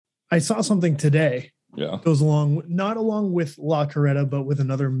I saw something today. Yeah. Goes along, not along with La Coretta, but with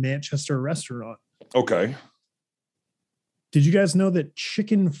another Manchester restaurant. Okay. Did you guys know that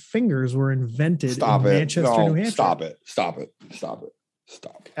chicken fingers were invented in Manchester, New Hampshire? Stop it.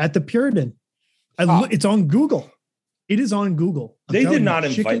 At the Puritan. It's on Google. It is on Google. They did not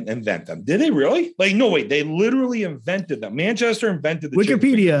invent them. Did they really? Like, no, wait. They literally invented them. Manchester invented the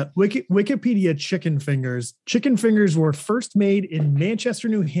Wikipedia chicken fingers. Chicken fingers were first made in Manchester,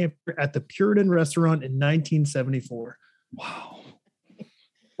 New Hampshire at the Puritan restaurant in 1974. Wow.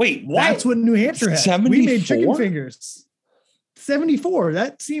 Wait, what? That's what New Hampshire had. 74? We made chicken fingers. 74.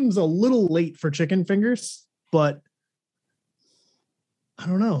 That seems a little late for chicken fingers, but I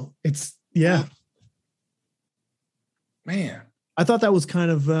don't know. It's man. I thought that was kind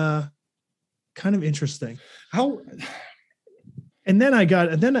of interesting. How? And then I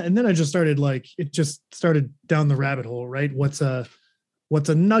just started it just started down the rabbit hole, right? What's a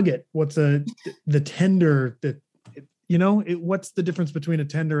nugget? What's the tender what's the difference between a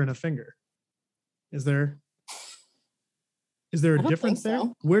tender and a finger? Is there a difference there?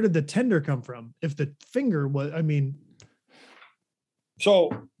 Where did the tender come from? If the finger was,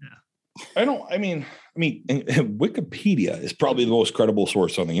 Wikipedia is probably the most credible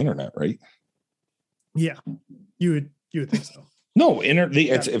source on the internet, right? Yeah, you would think so. No, if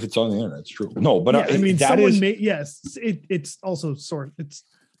it's on the internet, it's true. No, but it's also source. It's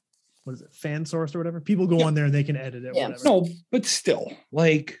what is it, fan sourced or whatever? People go on there and they can edit it. Yeah. Whatever. No, but still,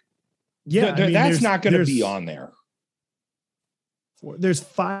 that's not going to be on there. There's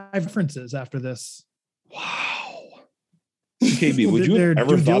 5 differences after this. Wow. KB, would you have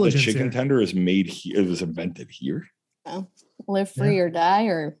ever thought that chicken tender is made here? It was invented here. Oh, live free or die,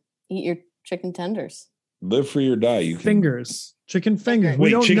 or eat your chicken tenders. Live free or die. You can... Fingers, chicken fingers.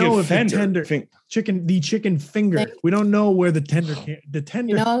 We don't know if the tender chicken finger. We don't know where the tender.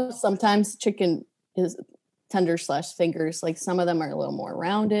 Sometimes chicken is tender / fingers. Like some of them are a little more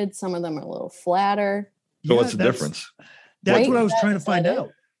rounded, some of them are a little flatter. So what's the difference? That's what I was trying to find out.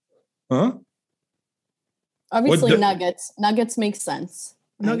 Huh? Obviously, nuggets. Nuggets make sense.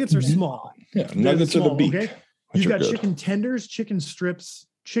 Nuggets are small. Yeah, nuggets are the beak. Okay? You've got chicken tenders, chicken strips,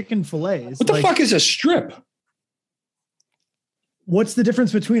 chicken fillets. What the fuck is a strip? What's the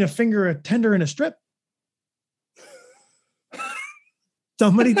difference between a finger, a tender, and a strip?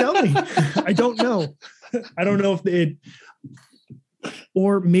 Somebody tell me. I don't know. I don't know if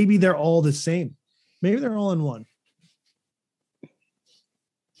or maybe they're all the same. Maybe they're all in one.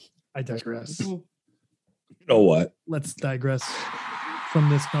 I digress. You know what? Let's digress from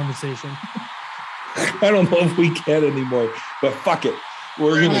this conversation. I don't know if we can anymore, but fuck it.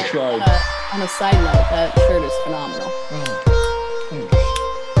 We're going to try. On a side note, that shirt is phenomenal.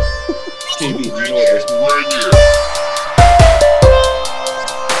 TV, you know what this means?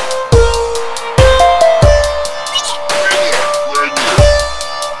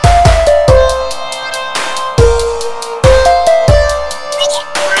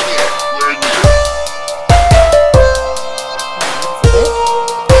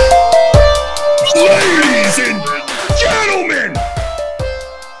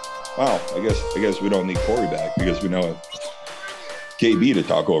 I guess we don't need Corey back because we now have KB to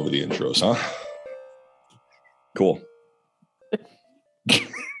talk over the intros, huh? Cool.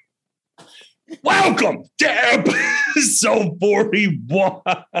 Welcome to episode 41.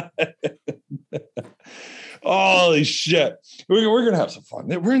 Holy shit. We're going to have some fun.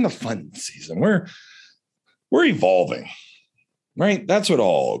 We're in the fun season. We're evolving, right? That's what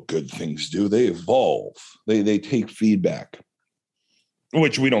all good things do. They evolve. They take feedback.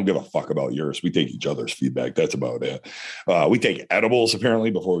 Which we don't give a fuck about yours. We take each other's feedback. That's about it. We take edibles,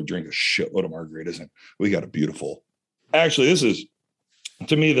 apparently, before we drink a shitload of margaritas. And we got a beautiful... Actually, this is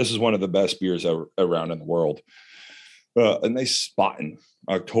one of the best beers around in the world. A nice Spaten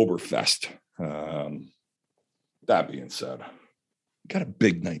Oktoberfest. That being said, got a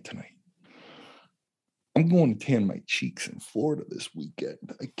big night tonight. I'm going to tan my cheeks in Florida this weekend.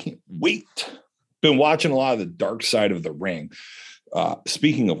 I can't wait. Been watching a lot of The Dark Side of the Ring.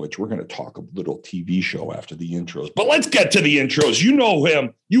 Speaking of which, we're going to talk a little TV show after the intros. But let's get to the intros. You know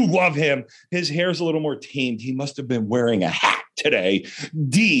him. You love him. His hair's a little more tamed. He must have been wearing a hat today.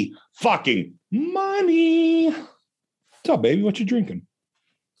 D fucking money. What's up, baby? What you drinking?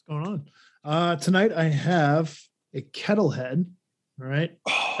 What's going on? Tonight I have a Kettlehead. All right.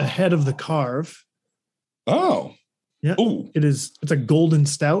 Ahead of the Carve. Oh. Yeah. Ooh. It's a golden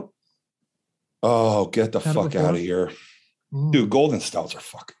stout. Oh, get the fuck out of here. Dude, golden stouts are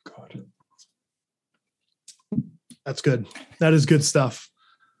fucking good. That's good. That is good stuff.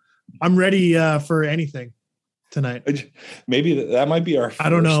 I'm ready for anything. tonight. Maybe that might be our I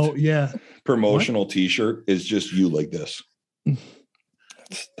don't know. first Yeah. promotional T-shirt is just you like this.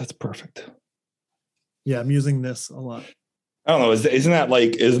 That's perfect. Yeah, I'm using this a lot. I don't know. Isn't that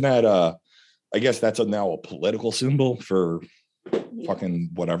I guess that's now a political symbol for fucking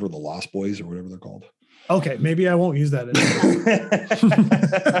whatever, the Lost Boys or whatever they're called. Okay, maybe I won't use that anymore.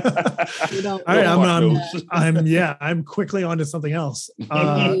 All right, I'm quickly on to something else.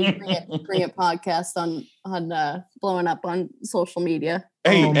 Bring it podcast on blowing up on social media.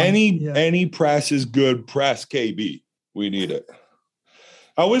 Hey, any press is good press, KB. We need it.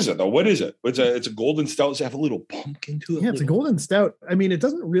 How is it though? What is it? It's a golden stout. Does it have a little pumpkin to it? Yeah, it's a golden stout. I mean, it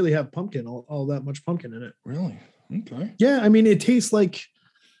doesn't really have pumpkin, all that much pumpkin in it. Really? Okay. Yeah, I mean, it tastes like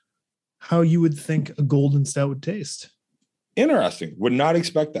how you would think a golden stout would taste. Interesting. Would not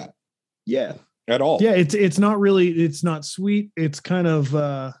expect that. Yeah. At all. Yeah, it's not sweet. It's kind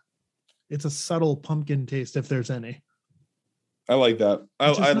of it's a subtle pumpkin taste if there's any. I like that.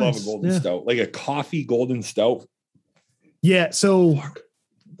 I love a golden yeah. stout. Like a coffee golden stout. Yeah, so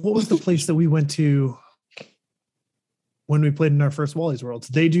what was the place that we went to when we played in our first Wally's Worlds?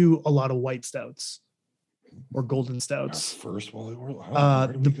 They do a lot of white stouts or golden stouts. Our first Wally World.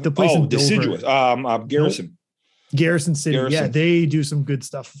 The place in Deciduous. Garrison. Garrison City. Garrison. Yeah, they do some good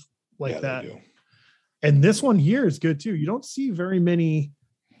stuff like that. And this one here is good too. You don't see very many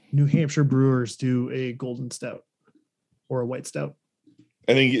New Hampshire brewers do a golden stout or a white stout.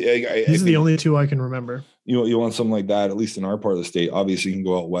 I think these are the only two I can remember. You want something like that, at least in our part of the state. Obviously, you can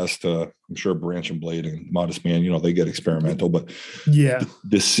go out west to, I'm sure, Branch and Blade and Modest Man. They get experimental, but yeah,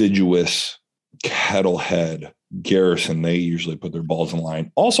 Deciduous, Kettlehead, Garrison, they usually put their balls in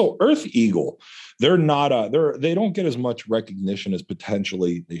line. Also, Earth Eagle, they're not they don't get as much recognition as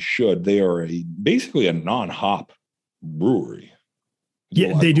potentially they should. They are basically a non-hop brewery.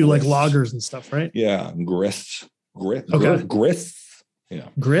 Yeah, they do like lagers and stuff, right? Yeah, grist. Okay. Grist. Yeah.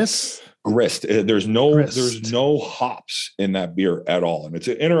 Grist. There's no hops in that beer at all. And it's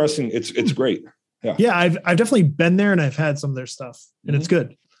interesting. It's great. Yeah. Yeah. I've definitely been there and I've had some of their stuff and it's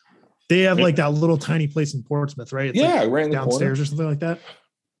good. They have like that little tiny place in Portsmouth, right? It's right in the downstairs corner. or something like that.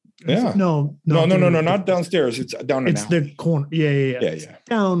 Yeah. No, not downstairs. It's down an alley. The corner. Yeah.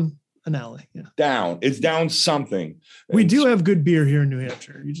 Down an alley. Yeah. It's down something. We do have good beer here in New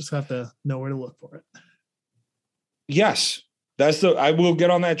Hampshire. You just have to know where to look for it. Yes. I will get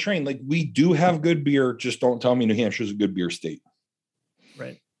on that train. Like, we do have good beer. Just don't tell me New Hampshire's a good beer state.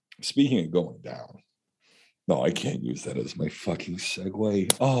 Right. Speaking of going down. No, I can't use that as my fucking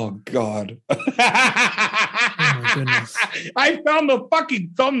segue. Oh, God. Oh, my goodness. I found the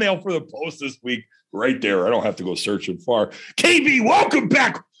fucking thumbnail for the post this week right there. I don't have to go searching far. KB, welcome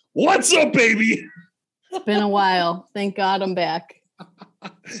back. What's up, baby? It's been a while. Thank God I'm back.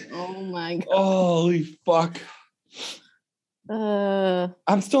 Oh, my God. Holy fuck.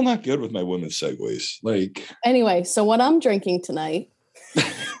 I'm still not good with my women's segues. Anyway, so what I'm drinking tonight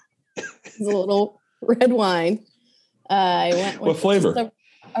is a little red wine. I went with what flavor?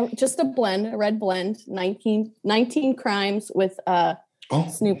 Just a blend, a red blend, 19 Crimes with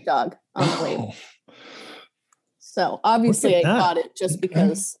Snoop Dogg on the label. So obviously I got it just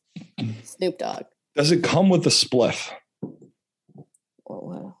because Snoop Dogg. Does it come with a spliff?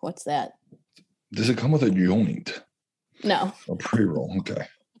 What's that? Does it come with a joint? No. A pre-roll. Okay.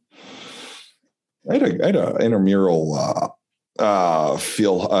 I had a intramural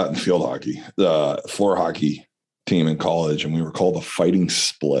field hockey, the floor hockey team in college, and we were called the Fighting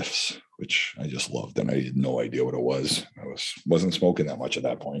Spliffs, which I just loved, and I had no idea what it was. I wasn't smoking that much at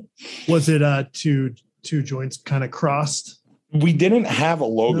that point. Was it two joints kind of crossed? We didn't have a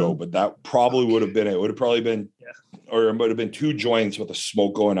logo, but that probably would have been it. It would have probably been, or it would have been two joints with the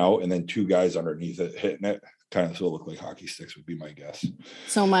smoke going out and then two guys underneath it hitting it. Kind of so it looked like hockey sticks would be my guess.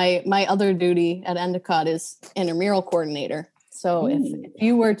 So my other duty at Endicott is intramural coordinator. So if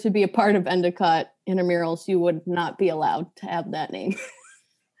you were to be a part of Endicott intramurals, you would not be allowed to have that name.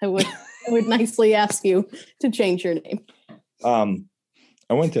 I would nicely ask you to change your name.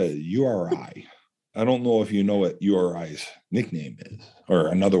 I went to URI. I don't know if you know what URI's nickname is, or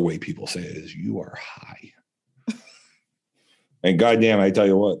another way people say it is you are high. And goddamn, I tell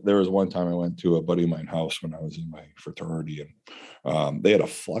you what, there was one time I went to a buddy of mine's house when I was in my fraternity, and they had a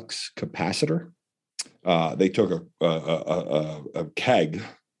flux capacitor. They took a keg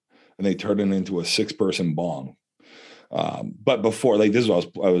and they turned it into a 6-person bong. But before, like, this was,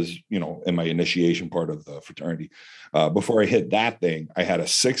 I was, in my initiation part of the fraternity. Before I hit that thing, I had a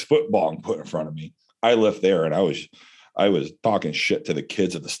 6-foot bong put in front of me. I left there and I was talking shit to the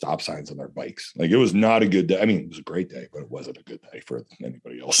kids at the stop signs on their bikes. Like, it was not a good day. I mean, it was a great day, but it wasn't a good day for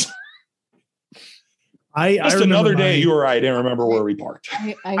anybody else. Just remember another day you or I didn't remember where we parked.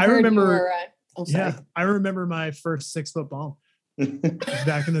 I remember- remember. Sorry. Yeah, I remember my first 6-foot bong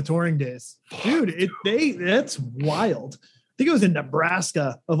back in the touring days, dude. That's wild. I think it was in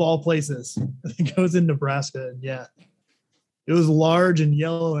Nebraska of all places. I think it was in Nebraska, and yeah, it was large and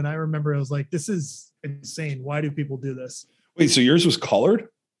yellow. And I remember I was like, "This is insane. Why do people do this?" Wait, so yours was colored?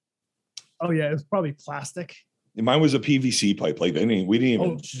 Oh yeah, it was probably plastic. Mine was a PVC pipe. Like we didn't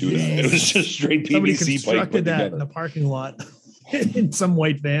even do that. It was just straight Somebody PVC pipe. constructed that in the parking lot in some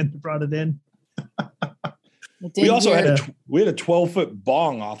white van. Brought it in. We also had a 12-foot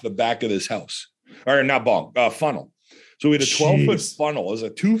bong off the back of this house, or not bong, funnel. So we had a 12-foot funnel. It was a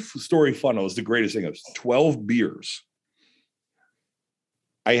 2-story funnel. It was the greatest thing. It was 12 beers.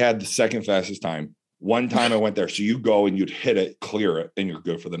 I had the second fastest time. One time I went there. So you go and you'd hit it, clear it, and you're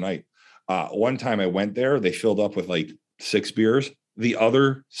good for the night. One time I went there, they filled up with like 6 beers. The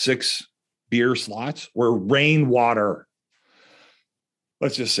other 6 beer slots were rainwater.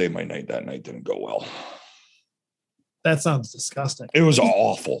 Let's just say my night that night didn't go well. That sounds disgusting. It was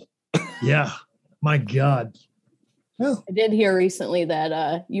awful. Yeah. My God. Well, I did hear recently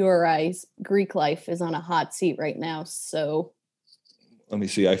that URI's Greek life is on a hot seat right now. So let me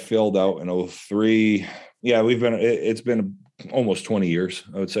see. I filled out in 2003. Yeah, it's been almost 20 years,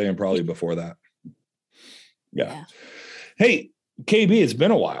 I would say, and probably before that. Yeah. Hey, KB, it's been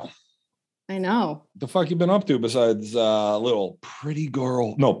a while. I know. The fuck you been up to besides little pretty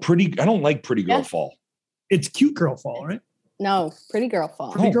girl? No, I don't like pretty girl fall. It's cute girl fall, right? No, pretty girl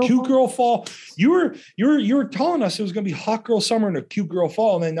fall. Cute girl fall. You were telling us it was going to be hot girl summer and a cute girl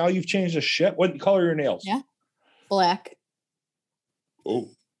fall, and then now you've changed the shit. What color are your nails? Yeah, black. Oh,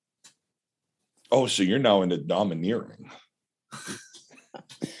 so you're now into domineering.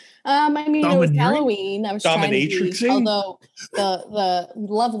 I mean, it was Halloween. I was dominatrixing. Although the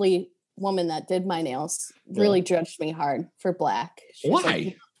lovely woman that did my nails really judged me hard for black. Why?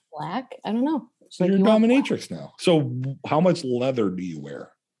 Like, black? I don't know. So you're a dominatrix now. So how much leather do you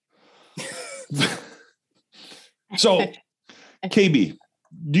wear? So, KB,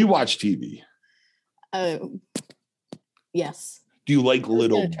 do you watch TV? Yes. Do you like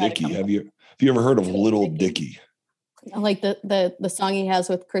Little Dicky? Have you ever heard of Little Dicky? I like the song he has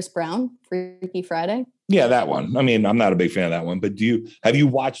with Chris Brown, Freaky Friday. Yeah, that one. I mean, I'm not a big fan of that one, but have you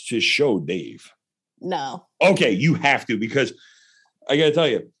watched his show, Dave? No. Okay, you have to, because I got to tell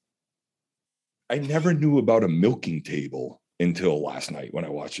you, I never knew about a milking table until last night when I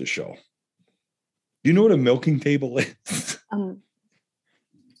watched the show. Do you know what a milking table is? I'm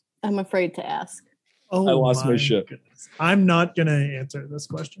afraid to ask. Oh, I lost my shit. Goodness. I'm not going to answer this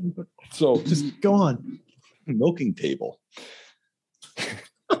question, but so just go on. Milking table.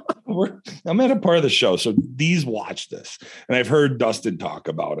 I'm at a part of the show, so Dee's watched this, and I've heard Dustin talk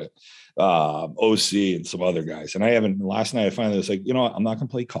about it, OC and some other guys, and I haven't. Last night I finally was like, you know what, I'm not going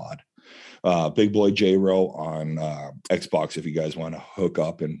to play COD. Big Boy J-Ro on Xbox if you guys want to hook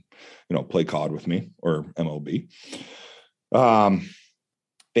up and play COD with me or MLB. And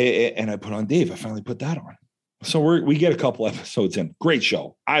I put on Dave. I finally put that on. So we get a couple episodes in. Great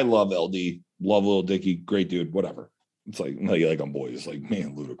show. I love LD. Love Little Dicky. Great dude. Whatever. It's like I'm boys. Like,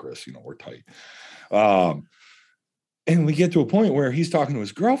 man, ludicrous. We're tight. And we get to a point where he's talking to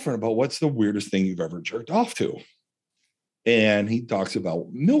his girlfriend about what's the weirdest thing you've ever jerked off to. And he talks about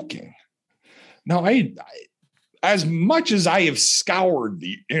milking. Now, I as much as I have scoured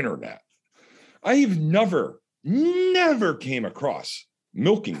the internet, I have never came across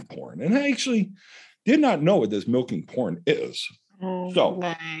milking porn. And I actually did not know what this milking porn is. Oh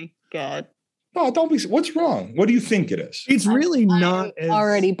my God. No, don't be. What's wrong? What do you think it is? It's really not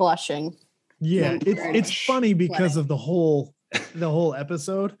already blushing. Yeah, it's funny because of the whole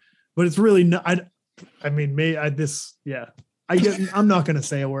episode, but it's really not. I'm not going to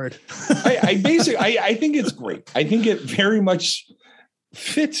say a word. I think it's great. I think it very much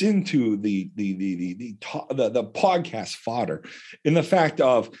fits into the podcast fodder in the fact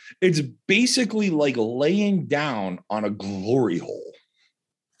of it's basically like laying down on a glory hole.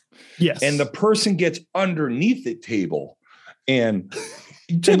 Yes. And the person gets underneath the table and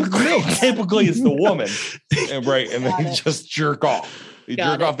typically it's the woman. And they just jerk off. They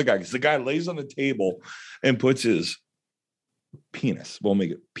jerk off the guy because the guy lays on the table and puts his penis. We'll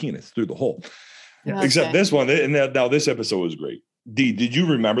make it penis through the hole. Yeah. Okay. Except this one. And now this episode was great. Dee, did you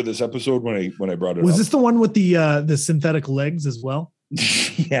remember this episode when I brought it up? Was this the one with the synthetic legs as well?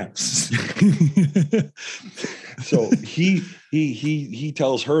 Yes. So he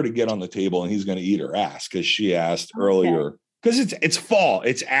tells her to get on the table and he's going to eat her ass because she asked earlier because it's fall,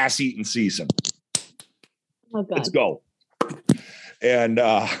 it's ass eating season. Oh God. Let's go. And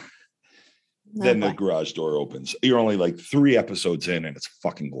then the garage door opens. You're only like 3 episodes in and it's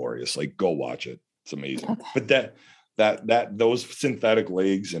fucking glorious. Like, go watch it. It's amazing. Okay. But those synthetic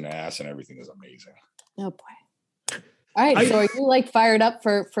legs and ass and everything is amazing. Oh boy. All right. So are you like fired up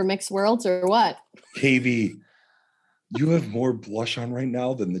for Mixed Worlds or what? KB, you have more blush on right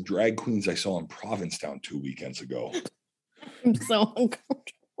now than the drag queens I saw in Provincetown 2 weekends ago. I'm so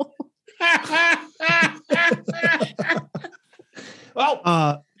uncomfortable.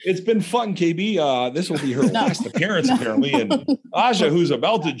 Well, it's been fun, KB. This will be her last appearance, apparently. And Aja, who's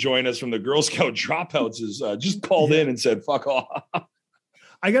about to join us from the Girl Scout Dropouts, is just called in and said, fuck off.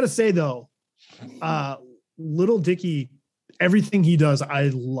 I got to say, though, Little Dicky, everything he does,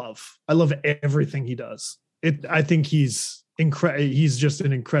 I love. I love everything he does. I think he's he's just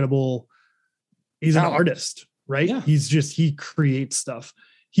an incredible, he's an artist, right? Yeah. He creates stuff.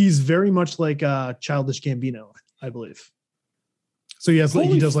 He's very much like Childish Gambino, I believe. So he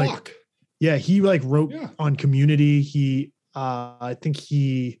does like he like wrote on Community. He I think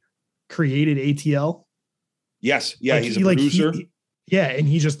he created ATL. Yes. Yeah, like, he's a producer. And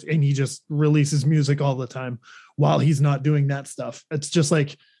he just releases music all the time while he's not doing that stuff. It's just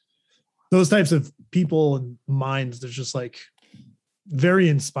like those types of people and minds, they're just like very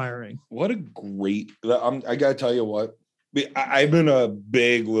inspiring. What a great, I gotta tell you what, I've been a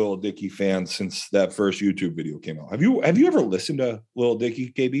big Lil Dicky fan since that first YouTube video came out. Have you ever listened to Lil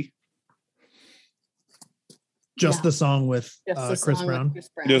Dicky, KB? Just the song with Chris Brown.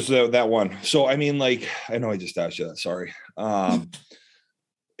 Just that one. So, I mean, like, I know I just asked you that. Sorry.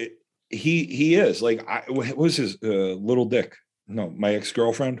 He is like, what was his Little Dick? No, my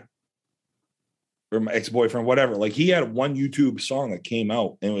ex-girlfriend or my ex-boyfriend, whatever. Like, he had one YouTube song that came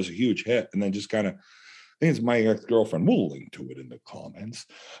out and it was a huge hit. And then just kind of, I think it's my ex-girlfriend. We'll link to it in the comments.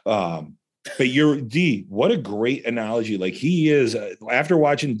 But what a great analogy. Like, he is, after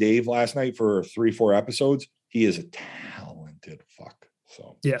watching Dave last night for 3-4 episodes, he is a talented fuck.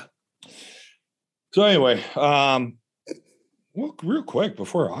 So, yeah. So anyway, well, real quick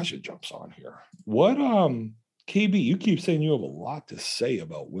before Asha jumps on here, what, KB, you keep saying you have a lot to say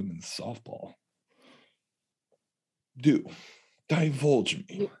about women's softball. Divulge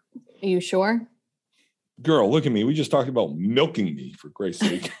me. Are you sure? Girl, look at me. We just talked about milking me, for Christ's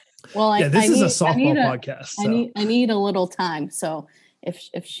sake. Well, this is a softball podcast. So. I need a little time. So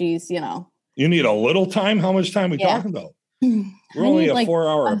if she's, you need a little time. How much time are we talking about? We're only a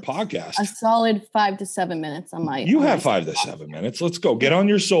 4-hour podcast. A solid 5 to 7 minutes on my. You have 5 to 7 minutes. Let's go. Get on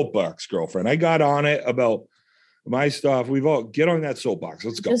your soapbox, girlfriend. I got on it about my stuff. We've all get on that soapbox.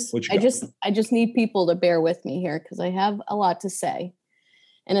 Let's go. I just need people to bear with me here because I have a lot to say.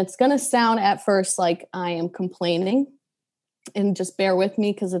 And it's going to sound at first like I am complaining, and just bear with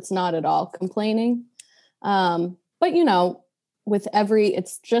me because it's not at all complaining. But,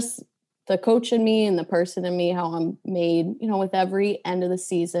 it's just the coach in me and the person in me, how I'm made, with every end of the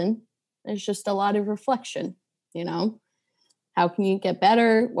season, there's just a lot of reflection, how can you get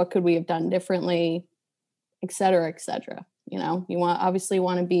better? What could we have done differently, et cetera, et cetera. You obviously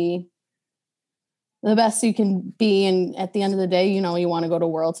want to be the best you can be. And at the end of the day, you want to go to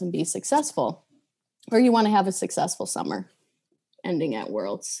Worlds and be successful, or you want to have a successful summer ending at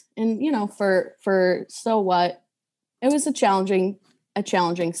Worlds. And, for so what, it was a challenging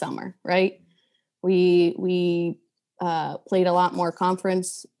summer, right? We played a lot more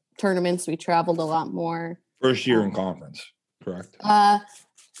conference tournaments. We traveled a lot more. First year in conference, correct?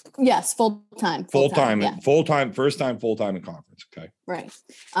 Yes, full time. First time full time in conference. Okay. Right.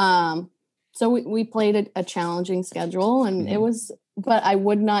 So we played a challenging schedule, and it was, but I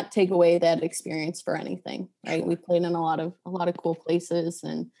would not take away that experience for anything. Right. We played in a lot of cool places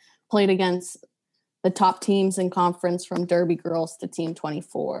and played against the top teams in conference, from Derby girls to Team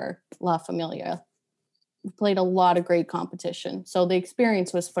 24, La Familia. We played a lot of great competition. So the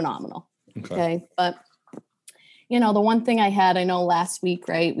experience was phenomenal. Okay. But, the one thing I know last week,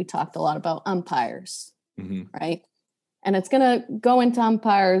 right, we talked a lot about umpires, right? And it's going to go into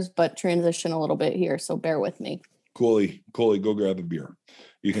umpires, but transition a little bit here. So bear with me. Cooley, go grab a beer.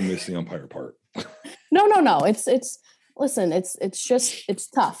 You can miss the umpire part. No. It's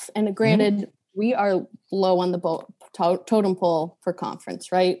tough. And granted, we are low on the totem pole for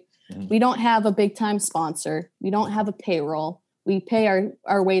conference, right? We don't have a big time sponsor. We don't have a payroll. We pay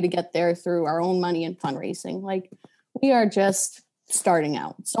our way to get there through our own money and fundraising. Like, we are just starting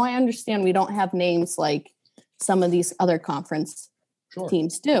out. So I understand we don't have names like some of these other conference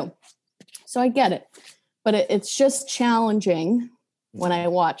teams do. So I get it. But it's just challenging when I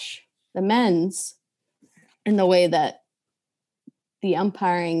watch the men's and the way that the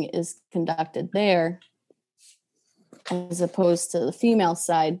umpiring is conducted there. as opposed to the female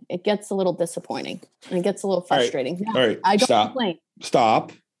side, it gets a little disappointing and it gets a little frustrating. All right. I don't Stop. complain.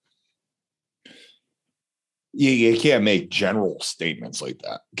 Stop. You can't make general statements like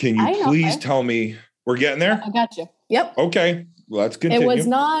that. Can you please tell me we're getting there? I got you. Yep. Okay. Let's continue.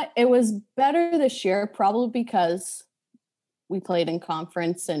 It was better this year, probably because we played in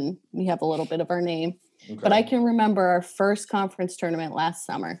conference and we have a little bit of our name. Okay. But I can remember our first conference tournament last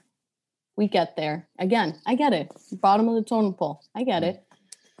summer. We get there. Again, I get it. Bottom of the totem pole. I get it.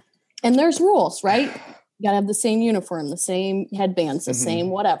 And there's rules, right? You got to have the same uniform, the same headbands, the same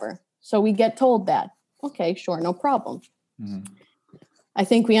whatever. So we get told that. Okay, sure, no problem. I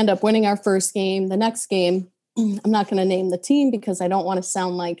think we end up winning our first game. The next game, I'm not going to name the team because I don't want to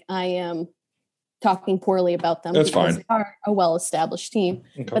sound like I am talking poorly about them. That's fine. They are a well-established team,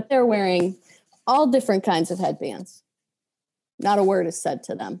 but they're wearing all different kinds of headbands. Not a word is said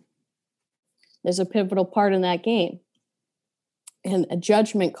to them. There's a pivotal part in that game, and a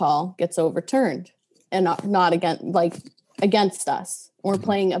judgment call gets overturned, and not against us. We're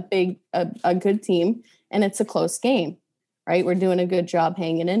playing a good team, and it's a close game, right? We're doing a good job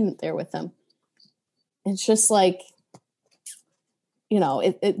hanging in there with them. It's just like,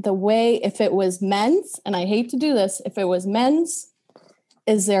 the way, if it was men's, and I hate to do this, if it was men's,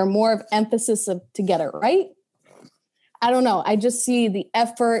 is there more of emphasis to get it right? I don't know. I just see the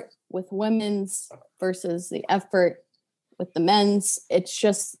effort with women's versus the effort with the men's.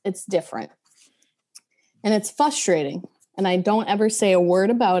 It's different. And it's frustrating. And I don't ever say a word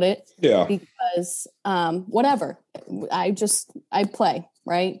about it. Yeah. Because whatever. I play,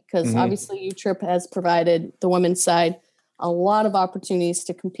 right? Because obviously UTRIP has provided the women's side a lot of opportunities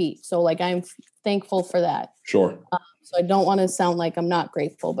to compete. So I'm thankful for that. Sure. So I don't want to sound like I'm not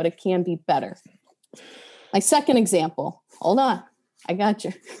grateful, but it can be better. My second example. Hold on. I got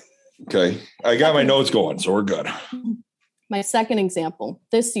you. Okay. I got my notes going, so we're good. My second example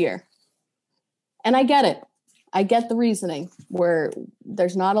this year. And I get it. I get the reasoning where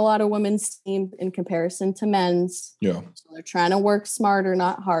there's not a lot of women's team in comparison to men's. Yeah. So they're trying to work smarter,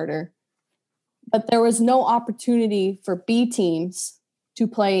 not harder. But there was no opportunity for B teams to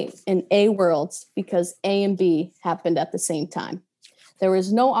play in A worlds because A and B happened at the same time. There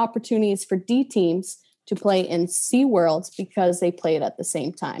was no opportunities for D teams to play in C worlds because they played at the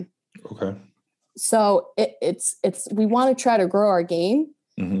same time. Okay. So it's we want to try to grow our game,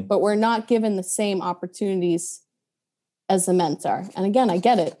 but we're not given the same opportunities as the men's are. And again, I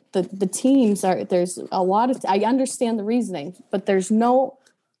get it. The teams there's a lot of, I understand the reasoning, but there's no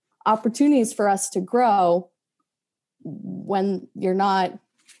opportunities for us to grow when you're not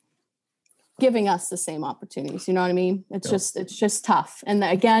giving us the same opportunities. You know what I mean? It's just tough. And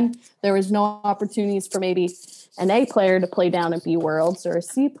again, there was no opportunities for maybe an A player to play down at B Worlds or a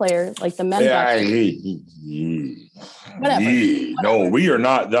C player like the men. Whatever. No, we are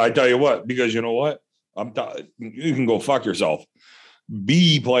not. I tell you what, because you know what? You can go fuck yourself.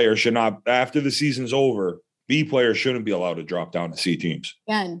 B players should not, after the season's over, B players shouldn't be allowed to drop down to C teams.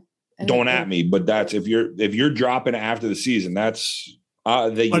 Again. Don't at me, but that's if you're dropping after the season, that's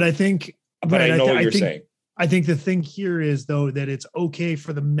but I think but I know what you're saying. I think the thing here is though that it's okay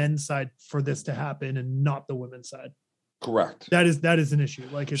for the men's side for this to happen and not the women's side. Correct. That is an issue.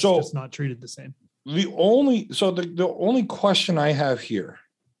 Like it's just not treated the same. The only question I have here,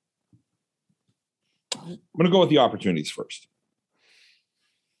 I'm going to go with the opportunities first.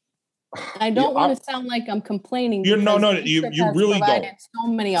 I don't want to sound like I'm complaining. You really don't. So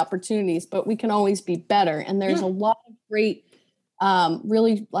many opportunities, but we can always be better. And there's a lot of great,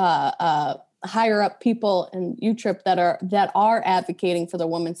 really higher up people in UTRIP that are advocating for the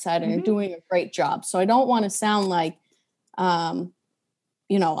women's side and are doing a great job. So I don't want to sound like, I'm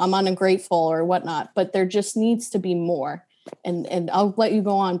ungrateful or whatnot. But there just needs to be more. And I'll let you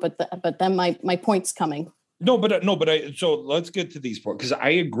go on. But then my point's coming. So let's get to these points because I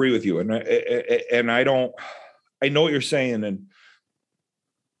agree with you, and I know what you're saying, and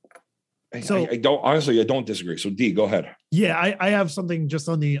I don't disagree. So D, go ahead. Yeah, I have something just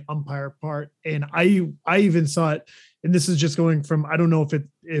on the umpire part, and I even saw it, and this is just going from, I don't know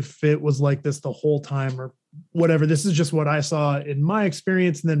if it was like this the whole time or whatever. This is just what I saw in my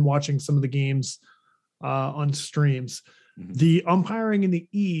experience, and then watching some of the games on streams. The umpiring in the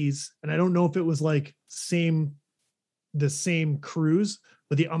E's, and I don't know if it was like the same crews,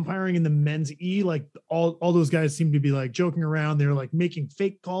 but the umpiring in the men's E, like all those guys seem to be like joking around. They're like making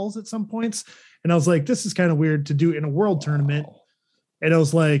fake calls at some points. And I was like, this is kind of weird to do in a world tournament. And I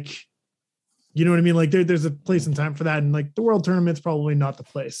was like, you know what I mean? Like there's a place and time for that. And like the world tournament's probably not the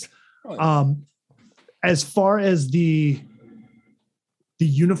place. As far as the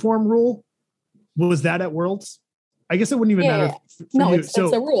uniform rule, was that at Worlds? I guess it wouldn't even matter. For No, you. it's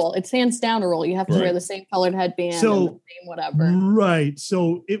a rule. It's hands down a rule. You have to wear the same colored headband and the same whatever. Right.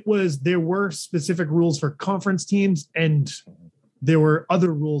 So there were specific rules for conference teams and there were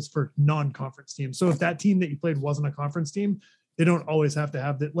other rules for non-conference teams. So if that team that you played wasn't a conference team, they don't always have to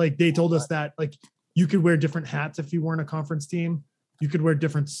have that. Like they told us that like you could wear different hats if you weren't a conference team. You could wear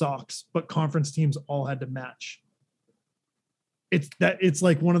different socks, but conference teams all had to match. It's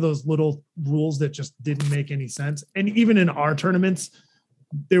like one of those little rules that just didn't make any sense. And even in our tournaments,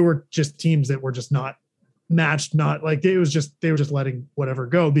 there were just teams that were just not matched, not like they were just letting whatever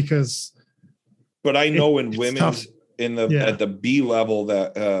go because. But I know in women's tough. at the B level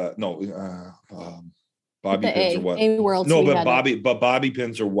that bobby pins are what? A-Worlds but bobby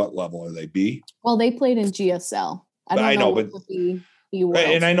pins are what level are they? B? Well, they played in GSL. I know, but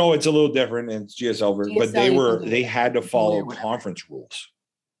and I know it's a little different in GSL, but they had to follow conference rules.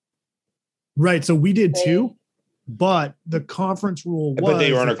 Right. So we did too, but the conference rule was. But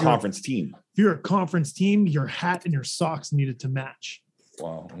they were on a conference team. If you're a conference team, your hat and your socks needed to match.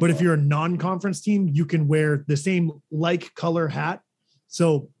 Wow. But if you're a non-conference team, you can wear the same like color hat.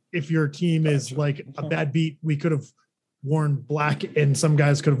 So if your team is like a bad beat, we could have worn black and some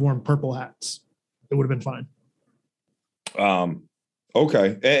guys could have worn purple hats. It would have been fine.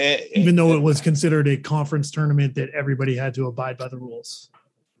 Okay. Even though it was considered a conference tournament that everybody had to abide by the rules.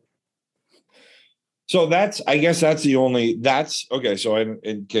 So I guess that's okay. So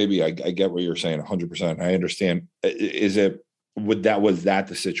in KB, I get what you're saying 100%. I understand. Was that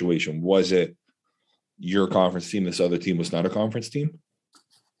the situation? Was it your conference team? This other team was not a conference team.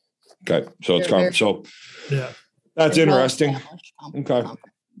 Okay. So it's conference. So yeah, that's interesting. Okay.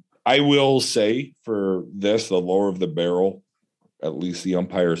 I will say for this, the lower of the barrel, at least the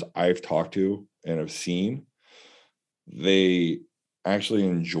umpires I've talked to and have seen, they actually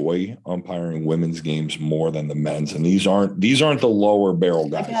enjoy umpiring women's games more than the men's. And these aren't the lower barrel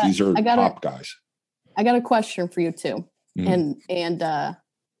guys. These are top guys. I got a question for you too. And I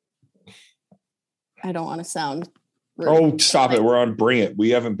don't want to sound rude. Oh, stop it. We're on Bring It. We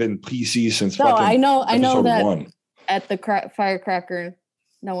haven't been PC since I know that 1. At the Firecracker,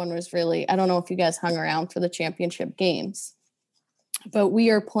 no one was really, I don't know if you guys hung around for the championship games, but we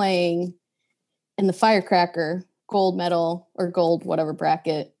are playing in the Firecracker gold medal or gold, whatever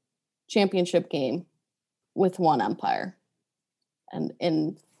championship game with one umpire.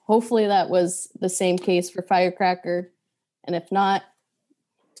 And hopefully that was the same case for Firecracker. And if not,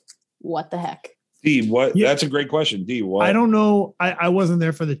 what the heck? D, what? Yeah. That's a great question. D, what? I don't know. I wasn't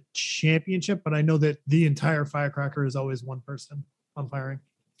there for the championship, but I know that the entire Firecracker is always one person umpiring.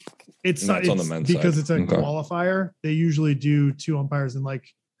 It's on the men's because side. It's a qualifier. They usually do 2 umpires in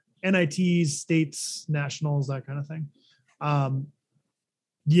like NITs, states, nationals, that kind of thing.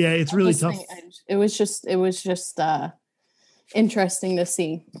 Yeah, it's really tough. It was just interesting to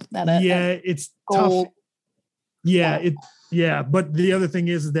see that. It's tough. Yeah, but the other thing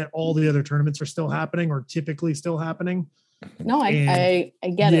is that all the other tournaments are still happening or typically still happening. No, I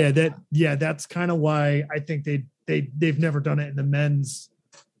get it. That's kind of why I think they've never done it in the men's.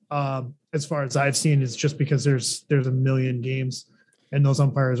 As far as I've seen, is just because there's a million games and those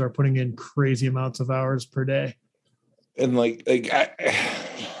umpires are putting in crazy amounts of hours per day. And I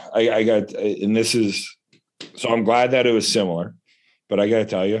got, and this is, so I'm glad that it was similar, but I got to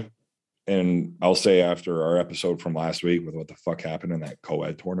tell you, and I'll say after our episode from last week with what the fuck happened in that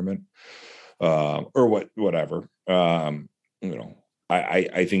co-ed tournament, or whatever, I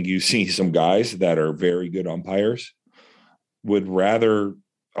think you see some guys that are very good umpires would rather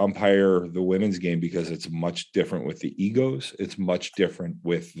umpire the women's game because it's much different with the egos. It's much different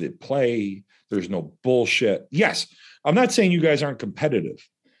with the play. There's no bullshit. Yes, I'm not saying you guys aren't competitive,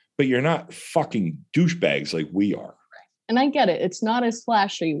 but you're not fucking douchebags like we are. And I get it. It's not as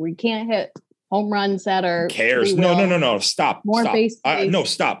flashy. We can't hit home runs that are. Who cares? No. Stop. More base. No,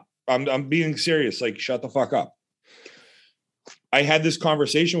 stop. I'm being serious. Like, shut the fuck up. I had this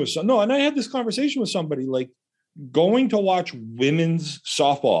conversation with somebody like, going to watch women's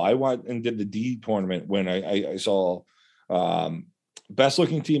softball. I went and did the D tournament when I saw best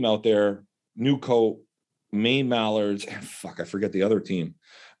looking team out there, Newcoat, Maine Mallards, and I forget the other team.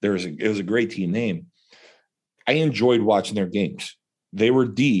 It was a great team name. I enjoyed watching their games. They were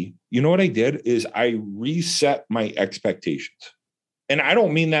D. You know what I did is I reset my expectations. And I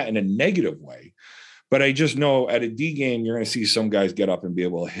don't mean that in a negative way, but I just know at a D game, you're going to see some guys get up and be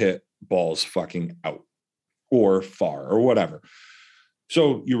able to hit balls fucking out or far or whatever.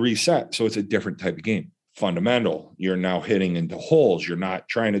 So you reset. So it's a different type of game. Fundamental. You're now hitting into holes. You're not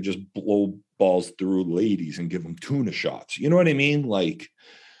trying to just blow balls through ladies and give them tuna shots. You know what I mean? Like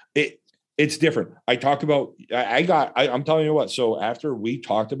it It's different. I'm telling you what. So after we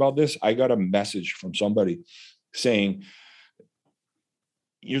talked about this, I got a message from somebody saying,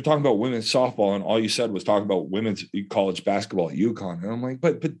 you're talking about women's softball, and all you said was talk about women's college basketball at UConn. And I'm like,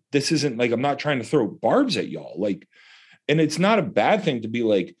 but this isn't like, I'm not trying to throw barbs at y'all. Like, and it's not a bad thing to be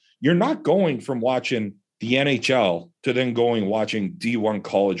like, you're not going from watching the NHL to then watching D1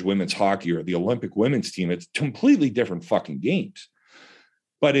 college women's hockey or the Olympic women's team. It's completely different fucking games.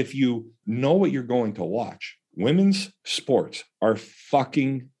 But if you know what you're going to watch, women's sports are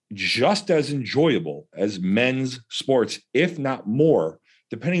fucking just as enjoyable as men's sports, if not more,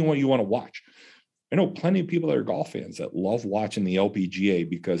 depending on what you want to watch. I know plenty of people that are golf fans that love watching the LPGA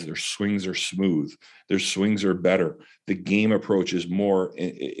because their swings are smooth, their swings are better. The game approach is more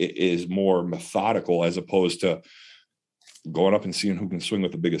methodical as opposed to going up and seeing who can swing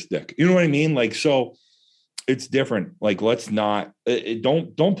with the biggest dick. You know what I mean? Like, so it's different. Like, let's not,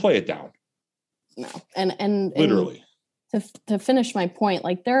 don't play it down. No. And literally to finish my point,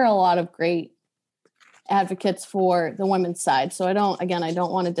 like there are a lot of great advocates for the women's side. So I don't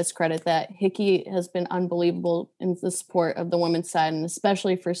want to discredit that. Hickey has been unbelievable in the support of the women's side, and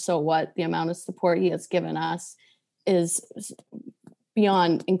especially for So What, the amount of support he has given us is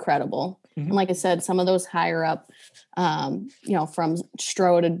beyond incredible. Mm-hmm. And like I said, some of those higher up, from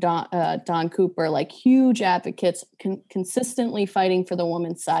Stroh to Don Cooper, like huge advocates, consistently fighting for the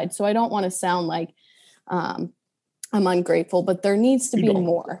women's side. So I don't want to sound like I'm ungrateful, but there needs to be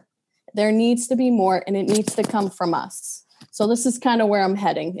more. There needs to be more, and it needs to come from us. So this is kind of where I'm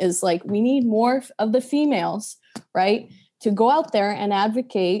heading, is like, we need more of the females, right, to go out there and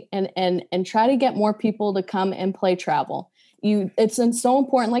advocate and try to get more people to come and play travel. It's so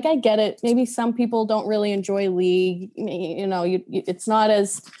important. Like, I get it. Maybe some people don't really enjoy league. It's not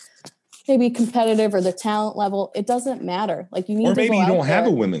as maybe competitive, or the talent level. It doesn't matter. Like, you need to go out there. Or maybe you don't have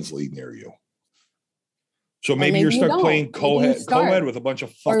a women's league near you. So maybe you're stuck playing co-ed with a bunch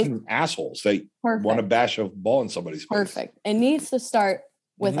of fucking assholes that want to bash a ball in somebody's face. Perfect. It needs to start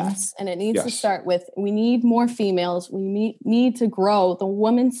with us, and it needs to start with, we need more females. We need to grow the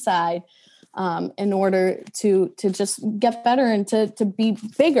women's side in order to just get better and to be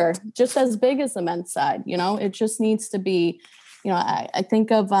bigger, just as big as the men's side. It just needs to be, I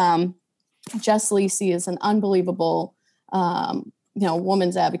think of Jess Lisi as an unbelievable,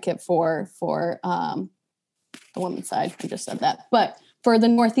 women's advocate for the women's side. I just said that. But for the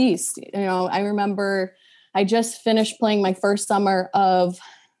Northeast, I remember I just finished playing my first summer of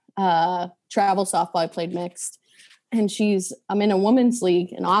travel softball. I played mixed. And I'm in a women's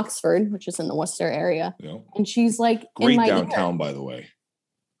league in Oxford, which is in the Worcester area. Yep. And she's like, great downtown, by the way.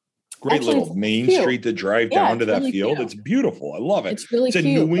 Great little main street to drive down to that really field. Cute. It's beautiful. I love it. It's really cute.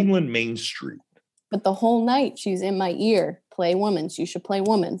 It's a New England Main Street. But the whole night she's in my ear, play women's. You should play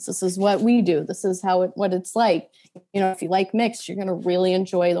women's. This is what we do. This is what it's like. If you like mixed, you're going to really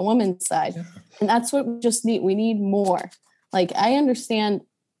enjoy the women's side. Yeah. And that's what we just need. We need more. Like, I understand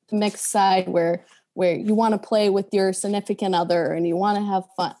the mixed side where you want to play with your significant other and you want to have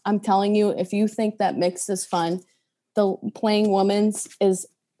fun. I'm telling you, if you think that mixed is fun, the playing women's is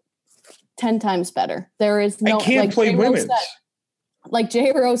 10 times better. There is no, I can't play women's. Like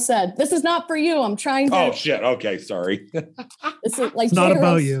J. Rose said, this is not for you. I'm trying to. Oh shit. Okay. Sorry. This is like, it's not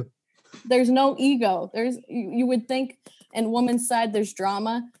about you. There's no ego. You would think in women's side, there's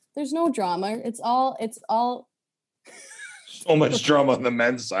drama. There's no drama. It's all so much drama on the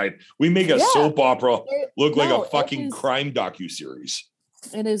men's side. We make a soap opera look like a fucking crime docuseries.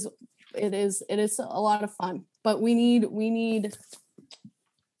 It is a lot of fun, but we need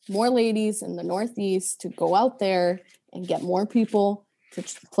more ladies in the Northeast to go out there and get more people to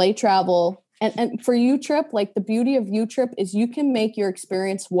play travel. And for U-Trip, like, the beauty of U-Trip is you can make your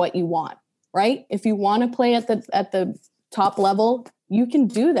experience what you want, right? If you want to play at the top level, you can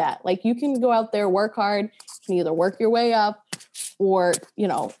do that. Like, you can go out there, work hard, you can either work your way up or,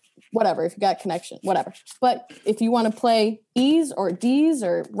 whatever, if you got connection, whatever. But if you want to play E's or D's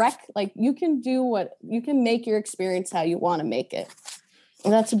or rec, like, you can make your experience how you want to make it.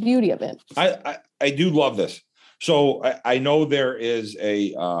 And that's the beauty of it. I do love this. So I know there is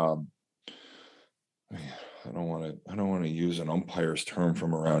a, I don't want to use an umpire's term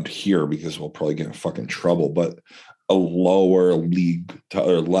from around here because we'll probably get in fucking trouble, but a lower league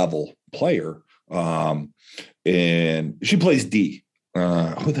level player. And she plays D.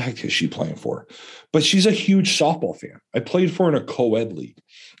 Who the heck is she playing for? But she's a huge softball fan. I played for her in a co-ed league.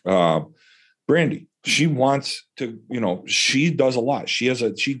 Brandy, she wants to, she does a lot. She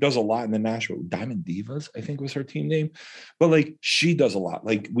does a lot in the Nashville Diamond Divas, I think was her team name. But like, she does a lot.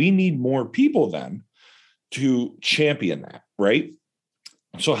 Like, we need more people then to champion that, right?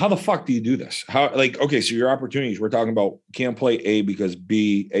 So how the fuck do you do this? How, like, okay, so your opportunities, we're talking about can't play A because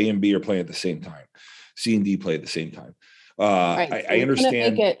A and B are playing at the same time. C and D play at the same time. Right. I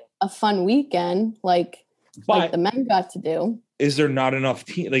understand. Make it a fun weekend like the men got to do. Is there not enough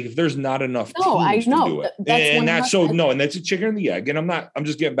team? Like if there's not enough teams to do it, and that's so no, and that's a chicken and the egg. And I'm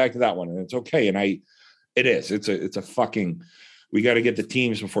just getting back to that one, and it's okay. And it's a fucking. We got to get the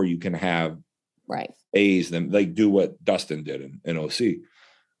teams before you can have A's. Then like do what Dustin did in OC.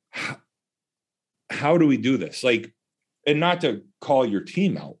 How do we do this? Like, and not to call your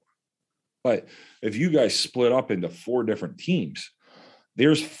team out, but if you guys split up into 4 different teams,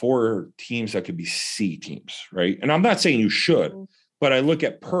 there's 4 teams that could be C teams, right? And I'm not saying you should, but I look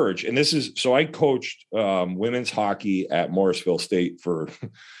at Purge, and this is, so I coached women's hockey at Morrisville State for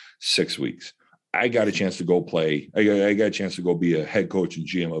 6 weeks. I got a chance to go play. I got a chance to go be a head coach and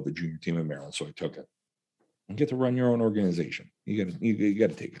GM of a junior team in Maryland, so I took it. You get to run your own organization. You got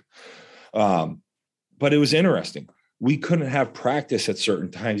to take it. But it was interesting. We couldn't have practice at certain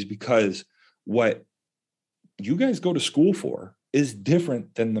times because what you guys go to school for is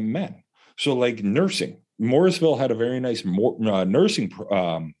different than the men. So like nursing, Morrisville had a very nice nursing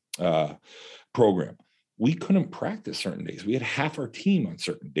program. We couldn't practice certain days. We had half our team on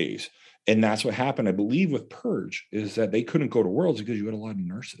certain days. And that's what happened, I believe, with Purge, is that they couldn't go to Worlds because you had a lot of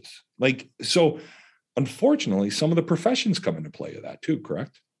nurses. Like, so unfortunately, some of the professions come into play of that too,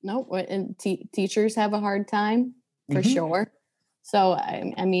 correct? No, and teachers have a hard time for sure. So,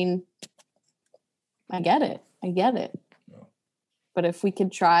 I mean, I get it. Yeah. But if we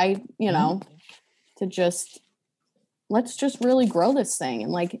could try, to let's just really grow this thing.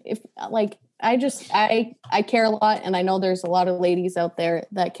 And I care a lot, and I know there's a lot of ladies out there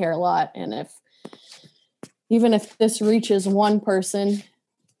that care a lot. And even if this reaches one person,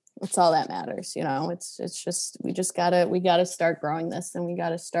 that's all that matters. It's just, we gotta start growing this, and we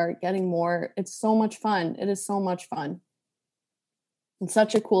gotta start getting more. It's so much fun. It is so much fun. It's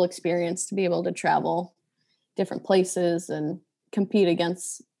such a cool experience to be able to travel different places and compete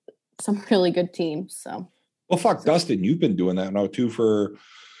against some really good teams. So, well, fuck, Dustin, you've been doing that now too for,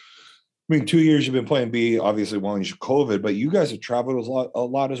 2 years you've been playing B, obviously while in COVID, but you guys have traveled a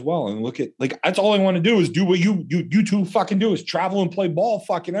lot as well. And look at, like, that's all I want to do is do what you two fucking do, is travel and play ball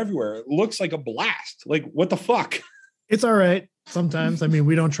fucking everywhere. It looks like a blast. Like, what the fuck? It's all right. Sometimes,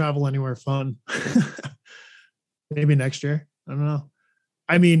 we don't travel anywhere fun. Maybe next year. I don't know.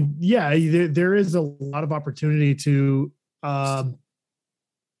 Yeah, there is a lot of opportunity to come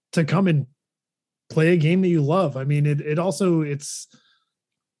and play a game that you love. It also, it's,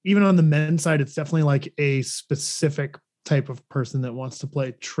 even on the men's side, it's definitely like a specific type of person that wants to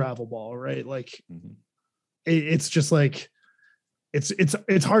play travel ball, right? Like it's just like,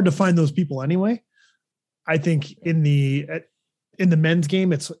 it's hard to find those people anyway. I think in the men's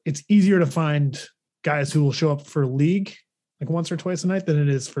game, it's easier to find guys who will show up for league like once or twice a night than it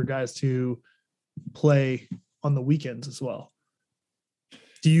is for guys to play on the weekends as well.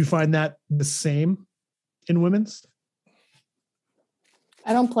 Do you find that the same in women's?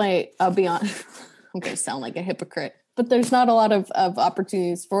 I don't play, I'll be honest, I'm going to sound like a hypocrite, but there's not a lot of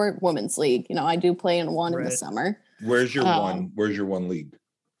opportunities for women's league. I do play in one in the summer. Where's your one league?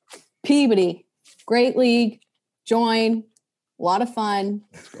 Peabody, great league, join, a lot of fun.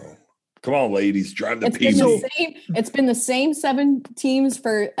 Let's go. Come on, ladies, drive the Peabody. It's been the same 7 teams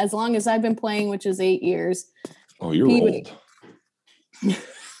for as long as I've been playing, which is 8 years. Oh, you're Peabody. Old.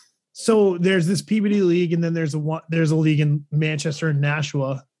 So there's this Peabody League, and then there's a league in Manchester and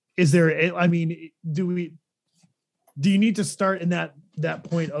Nashua. Is there? Do you need to start in that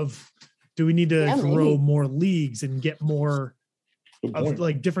point of? Do we need to grow more leagues and get more of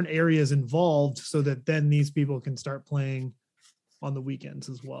like different areas involved so that then these people can start playing on the weekends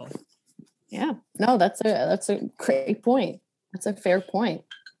as well? Yeah, no, that's a great point. That's a fair point.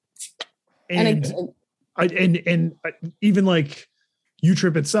 And even like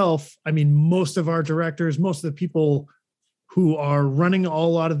U-Trip itself, most of our directors, most of the people who are running a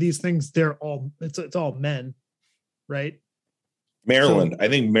lot of these things, it's all men, right? Maryland, I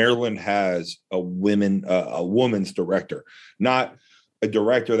think Maryland has a woman's director, not a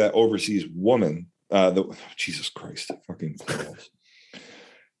director that oversees women. Jesus Christ, fucking balls.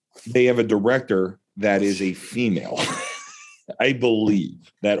 They have a director that is a female, I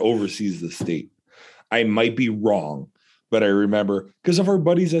believe, that oversees the state. I might be wrong, but I remember because of our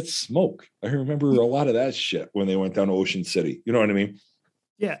buddies at Smoke. I remember a lot of that shit when they went down to Ocean City. You know what I mean?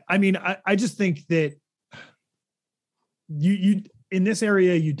 Yeah. I just think that you in this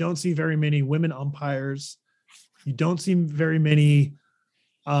area, you don't see very many women umpires. You don't see very many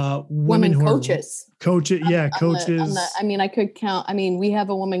women who coaches. Coaches, yeah, On coaches. I mean, I could count. I mean, we have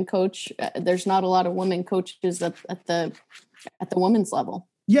a woman coach. There's not a lot of women coaches at the women's level.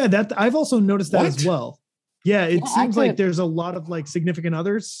 Yeah, that I've also noticed that as What? well. Yeah, it Yeah, seems like there's a lot of like significant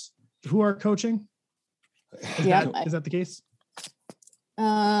others who are coaching. Is that the case?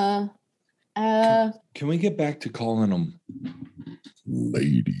 Can we get back to calling them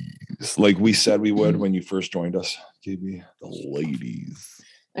ladies, like we said we would when you first joined us, KB? The ladies.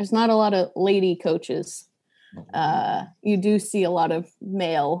 There's not a lot of lady coaches. You do see a lot of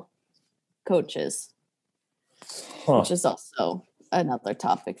male coaches, which is also another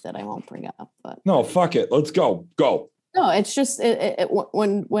topic that I won't bring up. But no, fuck it. Let's go. No, it's just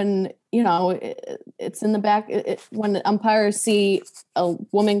when you know it's in the back. When umpires see a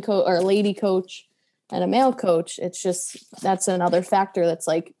woman coach or a lady coach and a male coach, it's just that's another factor. That's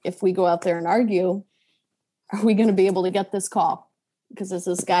like, if we go out there and argue, are we going to be able to get this call? Because is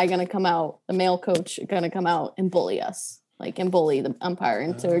this guy going to come out, the male coach, going to come out and bully us, and bully the umpire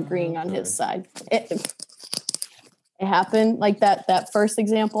into agreeing on his side? It happened like that first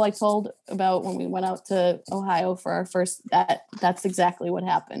example I told about when we went out to Ohio for our first, that's exactly what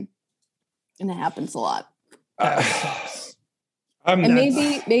happened. And it happens a lot. And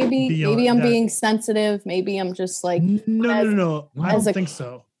maybe I'm being sensitive. Maybe I'm just like, no. I don't think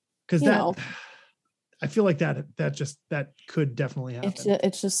so. Because I feel like that could definitely happen.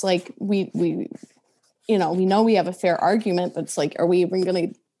 It's just like we know we have a fair argument, but it's like, are we even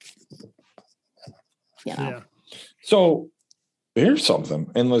going to, Yeah. So here's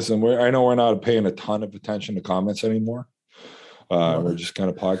something. And listen, I know we're not paying a ton of attention to comments anymore. We're just kind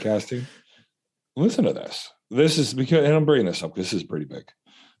of podcasting. Listen to this. This is because, and I'm bringing this up because this is pretty big.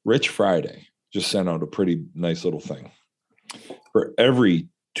 Rich Friday just sent out a pretty nice little thing. For every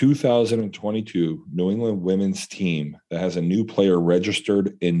 2022 New England women's team that has a new player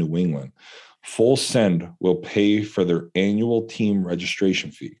registered in New England, Full Send will pay for their annual team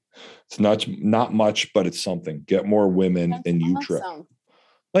registration fee. It's not much, but it's something. Get more women in U-Trip.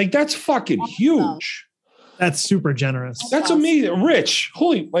 Like, that's fucking huge. That's super generous. That's amazing. Rich,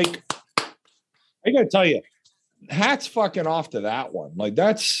 I gotta tell you, hats fucking off to that one. Like,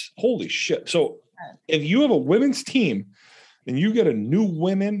 that's holy shit. So if you have a women's team and you get a new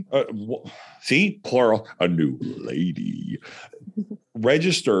women, plural, a new lady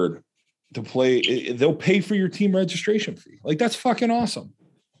registered to play, they'll pay for your team registration fee. Like, that's fucking awesome.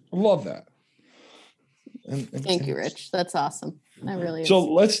 I love that. Thank you, Rich. That's awesome. I really. So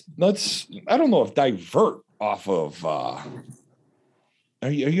let's. I don't know if divert off of. Are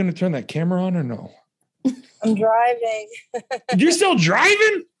you going to turn that camera on or no? I'm driving. You're still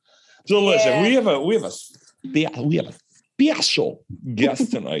driving? So listen, we have a special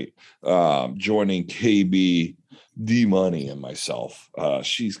guest tonight, joining KB, D Money, and myself.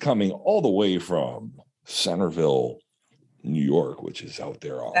 She's coming all the way from Centerville, New York, which is out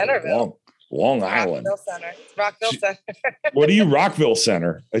there on Long Island. Rockville Center. What are you, Rockville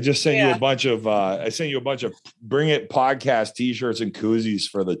Center? I just sent you a bunch of Bring It podcast t-shirts and koozies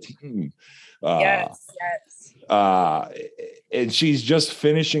for the team. Yes. And she's just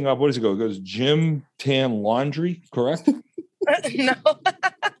finishing up. What does it go? It goes Gym Tan Laundry, correct? No,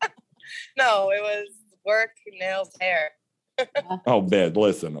 it was work, nails, hair. Oh, man,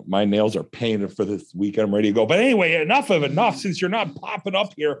 listen, my nails are painted for this weekend. I'm ready to go. But anyway, enough. Since you're not popping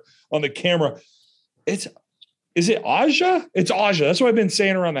up here on the camera, is it Aja? It's Aja. That's what I've been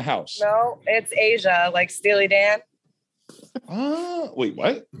saying around the house. No, it's Asia, like Steely Dan. Wait,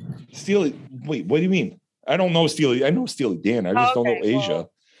 what? Steely? Wait, what do you mean? I don't know Steely. I know Steely Dan. I just don't know Asia.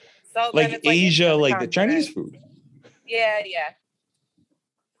 So like Asia, like the Chinese food. Yeah.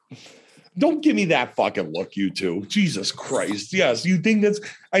 Don't give me that fucking look, you two. Jesus Christ. Yes, you think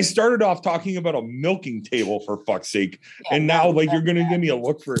I started off talking about a milking table, for fuck's sake. Yeah, and now, you're going to give me a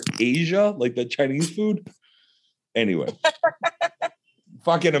look for Asia, like the Chinese food? Anyway.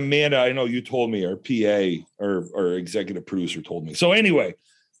 Fucking Amanda, I know you told me, our PA or executive producer told me. So anyway,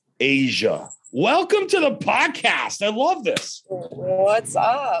 Asia. Welcome to the podcast. I love this. What's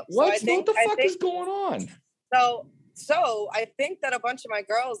up? What the fuck is going on? So I think that a bunch of my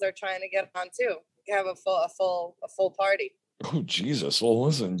girls are trying to get on too. Have a full party. Oh, Jesus. Well,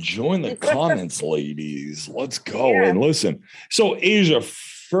 listen, join the comments, ladies. Let's go and listen. So, Asia,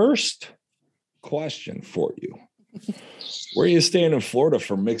 first question for you. Where are you staying in Florida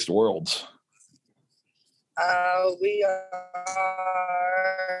for Mixed Worlds? We are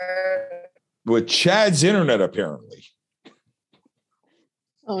with Chad's internet, apparently.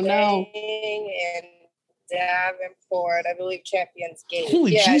 Oh, no. In Davenport, I believe Champions Gate.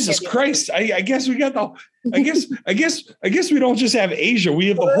 Holy Jesus Christ! I guess we got the. I guess we don't just have Asia. We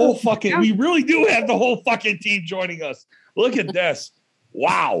have the whole fucking. We really do have the whole fucking team joining us. Look at this!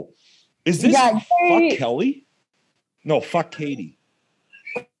 Wow, is this fuck Kelly? No, fuck Katie.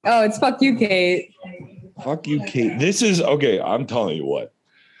 Oh, it's fuck you, Kate. Fuck you, Kate. This is okay. I'm telling you what.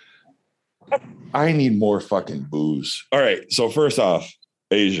 I need more fucking booze. All right. So first off,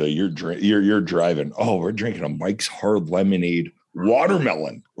 Asia, you're driving. Oh, we're drinking a Mike's Hard Lemonade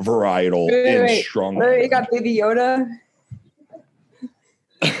watermelon varietal in strong. You got Baby Yoda.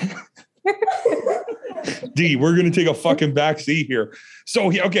 D, we're gonna take a fucking back seat here.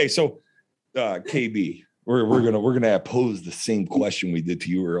 So okay, so KB, we're gonna pose the same question we did to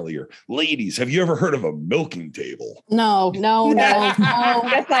you earlier. Ladies, have you ever heard of a milking table? No. Yes,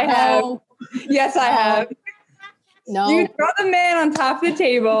 I have. Yes, I have. No. You throw the man on top of the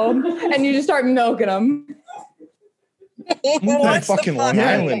table and you just start milking him. That's fucking Long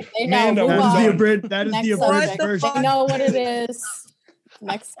Island. Amanda, that is the abridged version. I know what it is.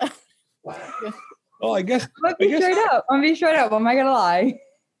 Next. Oh, I guess. I'm gonna be straight up. Am I gonna lie?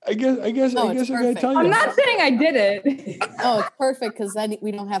 I guess I gotta tell you. I'm not saying I did it. Oh, it's perfect because then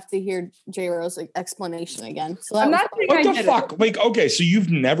we don't have to hear J Rose explanation again. So I'm not saying what I the did fuck? it. Like, okay, so you've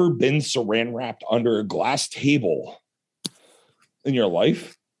never been saran wrapped under a glass table in your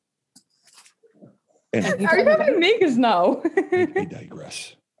life? And Are you talking to me? Because no. I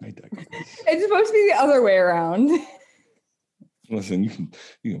digress. It's supposed to be the other way around. Listen, you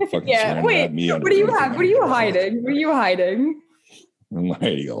can fucking Yeah. Wait. me. What do you have? What are you hiding? What are you hiding? I'm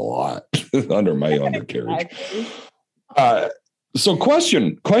hiding a lot under my undercarriage. Exactly. So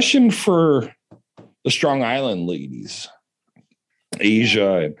question for the Strong Island ladies.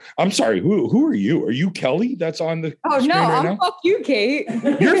 Asia, and I'm sorry, who are you? Are you Kelly that's on the Oh screen no, right I'm now? fuck you, Kate.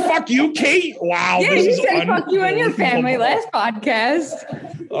 You're fuck you, Kate. Wow. Yeah, this you is said fuck you and your family last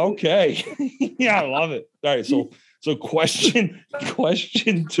podcast. Okay. Yeah, I love it. All right, so question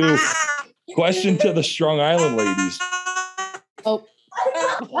to the Strong Island ladies. Oh.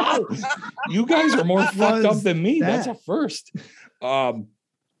 Wow. You guys are more fucked up than me. that? That's a first. So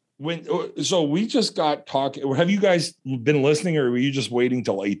we just got talking. Have you guys been listening, or were you just waiting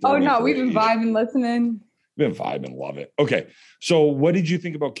till 8:30? Oh no, we've been vibing, listening. Been vibing, love it. Okay, so what did you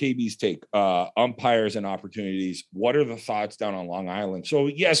think about KB's take? Umpires and opportunities. What are the thoughts down on Long Island? So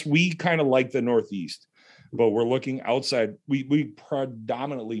yes, we kind of like the Northeast, but we're looking outside. We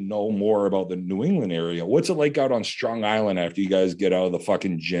predominantly know more about the New England area. What's it like out on Strong Island after you guys get out of the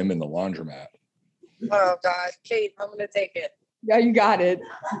fucking gym and the laundromat? Oh God, Kate, I'm gonna take it. Yeah, you got it.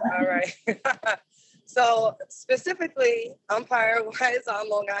 All right. So specifically, umpire-wise on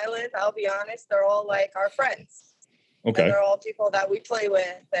Long Island, I'll be honest, they're all like our friends. Okay. And they're all people that we play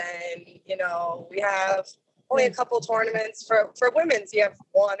with, and we have only a couple tournaments for women's. You have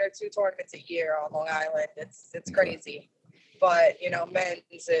 1 or 2 tournaments a year on Long Island. It's crazy, but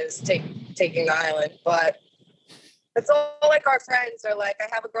men's is taking the island, but. It's all like our friends are like, I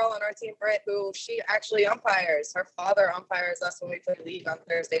have a girl on our team, Britt, who she actually umpires. Her father umpires us when we play league on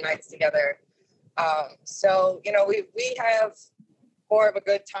Thursday nights together. So, we have more of a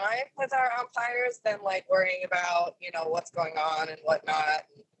good time with our umpires than like worrying about, what's going on and whatnot.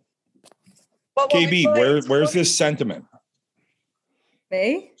 But KB, where's this sentiment?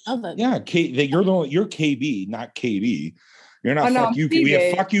 Me? Yeah, you're KB, not KB. You're not fuck you. CB. We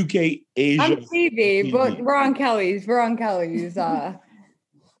have fuck you, Kate. Asia. I'm CB, but we're on Kelly's. I'm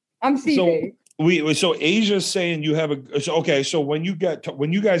CB. So Asia's saying you have so when you guys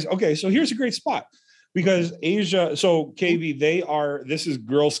so here's a great spot because Asia, so KB, this is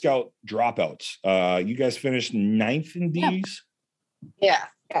Girl Scout dropouts. You guys finished 9th in D's. Yeah.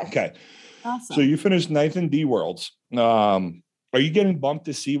 Okay. Awesome. So you finished 9th in D Worlds. Are you getting bumped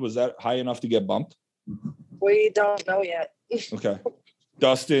to C? Was that high enough to get bumped? We don't know yet. Okay.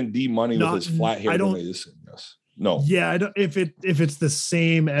 Dustin D Money with his flat hair. Yes. No. Yeah, I don't, if it's the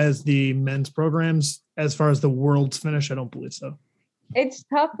same as the men's programs as far as the world's finish, I don't believe so. It's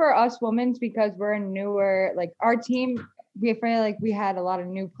tough for us women's because we're newer. Like our team, we feel like we had a lot of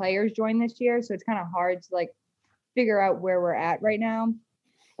new players join this year, so it's kind of hard to like figure out where we're at right now.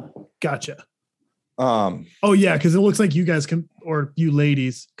 Gotcha. Oh yeah, because it looks like you guys or you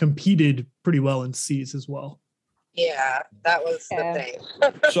ladies competed pretty well in C's as well. Yeah, that was the thing.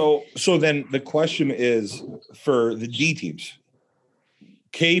 So then the question is for the D teams.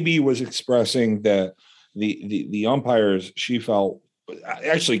 KB was expressing that the umpires she felt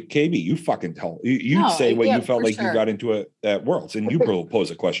actually, KB, you fucking you No, say what yeah, you felt for like you sure. got into it at Worlds, and you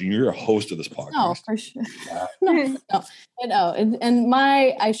pose a question. You're a host of this podcast. No, for sure. No. And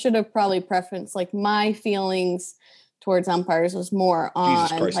I should have probably preferenced like my feelings towards umpires was more on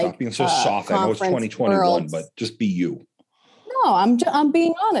Jesus Christ, like, stop being so soft. I know it's conference 2021, worlds. but just be you. No, I'm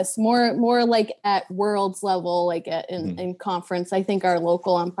being honest. More like at worlds level, like in conference. I think our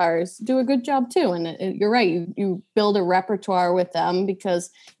local umpires do a good job too. And you're right. You build a repertoire with them because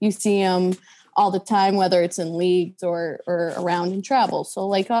you see them all the time, whether it's in leagues or around in travel. So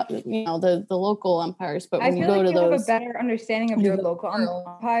like the local umpires. But I when you feel go like to you have those, a better understanding of when you your go to local Worlds.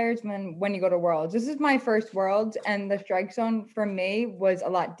 umpires when you go to Worlds. This is my first Worlds, and the strike zone for me was a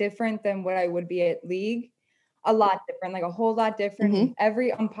lot different than what I would be at league. A lot different, like a whole lot different. Mhm.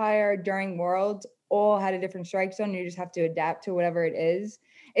 Every umpire during Worlds all had a different strike zone. You just have to adapt to whatever it is.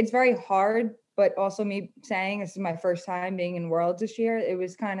 It's very hard, but also me saying this is my first time being in Worlds this year. It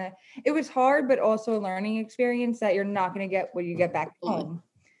was hard, but also a learning experience that you're not going to get when you get back home.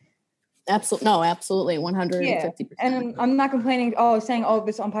 Absolutely, 150%. And I'm not complaining. Saying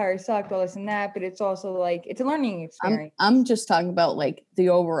this umpire sucked, all this and that, but it's also like it's a learning experience. I'm just talking about like the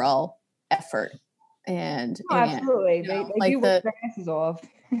overall effort. And absolutely, they like do work their asses off.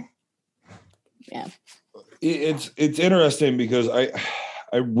 Yeah, it's interesting because I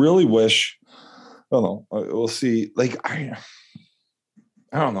really wish. I don't know. We'll see. Like I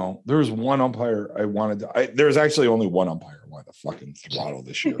don't know. There was one umpire I wanted to. There's actually only one umpire I wanted to fucking throttle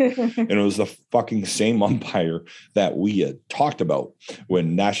this year, and it was the fucking same umpire that we had talked about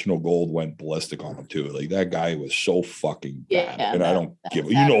when National Gold went ballistic on him too. Like that guy was so fucking bad, and I don't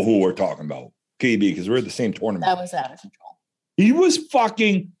give. You know who we're talking about. KB, because we're at the same tournament. That was out of control. He was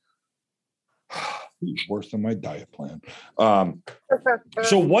fucking worse than my diet plan.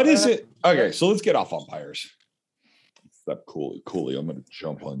 So what is it? Okay, so let's get off umpires. Step Cooley. I'm gonna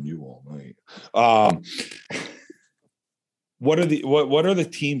jump on you all night. What are the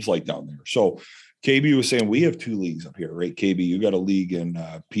teams like down there? So KB was saying we have two leagues up here, right? KB, you got a league in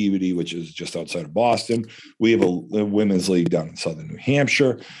Peabody, which is just outside of Boston. We have a women's league down in Southern New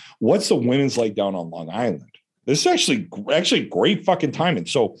Hampshire. What's the women's league down on Long Island? This is actually great fucking timing.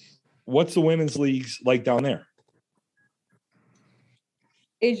 So what's the women's leagues like down there?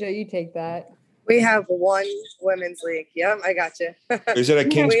 Asia, you take that. We have one women's league. Yep, I got you. Is it at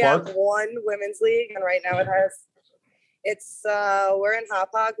Kings Park? We have one women's league, and right now we're in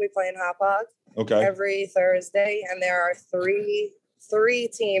Hauppauge. We play in Hauppauge. Okay. Every Thursday, and there are three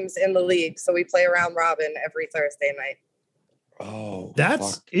teams in the league, so we play round robin every Thursday night. Oh,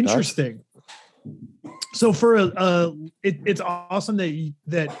 that's interesting. So for it's awesome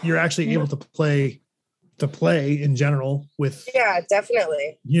that you're actually able to play in general with. Yeah,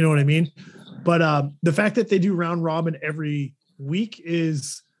 definitely. You know what I mean? But the fact that they do round robin every week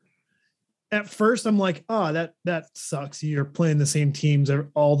is. At first, I'm like, that sucks. You're playing the same teams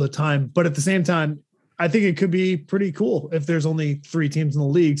all the time. But at the same time, I think it could be pretty cool if there's only 3 teams in the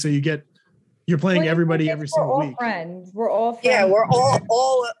league. So you're playing everybody every single week. We're all friends. Yeah, we're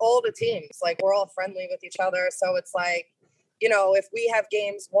all the teams. Like we're all friendly with each other. So it's like, if we have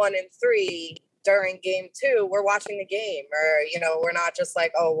games 1 and 3 during game 2, we're watching the game, or we're not just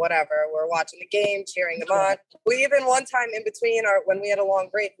like, oh, whatever, we're watching the game, cheering them on. We even one time in between when we had a long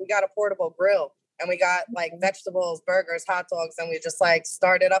break, we got a portable grill and we got like vegetables, burgers, hot dogs, and we just like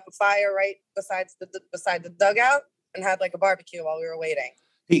started up a fire right beside the dugout and had like a barbecue while we were waiting.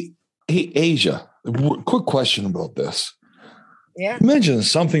 Hey Asia, quick question about this. Yeah. You mentioned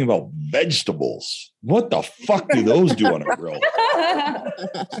something about vegetables. What the fuck do those do on a grill?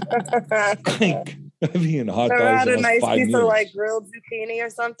 I've eaten hot dogs. Had a nice 5 piece years. of like grilled zucchini or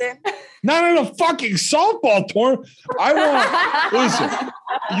something. Not in a fucking softball tournament. Listen,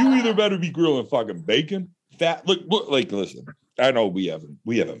 you either better be grilling fucking bacon, fat. Look, listen. I know we haven't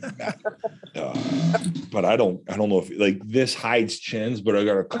met, but I don't know if like this hides chins, but I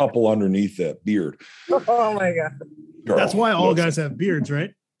got a couple underneath that beard. Oh my god. Girl, that's why all guys have beards,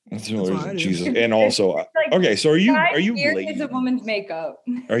 right? That's the only reason. Jesus. And also, okay, so are you beard is a woman's makeup.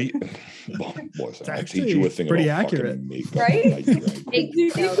 Are you? Well, boys, I teach you a thing pretty about accurate, makeup, right?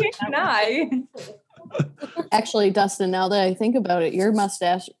 You can't deny. Actually, Dustin, now that I think about it, your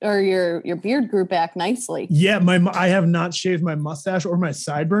mustache or your beard grew back nicely. Yeah, I have not shaved my mustache or my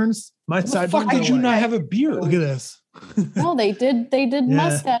sideburns. My sideburns. Fuck, did you not have a beard? Look at this. No, they did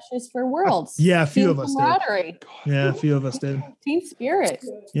mustaches for Worlds. Yeah, a few Team of us camaraderie. did. Yeah, a few of us did. Team spirit.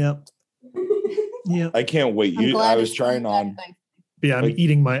 Yep. Yep. I can't wait. I was trying on. Yeah, I'm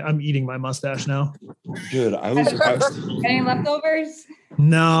eating my mustache now. Dude, Any leftovers?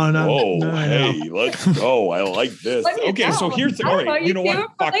 No, no. Oh, no, hey, let's go. I like this. Let me Okay, so know. here's the I all thought right. You know save what? it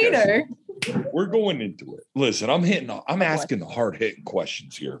for Fuck this. later. We're going into it. Listen, I'm asking the hard hitting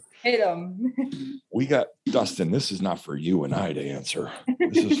questions here. Hit them. We got Dustin. This is not for you and I to answer.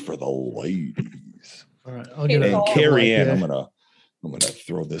 This is for the ladies. All right, I'll get Hey, a And Paul. Carrie Ann, yeah. I'm gonna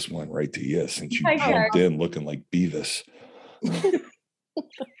throw this one right to you since you Hi, jumped Carol. in looking like Beavis.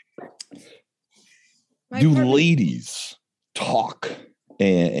 Do ladies talk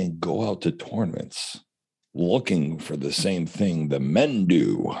and go out to tournaments looking for the same thing the men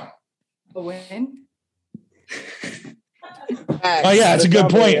do? A win. Oh yeah, that's a good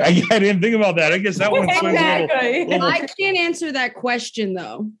point. I didn't think about that. I guess that one swings a Exactly. little. I can't answer that question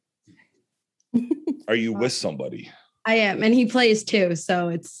though. Are you with somebody? I am, and he plays too, so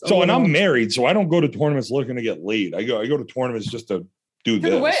it's a So, and little- I'm married, so I don't go to tournaments looking to get laid. I go to tournaments just to do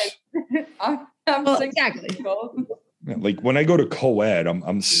To win. this. I'm Well, single. exactly. Like when I go to co-ed,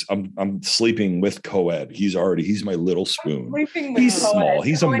 I'm sleeping with co-ed. He's my little spoon. Sleeping with He's co-ed. small.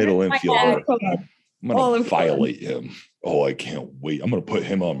 He's a Co-ed middle is my infielder. dad. I'm All gonna of violate him. Oh, I can't wait. I'm gonna put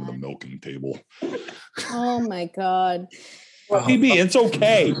him on the milking table. Oh my god. PB, it's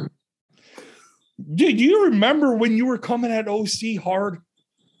okay. Do you remember when you were coming at OC hard?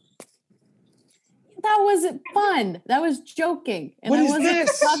 That wasn't fun. That was joking. And What I is wasn't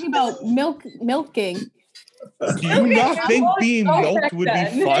this? talking about milking. Do you not think being milked would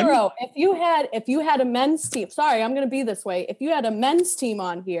be fun? Zero. If you had a men's team, sorry, I'm gonna be this way. If you had a men's team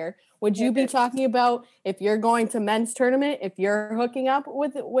on here, would you be talking about if you're going to men's tournament, if you're hooking up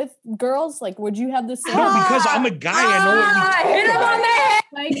with girls? Like, would you have the same? No, because I'm a guy. I know what Hit you him talk on the about. head.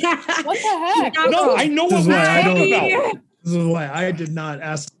 Like, what the heck? No, I know This what is we're why I talking don't- about. This is why I did not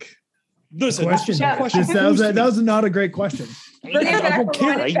ask Listen, question. that's a question. That was not a great question. Bring it I back don't for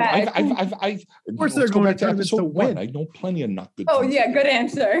care. running back. Of course they're let's go going back to tournaments to episode one. win. I know plenty of not good. Oh things. yeah, good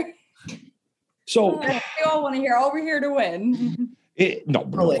answer. So We all want to hear. All we're here to win. no.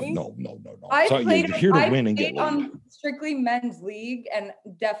 I So played. you're here to I win and get played laid. on Strictly Men's League and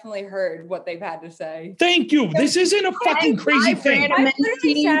definitely heard what they've had to say. Thank you. This isn't a fucking crazy I thing. ran a I men's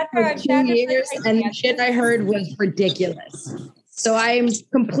literally team sat there, for I 2 sat there years, like, and the shit I heard was ridiculous. So I'm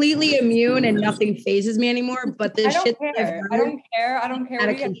completely immune, and nothing phases me anymore. But the I don't shit that I've care. I heard, don't care. I don't care Out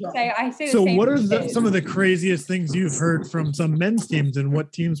what of you have to control. say. I say the So same what are thing. some of the craziest things you've heard from some men's teams, and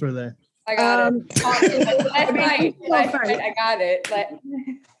what teams were they? I got it. Last night, sorry. I got it.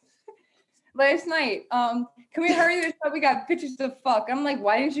 Last night, can we hurry this up? We got pictures to fuck. I'm like,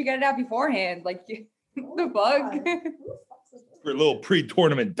 why didn't you get it out beforehand? Like, the bug. For a little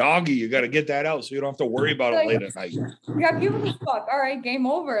pre-tournament doggy, you got to get that out so you don't have to worry about it late at night. We got people to fuck. All right, game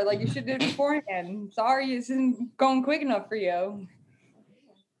over. Like, you should do it beforehand. Sorry, this isn't going quick enough for you.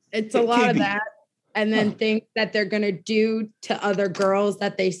 it's a lot of that, and then things that they're gonna do to other girls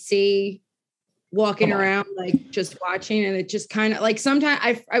that they see walking Come on. around, like just watching, and it just kind of like sometimes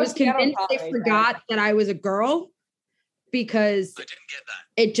I was Okay, I don't convinced they tolerate forgot that I was a girl because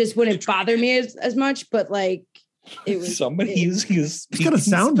it just wouldn't bother me as much, but like it was Somebody using his It's got a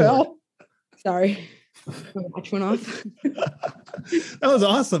soundboard. sorry. My watch went off. That was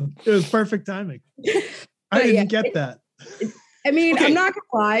awesome. It was perfect timing. I But didn't yeah, get that. I mean, Okay. I'm not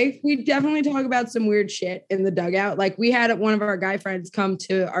gonna lie. We definitely talk about some weird shit in the dugout. Like we had one of our guy friends come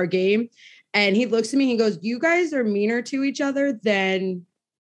to our game, and he looks at me. He goes, "You guys are meaner to each other than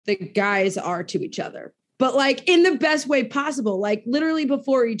the guys are to each other." But like in the best way possible. Like literally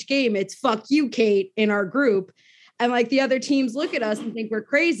before each game, it's "fuck you, Kate" in our group, and like the other teams look at us and think we're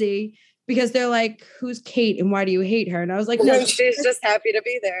crazy because they're like, "Who's Kate and why do you hate her?" And I was like, "No, She's just happy to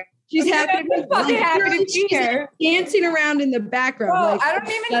be there. she's happy to be, Fucking happy to literally, be she's here. dancing around in the background." Bro, like, I don't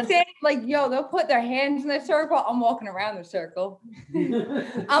even that's- think like they'll put their hands in the circle. I'm walking around the circle.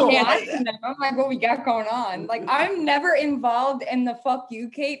 I'm So, watching them. I'm like, what we got going on? Like, I'm never involved in the fuck you,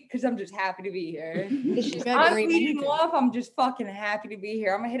 Kate, because I'm just happy to be here. She's got I'm great leading energy. off. I'm just fucking happy to be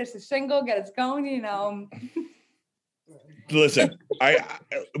here. I'm gonna hit us a single, get us going. You know, Listen,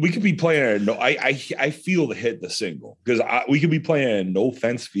 we could be playing I feel to hit the single because we could be playing a no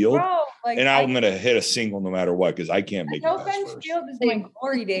fence field, bro. Like, and I'm gonna hit a single no matter what because I can't make no it past offense, first. field is my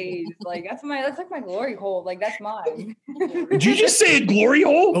glory days. Like that's like my glory hole. Like that's mine. Did you just say a glory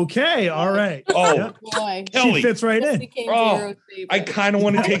hole? Okay, all right. Oh, Yep. Boy, Kelly. She fits right this in. became Oh, Zero's favorite. I kind of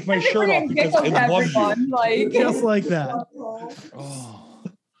want to take my shirt off because I love you. everyone. Like, Just like that.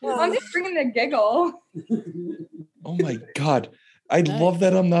 Oh, I'm just bringing the giggle. oh my God. I love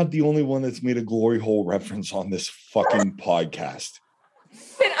that I'm not the only one that's made a glory hole reference on this fucking podcast.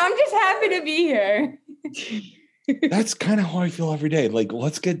 And I'm just happy to be here. That's kind of how I feel every day. Like,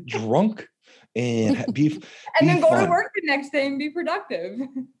 let's get drunk and be And then go fun. to work the next day and be productive.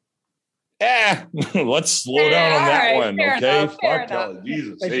 Let's slow down on All that right, one, fair okay? enough, fair Fuck Kelly, enough.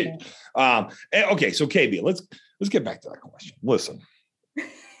 Jesus. For Hey. Okay, so KB, let's get back to that question. Listen.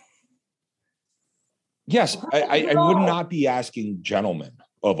 Yes, I would not be asking gentlemen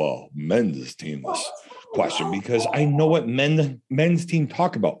of a men's team this question because I know what men's team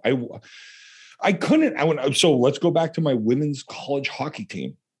talk about. So let's go back to my women's college hockey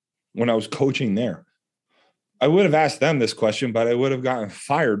team when I was coaching there. I would have asked them this question, but I would have gotten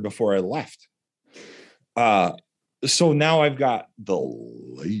fired before I left. So now I've got the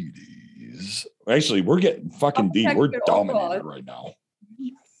ladies. Actually, we're getting fucking deep. We're dominated right now.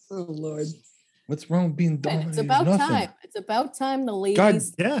 Oh Lord. What's wrong with being dominated? It's about Nothing. time. It's about time the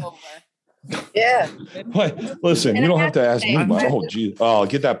ladies yeah. take over. Yeah. What? Listen, And you I don't have have to to ask say, me much. Oh, geez. Oh,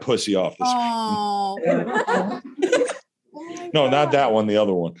 get that pussy off the screen. Oh. No, not that one. The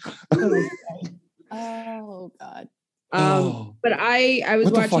other one. Oh God. Oh. But I was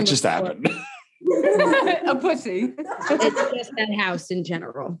What the watching fuck just before. happened? A pussy. It's just that house in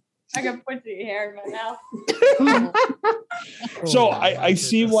general. I got pussy hair in my mouth. So Oh, I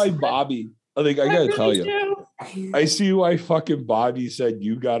see why Bobby. I think I gotta tell you. I see why fucking Bobby said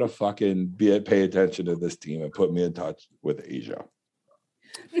you gotta fucking pay attention to this team and put me in touch with Asia.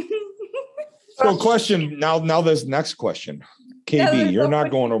 So question now this next question. KB, you're not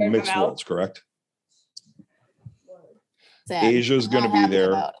going to mixed worlds, correct? Sad. Asia's I'm gonna not be happy there.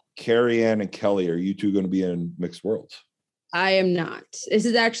 about it. Carrie Ann and Kelly, are you two gonna be in mixed worlds? I am not. This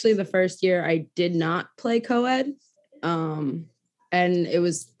is actually the first year I did not play co-ed. And it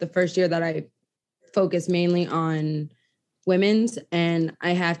was the first year that I focused mainly on women's. And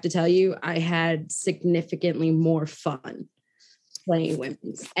I have to tell you, I had significantly more fun playing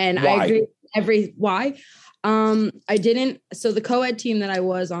women's. And Why? I agree. Why? I didn't. So the co-ed team that I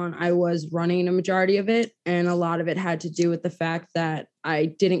was on, I was running a majority of it. And a lot of it had to do with the fact that I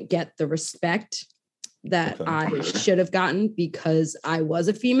didn't get the respect that Okay. I should have gotten because I was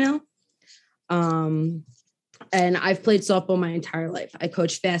a female. And I've played softball my entire life. I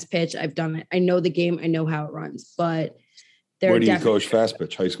coach fast pitch. I've done it. I know the game. I know how it runs. But Where do you coach fast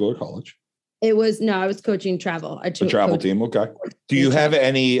pitch? High school or college? I was coaching travel. A travel team. Okay. Do you have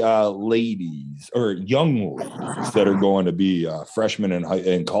any ladies or young ladies that are going to be freshmen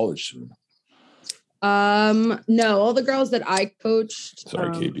in college soon? No, all the girls that I coached. Sorry,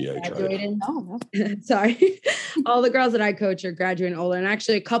 KB, I tried. graduated. Oh, no. Sorry. All the girls that I coach are graduating older. And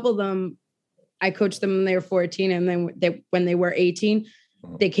actually a couple of them, I coached them when they were 14. And then when they were 18,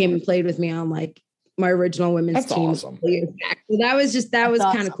 they came and played with me on like my original women's That's team. awesome. So that was kind of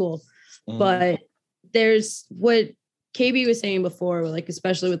awesome. cool. Mhm. But there's what KB was saying before, like,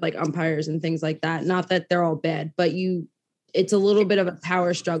 especially with like umpires and things like that. Not that they're all bad, but it's a little bit of a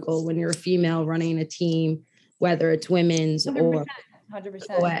power struggle when you're a female running a team, whether it's women's or 100%.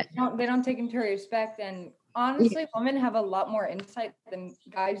 co-ed. They don't take into respect. And honestly, women have a lot more insight than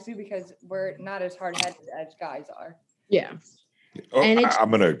guys do because we're not as hard-headed as guys are. Yeah. Oh, And it's- I'm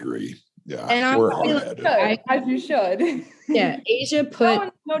going to agree. Yeah, And we're I feel hard-headed. As you should. Yeah. Asia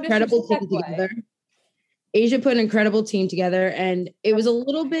put No incredible team disrespect way. together. Asia put an incredible team together. And it was a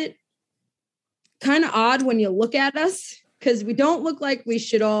little bit kind of odd when you look at us because we don't look like we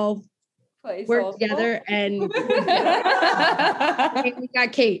should all Play work softball. together. And we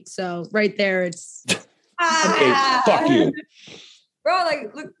got Kate. So right there, it's Hey, fuck you. Bro,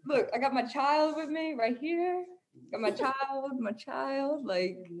 like, look, I got my child with me right here. Got my child,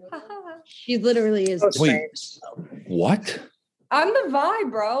 like, she literally is. Wait, what? I'm the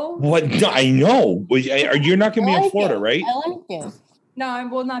vibe, bro. What? No, I know. You're not going to be I in like Florida, it. right? I like it. No, I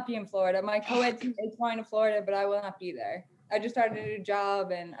will not be in Florida. My co-ed team is flying to Florida, but I will not be there. I just started a new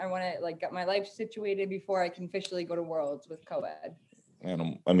job and I want to like get my life situated before I can officially go to Worlds with co-ed. I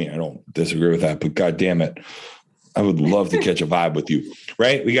don't disagree with that, but God damn it. I would love to catch a vibe with you,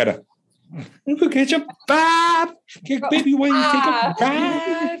 right? We got to catch a vibe. Baby, when you take a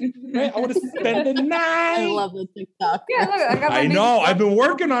ride, right? I want to spend the night. I love the TikTok. Yeah, look, I got my I baby know. I've been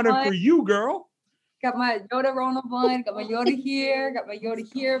blunt, working on it for you, girl. Got my Yoda Rona blunt, got my Yoda here,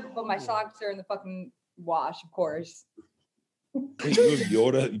 but my socks are in the fucking wash, of course. Wait, you have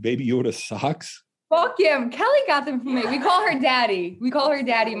Yoda, baby Yoda socks? Fuck him. Kelly got them for me. We call her daddy.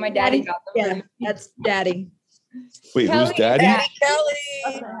 My daddy got them for Yeah, me. that's Daddy. Wait, Kelly who's daddy? and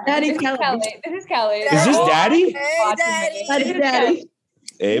Kelly. Daddy This is Kelly. This is Kelly. Is this daddy? Hey, daddy. That's Daddy.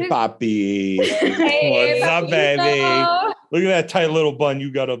 Hey, Papi. Hey, What's up, papito. baby? Look at that tight little bun you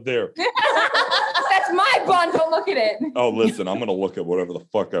got up there. That's my bun. Don't look at it. Oh, listen, I'm gonna look at whatever the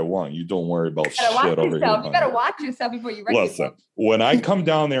fuck I want. You don't worry about You gotta watch shit over here. yourself. You better honey. watch yourself before you wreck Listen, yourself. when I come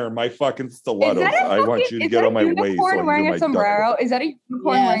down there in my fucking stilettos, I want you to is get that on my a waist. unicorn while wearing you do a my sombrero? Is that a unicorn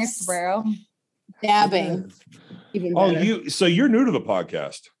wearing a Yes. sombrero? Dabbing. Even Oh, better. so you're new to the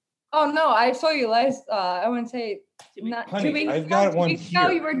podcast. Oh no, I saw you last. I wouldn't say not Honey, 2 weeks I've ago. got 2 one weeks ago,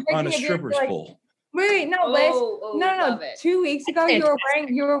 here you were drinking on a beer for, stripper's like, pole. Wait, no, no. 2 weeks ago, you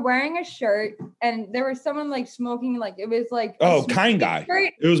were wearing a shirt, and there was someone like smoking, like it was like a Oh, smoking kind guy.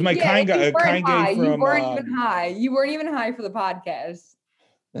 shirt. It was my Yeah, kind and guy. you weren't Kind high. guy You from. weren't even high. You weren't even high for the podcast.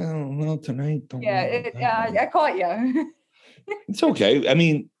 Oh, well, tonight. Don't Yeah, worry about that. I caught you. It's okay. I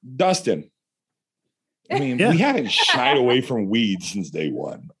mean, Dustin. I mean, Yeah. we haven't shied away from weed since day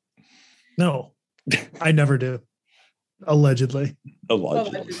one. No, I never do. Allegedly.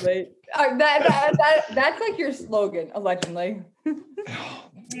 Allegedly. That's like your slogan, allegedly.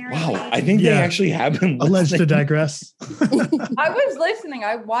 Wow, I think they Yeah. actually have been Alleged to listening. digress. I was listening.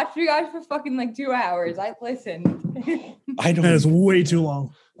 I watched you guys for fucking like 2 hours. I listened. I don't. That is way too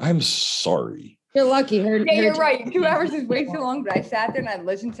long. I'm sorry. You're lucky. Yeah, you're right. 2 hours is way too long, but I sat there and I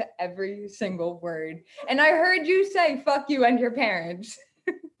listened to every single word. And I heard you say "fuck you" and your parents.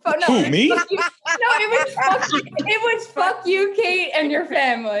 Oh, no, Who, me? fuck you. No, it was fuck you, Kate, and your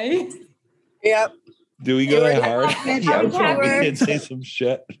family. Yep. Do we go that hard? I'm Yeah, I'm trying sure. to did say some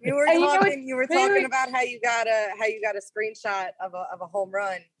shit. You were And you know talking. You were wait, talking wait. about how you got a screenshot of a home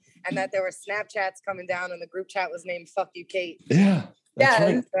run, and that there were Snapchats coming down, and the group chat was named "Fuck You, Kate." Yeah. That's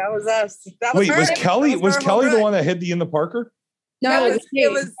Yes. right. That was us. That was Wait, her. was Kelly That her home the run. one that hit the in the Parker? No, That it was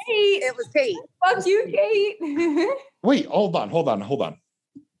it was Kate, it was Kate. fuck you, Kate. Wait, hold on.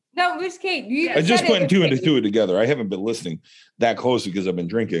 No, it was Kate. You I just said putting it two was and Kate. two together. I haven't been listening that closely because I've been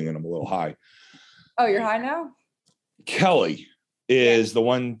drinking and I'm a little high. Oh, you're high now? Kelly is the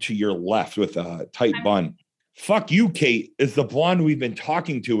one to your left with a tight bun. Fuck you, Kate, is the blonde we've been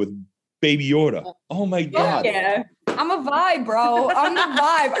talking to with Baby Yoda. Oh my God. Yeah. I'm a vibe, bro. I'm the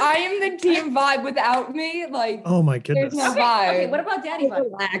vibe. I am the team vibe. Without me, like, Oh my there's goodness. no vibe. Okay, what about daddy vibes?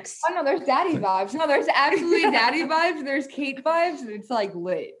 relax. Oh no, there's daddy vibes. No, there's absolutely daddy vibes. There's Kate vibes. It's like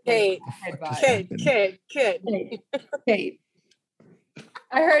lit. Kate. Head vibes. Kate. Kate.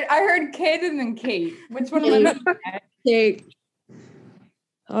 I heard kid and then Kate. Which one am I? Kate.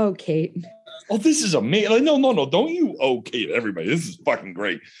 Oh, Kate. Oh, this is amazing. Like, no. Don't you Kate, everybody. This is fucking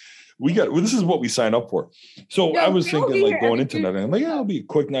great. This is what we sign up for. So Yeah, I was we'll thinking be like here going every into that, and I'm like, it'll be a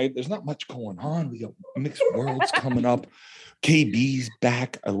quick night. There's not much going on. We got mixed worlds coming up. KB's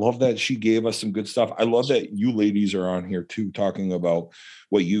back. I love that she gave us some good stuff. I love that you ladies are on here too, talking about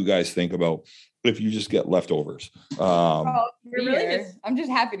what you guys think about if you just get leftovers. Oh, We're really really just, I'm just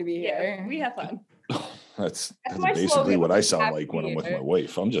happy to be here. Yeah, we have fun. That's my basically slogan. what I'm I just sound happy like to when be I'm with here. my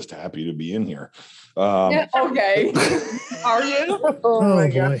wife. I'm just happy to be in here. Yeah, okay. Are you? Oh Oh, my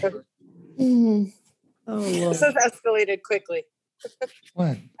boy. God. Oh, Lord. This has escalated quickly.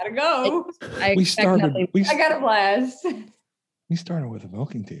 What? Gotta go. I We expect started. nothing. We, I got a blast. we started with a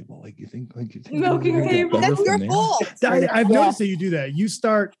milking table. Like you think Milking we're gonna get table. better That's your from there? fault. I've noticed that you do that. You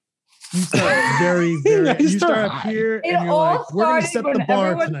start very, Yeah, very, you you start start high. up here It and you're all like, we're going to started set the when bar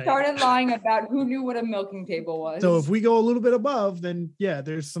everyone tonight. started lying about who knew what a milking table was. So if we go a little bit above, then yeah,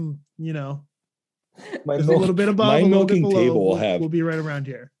 there's some, there's My, a little bit above, my a little bit milking below. table will We'll, have we'll be right around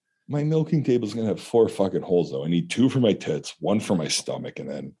here. my milking table is gonna have 4 fucking holes though. I need 2 for my tits, 1 for my stomach, and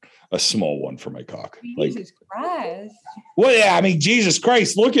then a small one for my cock. Like, Jesus Christ. well, yeah, I mean, Jesus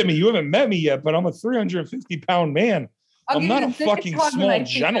Christ, look at me. You haven't met me yet, but I'm a 350-pound man. I'll I'm give not you a the biggest fucking hug when small I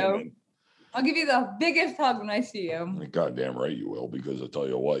see you. gentleman. I'll give you the biggest hug when I see you. Like, goddamn right you will, because I tell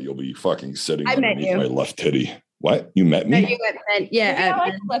you what, you'll be fucking sitting I met underneath you. my left titty. What? You met Met me? you at Maybe I at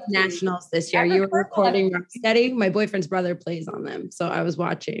like left titty. nationals this year. I You were prefer recording left Rocksteady. My boyfriend's brother plays on them, so I was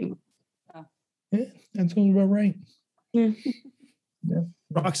watching. Yeah, that sounds about right.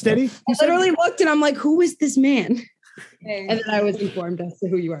 Rocksteady? I literally looked and I'm like, "Who is this man?" Hey. And then I was informed as to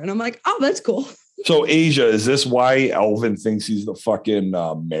who you are, and I'm like, "Oh, that's cool." So, Asia, is this why Elvin thinks he's the fucking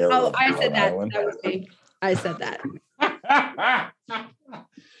mayor Oh, of I Rhode said that. Island? That was me. I said that.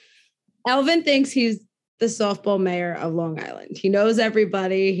 Elvin thinks he's the softball mayor of Long Island. He knows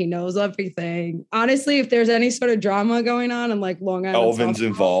everybody. He knows everything. Honestly, if there's any sort of drama going on in like Long Island, Elvin's softball,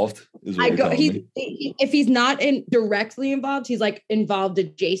 involved. Is what I you're go. telling me. If he's not directly involved, he's like involved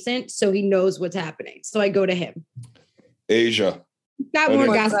adjacent, so he knows what's happening. So I go to him. Asia, He's got I more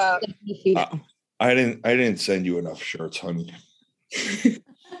didn't- gossip What's up? than you know. I didn't send you enough shirts, honey.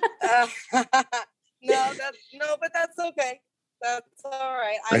 No, but that's okay. That's all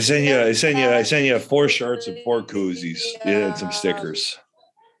right. I sent you 4 shirts and 4 koozies. Yeah, and some stickers.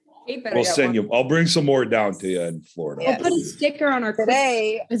 Kate better We'll get send one. you. I'll bring some more down to you in Florida. Yeah. I'll put a sticker on our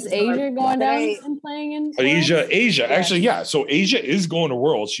Today, Is Asia going down Today- and playing in But Asia, Worlds? actually, yeah. So Asia is going to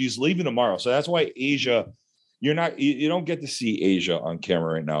Worlds. She's leaving tomorrow. So that's why Asia, you don't get to see Asia on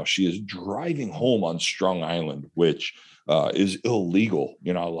camera right now. She is driving home on Strong Island, which is illegal.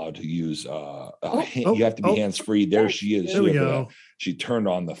 You're not allowed to use you have to be hands-free. There she is. There we go. She turned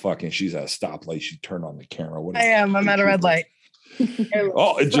on the fucking, she's at a stoplight. She turned on the camera. What I am. I'm at a red light.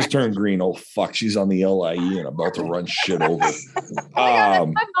 Oh, it just turned green. Oh fuck, she's on the LIE and about to run shit over. My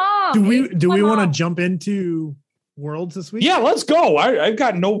mom. Do we My want to mom. jump into Worlds this week? Yeah, let's go. I've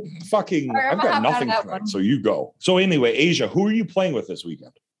got no fucking, All right, I'm I've gonna got hop out of nothing that planned. one. So you go. So anyway, Asia, who are you playing with this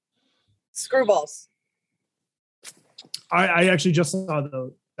weekend? Screwballs. I actually just saw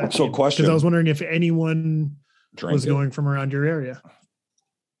that So question, because I was wondering if anyone drink was it. going from around your area.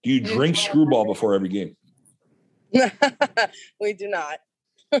 Do you drink screwball before every game? We do not.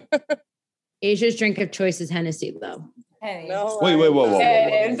 Asia's drink of choice is Hennessy, though. Hey. No. Wait, whoa, whoa, whoa, whoa,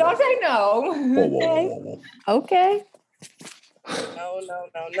 Hey, whoa, don't say no. whoa, whoa, whoa. Okay. No,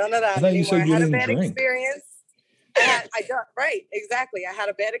 none of that I thought you anymore. said you I had a didn't bad drink. experience. Right, exactly. I had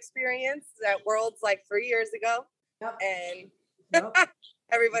a bad experience at Worlds like 3 years ago, and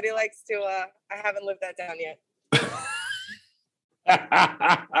everybody likes to. I haven't lived that down yet.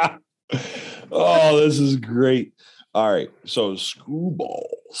 Oh, this is great. All right. So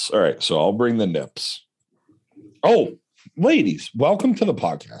screwballs. All right. So I'll bring the nips. Oh, ladies, welcome to the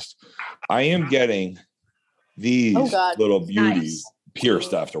podcast. I am getting these Oh, God. little beauties Nice.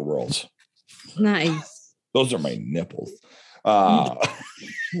 pierced after Worlds. Nice. Those are my nipples. Oh,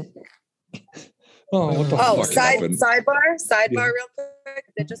 what the Oh, fuck happened? sidebar, Yeah. real quick.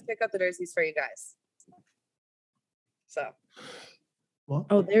 They just pick up the jerseys for you guys. So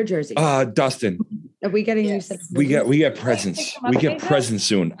Oh, their jersey. Dustin, Are we getting Yes. new sets? we get presents. We get presents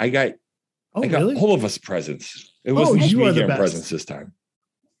soon. I got Really? all of us presents. It Oh, wasn't just you me are the getting best. presents this time.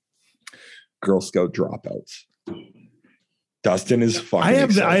 Girl Scout dropouts. Dustin is fucking I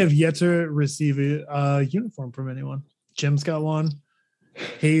excited. have yet to receive a uniform from anyone. Jim's got one.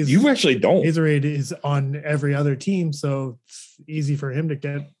 Hayes, You actually don't. Hazelade is on every other team, so it's easy for him to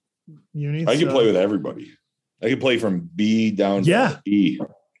get unis. I can so- play with everybody. I can play from B down Yeah. to E.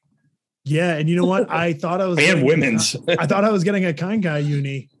 Yeah, and you know what? I thought I was And getting- women's. I thought I was getting a kind guy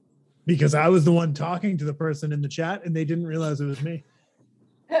uni because I was the one talking to the person in the chat, and they didn't realize it was me.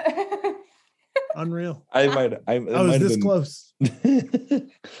 Unreal. I might. I I was this close.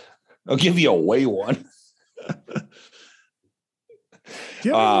 I'll give you a way one. Do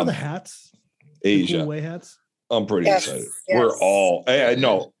you ever know the Um, hats? The Asia. cool way hats. I'm pretty Yes, excited. yes. We're all.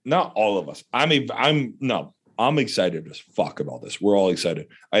 No, not all of us. I'm excited as fuck about this. We're all excited.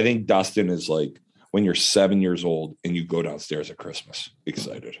 I think Dustin is like when you're 7 years old and you go downstairs at Christmas.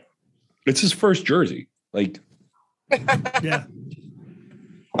 Excited. It's his first jersey. Like Yeah.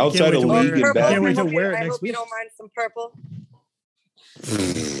 outside of wait to league wear and it. Purple. Can't wait bad. to wear it I next hope you week. don't mind some purple.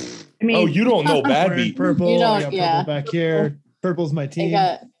 I mean, Oh, you don't know bad Wearing beat. purple. You I don't- got purple yeah. back here. Purple's my team.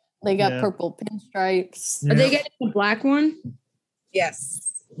 They got Yeah. purple pinstripes. are they Yeah. getting the black one?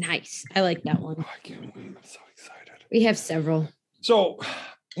 Yes. Nice. I like that one. Oh, I can't wait. I'm so excited. We have several. So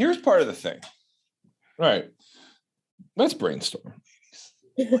here's part of the thing. All right. Let's brainstorm.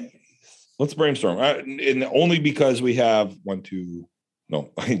 Ladies. Let's brainstorm. And only because we have I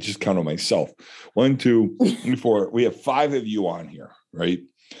just counted myself. 1, 2, 3, 4. We have 5 of you on here, right?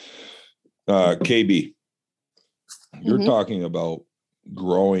 KB, you're Mhm. talking about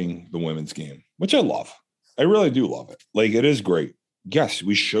growing the women's game, which I love. I really do love it. Like, it is great. Yes,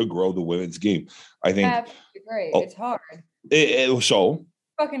 we should grow the women's game. I think Great. Oh. It's hard. so.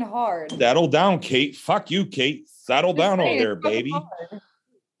 Fucking hard. Settle down, Kate. Fuck you, Kate. Settle down over there, baby.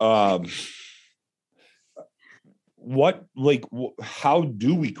 How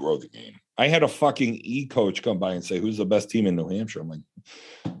do we grow the game? I had a fucking coach come by and say, "Who's the best team in New Hampshire?" I'm like,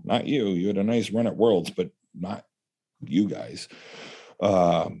 "Not you. You had a nice run at Worlds, but not you guys."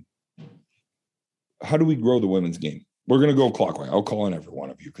 How do we grow the women's game? We're gonna go clockwise. I'll call on every one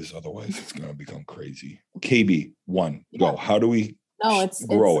of you because otherwise it's gonna become crazy. KB, one, go. How do we? No, it's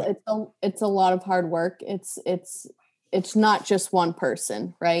grow it's a lot of hard work. It's not just one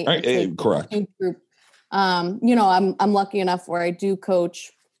person, right? All right, It's a correct. huge group. I'm lucky enough where I do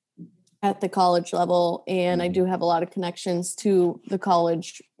coach at the college level, and I do have a lot of connections to the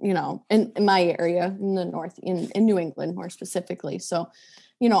college, in my area in the north, in New England more specifically. So,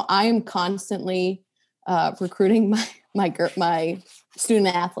 I am constantly recruiting my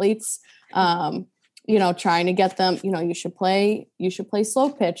student athletes. trying to get them, you should play slow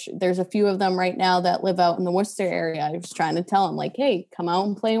pitch. There's a few of them right now that live out in the Worcester area. I was trying to tell them, like, hey, come out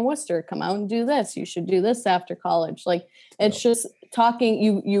and play in Worcester, come out and do this. You should do this after college. Like, it's just talking.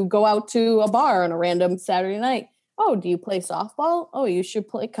 You go out to a bar on a random Saturday night. Oh, do you play softball? Oh, you should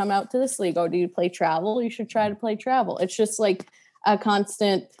come out to this league. Oh, do you play travel? You should try to play travel. It's just like a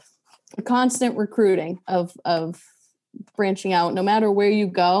constant recruiting of branching out. No matter where you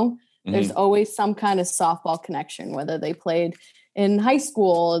go, there's always some kind of softball connection, whether they played in high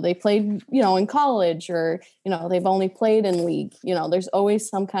school, or they played, in college, or, they've only played in league. There's always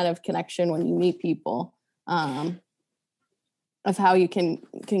some kind of connection when you meet people, of how you can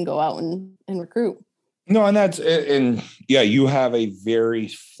go out and recruit. No, and you have a very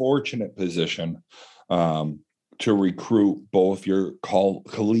fortunate position to recruit both your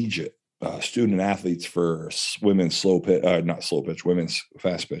collegiate student athletes for women's women's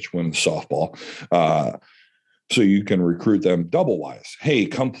fast pitch, women's softball. So you can recruit them double wise. Hey,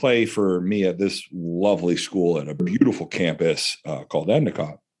 come play for me at this lovely school at a beautiful campus called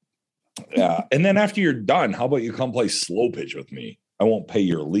Endicott. And then after you're done, how about you come play slow pitch with me? I won't pay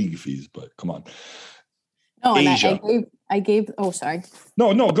your league fees, but come on. No, and I gave. Oh, sorry.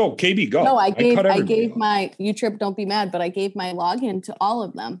 No, go KB, go. No, I gave my U-Trip. Don't be mad, but I gave my login to all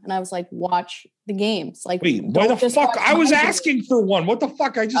of them, and I was like, watch the games. Like, wait, why the fuck? I was asking for one. What the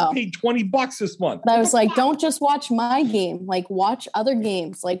fuck? I just paid $20 this month. But I was like, don't just watch my game. Like, watch other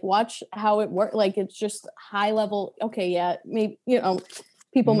games. Like, watch how it works. Like, it's just high level. Okay, yeah, maybe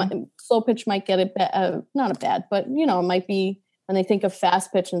people might slow pitch might get it not a bad, but it might be. And they think of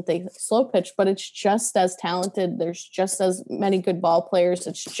fast pitch and think slow pitch, but it's just as talented. There's just as many good ball players.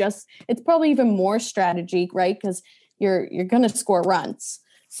 It's probably even more strategy, right? Because you're going to score runs.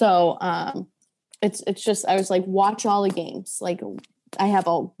 So it's just, I was like, watch all the games. Like, I have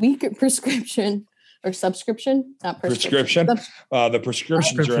a week prescription or subscription, not prescription. The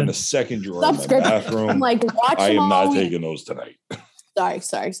prescriptions are in the second drawer in my bathroom. I'm like, watch I them am all not week. taking those tonight.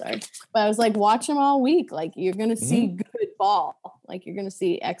 Sorry. But I was like, watch them all week. Like, you're going to see good ball. Like, you're going to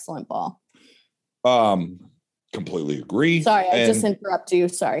see excellent ball. Completely agree. Sorry, I just interrupted you.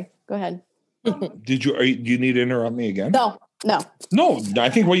 Sorry. Go ahead. Do you need to interrupt me again? No. I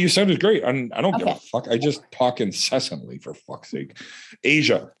think what you said is great. I don't give a fuck. I just talk incessantly, for fuck's sake.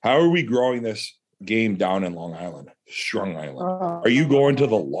 Asia, how are we growing this game down in Long Island, Strong Island? Are you going to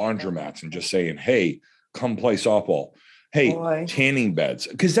the laundromats and just saying, hey, come play softball? Hey, tanning beds,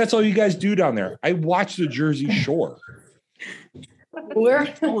 because that's all you guys do down there. I watch the Jersey Shore. Where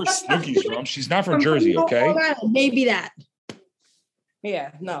Snooki's from? She's not from Jersey, okay? Maybe that.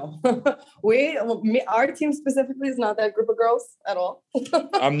 Yeah, no. Our team specifically is not that group of girls at all.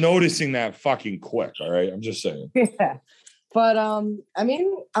 I'm noticing that fucking quick, all right? I'm just saying. Yeah. But I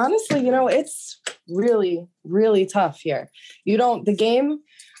mean, honestly, it's really, really tough here. The game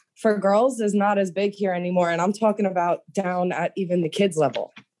for girls is not as big here anymore. And I'm talking about down at even the kids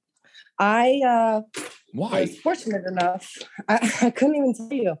level. I was fortunate enough, I couldn't even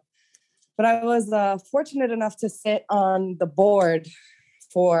tell you, but I was fortunate enough to sit on the board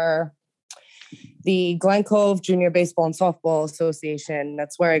for the Glen Cove Junior Baseball and Softball Association.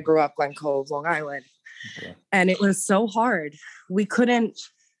 That's where I grew up, Glen Cove, Long Island. Okay. And it was so hard. We couldn't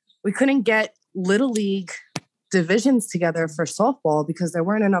get Little League divisions together for softball because there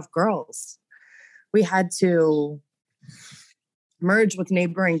weren't enough girls. We had to merge with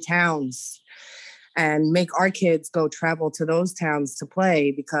neighboring towns and make our kids go travel to those towns to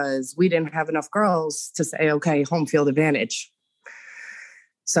play because we didn't have enough girls to say, okay, home field advantage.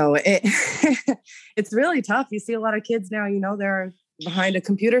 So it's really tough. You see a lot of kids now, they're behind a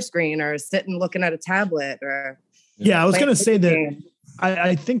computer screen or sitting looking at a tablet or. Yeah, I was going to say that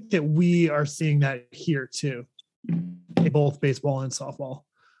I think that we are seeing that here too. Both baseball and softball.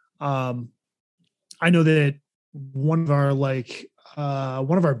 I know that one of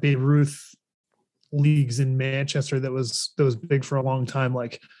our Babe Ruth leagues in Manchester that was big for a long time,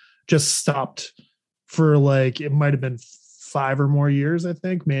 like just stopped for it might have been 5 or more years, I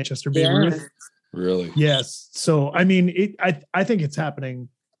think. Manchester Babe Ruth. Really? Yes. So I mean, I think it's happening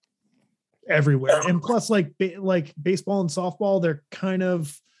everywhere, and plus, like baseball and softball, they're kind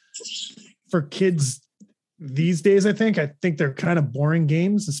of for kids these days. I think they're kind of boring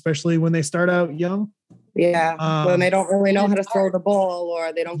games, especially when they start out young. Yeah, when they don't really know how to throw the ball,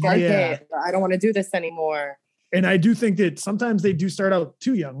 or they don't get hit. I don't want to do this anymore. And I do think that sometimes they do start out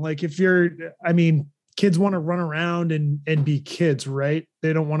too young. Like kids want to run around and be kids, right?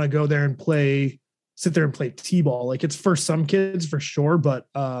 They don't want to go there and sit there and play t-ball. Like, it's for some kids for sure, but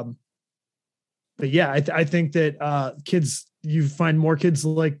yeah, I think that kids, you find more kids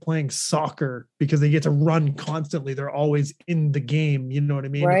like playing soccer because they get to run constantly. They're always in the game. You know what I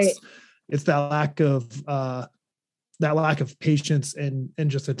mean? Right. It's that lack of patience and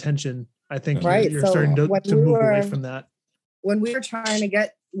just attention. I think Right. you're So starting to when move we away were- from that. When we were trying to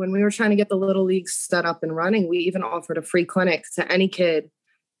get the little leagues set up and running, we even offered a free clinic to any kid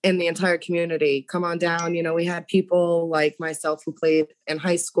in the entire community. Come on down. You know, we had people like myself who played in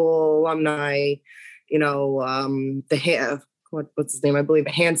high school, alumni, you know, what's his name? I believe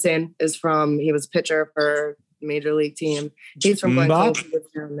Hanson he was a pitcher for major league team. He's from Glencoe. He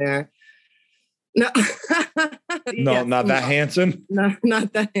lives down there. No, No, Yes, not that Hanson. No,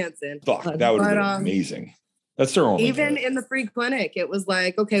 not that Hanson. Fuck, that would have been amazing. That's their only. Even in the free clinic, it was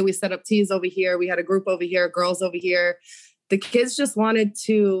like, okay, we set up tees over here. We had a group over here, girls over here. The kids just wanted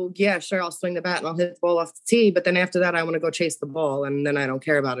to, yeah, sure, I'll swing the bat and I'll hit the ball off the tee. But then after that, I want to go chase the ball. And then I don't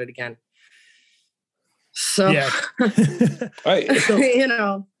care about it again. So, Yeah. you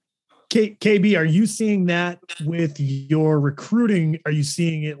know. KB, are you seeing that with your recruiting? Are you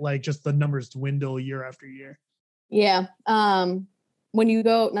seeing it like just the numbers dwindle year after year? Yeah. When you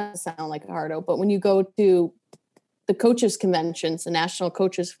go, not to sound like a hardo, but when you go to the coaches conventions, the national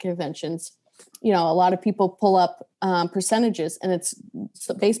coaches conventions, you know, a lot of people pull up percentages, and it's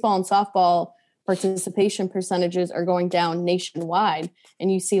baseball and softball participation percentages are going down nationwide, and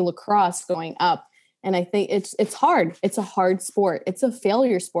you see lacrosse going up. And I think it's hard. It's a hard sport. It's a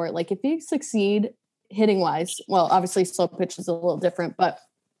failure sport. Like if you succeed hitting wise, well, obviously slow pitch is a little different, but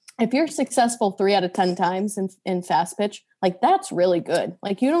if you're successful 3 out of 10 times in fast pitch, like that's really good.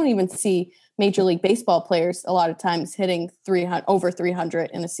 Like you don't even see Major League Baseball players a lot of times hitting over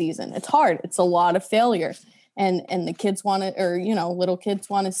 300 in a season. It's hard. It's a lot of failure. And the kids want to, or, you know, little kids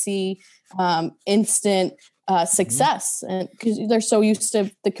want to see instant success, and because they're so used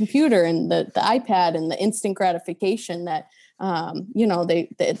to the computer and the iPad and the instant gratification that, you know,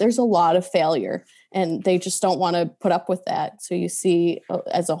 there's a lot of failure, and they just don't want to put up with that. So you see,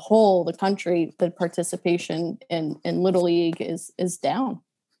 as a whole, the country, the participation in Little League is down.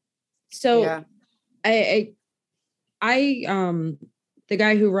 So Yeah. I the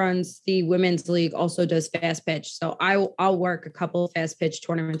guy who runs the women's league also does fast pitch. So I'll work a couple of fast pitch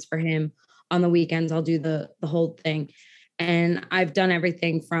tournaments for him on the weekends. I'll do the whole thing. And I've done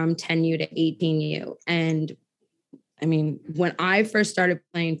everything from 10U to 18U. And I mean, when I first started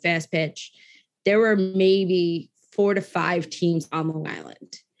playing fast pitch, there were maybe 4 to 5 teams on Long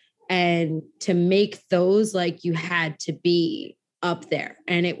Island. And to make those, like, you had to be up there.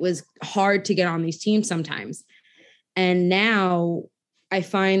 And it was hard to get on these teams sometimes. And now I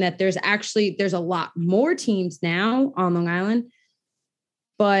find that there's a lot more teams now on Long Island,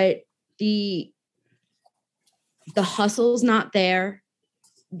 but the hustle's not there.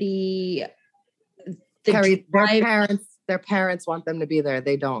 Carrie, their parents want them to be there.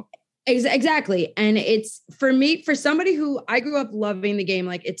 They don't. Exactly. And it's for me, for somebody who I grew up loving the game,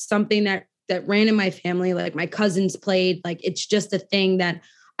 like it's something that ran in my family, like my cousins played, like it's just a thing that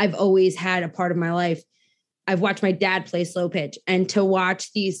I've always had a part of my life. I've watched my dad play slow pitch, and to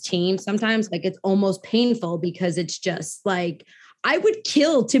watch these teams sometimes, like it's almost painful because it's just like, I would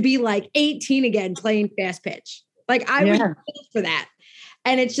kill to be like 18 again playing fast pitch. Like I would kill for that.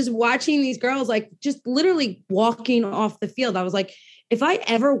 And it's just watching these girls, like just literally walking off the field. I was like, if I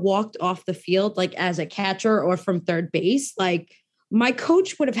ever walked off the field, like as a catcher or from third base, like my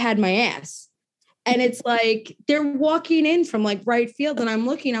coach would have had my ass. And it's like, they're walking in from like right field. And I'm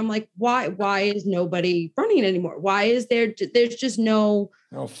looking, I'm like, why is nobody running anymore? Why is there's just no,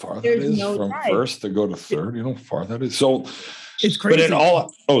 you know how far that is from drive. first to go to third? You know how far that is? So It's crazy. But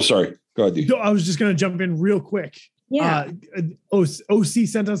sorry. Go ahead. No, I was just going to jump in real quick. yeah. OC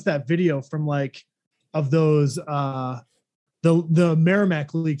sent us that video from like, of those, the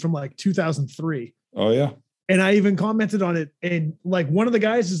Merrimack League from like 2003. Oh yeah. And I even commented on it, and like one of the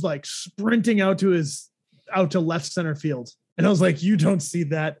guys is like sprinting out to left center field. And I was like, you don't see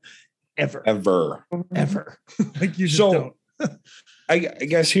that ever. Like you just don't. I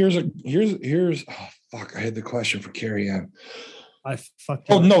guess here's oh fuck, I had the question for Carrie Ann.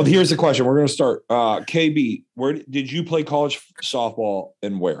 Here's the question. We're gonna start. KB, where did you play college softball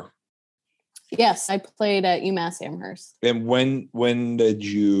and where? Yes, I played at UMass Amherst. And when did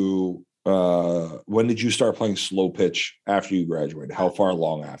you start playing slow pitch after you graduated? How far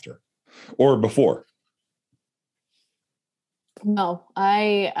along after? Or before? No,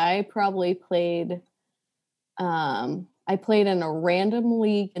 I probably played I played in a random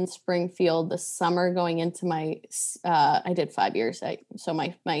league in Springfield this summer going into my I did 5 years. So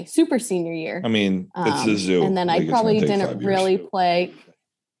my super senior year. I mean, it's a zoo. And then I probably didn't really play.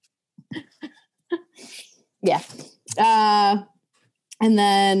 Yeah. And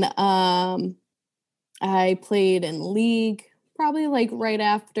then I played in league probably like right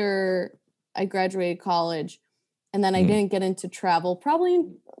after I graduated college. And then I didn't get into travel probably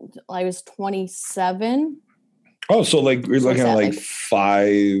I was 27. Oh, so like you're So looking is at that like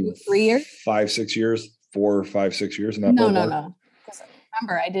like 3 years? 5, 6 years, 4, 5, 6 years in that No. ballpark? Because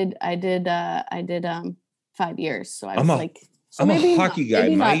remember, I did 5 years. So I was I'm a maybe hockey guy.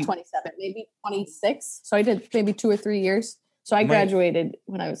 Maybe not 27, maybe 26. So I did maybe 2 or 3 years. So I graduated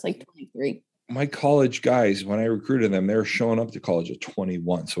when I was like 23. My college guys, when I recruited them, they're showing up to college at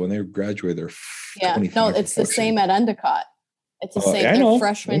 21. So when they graduate, they're 25. No, it's the same at Endicott. It's the same. I know.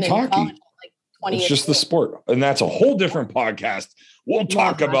 Freshmen in Hockey. college, like 20. It's just the sport, and that's a whole different podcast. We'll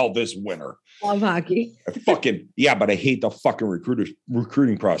talk hockey. about this winter. Love hockey. But I hate the fucking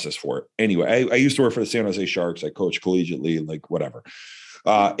recruiting process for it. Anyway, I used to work for the San Jose Sharks. I coached collegiately, like whatever.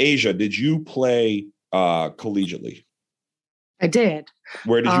 Asia, did you play collegiately? I did.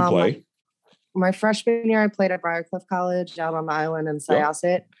 Where did you play? My freshman year, I played at Briarcliff College out on the island in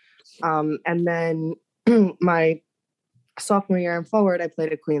Syosset. And then my sophomore year and forward, I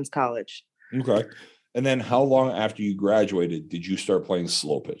played at Queens College. Okay. And then how long after you graduated did you start playing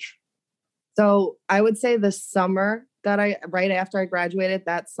slow pitch? So I would say the summer right after I graduated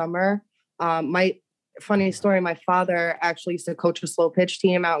that summer, my funny story, my father actually used to coach a slow pitch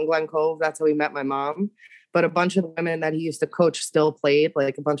team out in Glen Cove. That's how we met my mom. But a bunch of the women that he used to coach still played,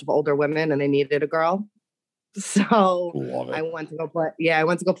 like a bunch of older women, and they needed a girl. So I went to go play. Yeah, I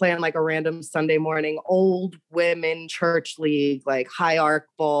went to go play on like a random Sunday morning old women church league, like high arc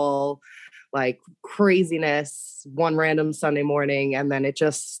ball, like craziness, one random Sunday morning. And then it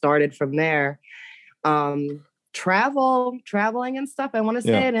just started from there. Traveling and stuff. I want to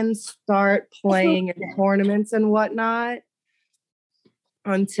say it and start playing in tournaments and whatnot.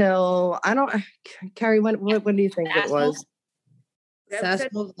 Until Carrie, when do you think it was?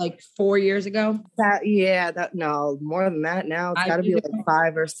 Successful like 4 years ago. No, more than that now. It's got to be like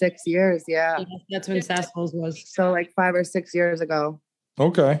 5 or 6 years. Yeah. That's when Sasspol's was. So like 5 or 6 years ago.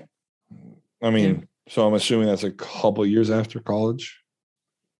 Okay. I mean, so I'm assuming that's a couple of years after college.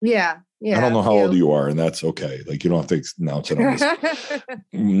 Yeah. I don't know how old you are, and that's okay. Like, you don't have to announce it on this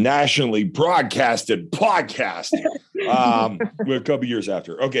nationally broadcasted podcast. We're a couple years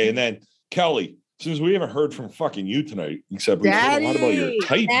after. Okay, and then Kelly, since we haven't heard from fucking you tonight, except we've heard a lot about your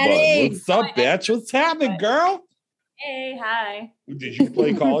tight bud. What's up, bitch? What's happening, girl? Hey, hi. Did you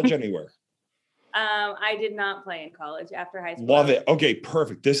play college anywhere? I did not play in college after high school. Love it. Okay,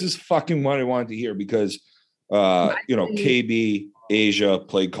 perfect. This is fucking what I wanted to hear because, KB, Asia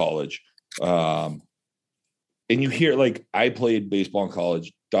played college. And you hear like I played baseball in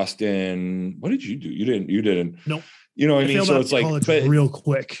college. Dustin, what did you do? You didn't. Nope. You know what I mean? So it's like real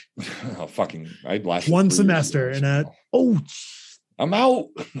quick. I blasted one semester and I'm out.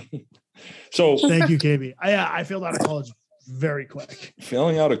 So thank you, KB. I failed out of college very quick.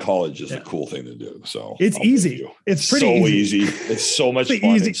 Failing out of college is a cool thing to do. So it's easy. It's pretty easy. It's so much fun.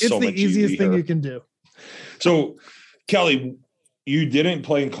 It's the easiest thing you can do. So Kelly, you didn't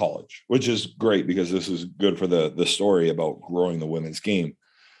play in college, which is great because this is good for the story about growing the women's game.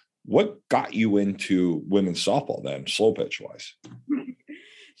 What got you into women's softball then, slow pitch wise?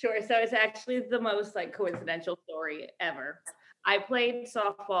 Sure. So it's actually the most like coincidental story ever. I played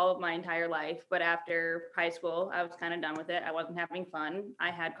softball my entire life, but after high school, I was kind of done with it. I wasn't having fun. I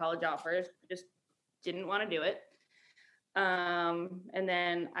had college offers, just didn't want to do it. And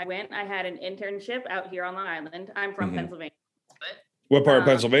then I had an internship out here on Long Island. I'm from Pennsylvania. What part of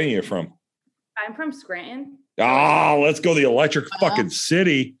Pennsylvania are you from? I'm from Scranton. Let's go the electric fucking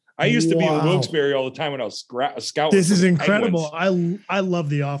city. I used to be in Wilkes-Barre all the time when I was scouting. This is incredible. I love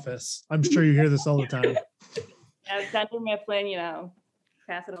The Office. I'm sure you hear this all the time. Dunder Mifflin,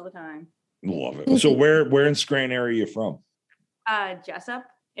 pass it all the time. Love it. So where in Scranton area are you from? Jessup.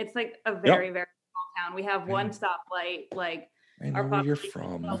 It's like a very, very small town. We have one stoplight. Like I know where you're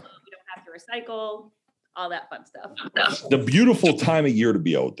from. We don't have to recycle. All that fun stuff. The beautiful time of year to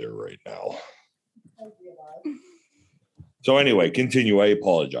be out there right now. So anyway, continue. I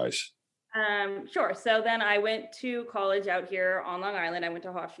apologize. Sure. So then I went to college out here on Long Island. I went to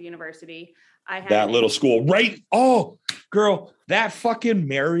Hofstra University. I had that little school, right? Oh, girl, that fucking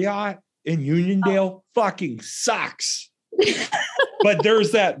Marriott in Uniondale fucking sucks. But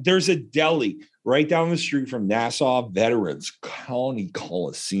there's a deli right down the street from Nassau Veterans County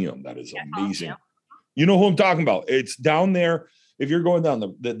Coliseum. That is amazing. Yeah. You know who I'm talking about. It's down there. If you're going down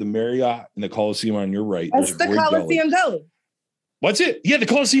the Marriott and the Coliseum on your right, that's the Coliseum Deli. What's it? Yeah, the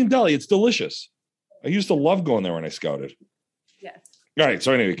Coliseum Deli. It's delicious. I used to love going there when I scouted. Yes. All right.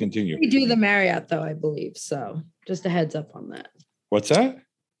 So anyway, continue. We do the Marriott though, I believe. So just a heads up on that. What's that?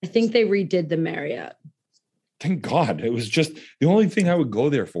 I think they redid the Marriott. Thank God. It was just the only thing I would go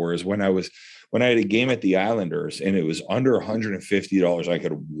there for is when I had a game at the Islanders and it was under $150. I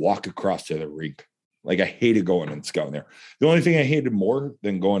could walk across to the rink. Like I hated going and scouting there. The only thing I hated more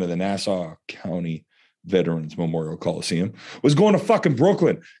than going to the Nassau County Veterans Memorial Coliseum was going to fucking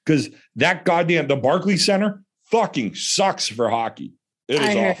Brooklyn because that the Barclays Center fucking sucks for hockey. It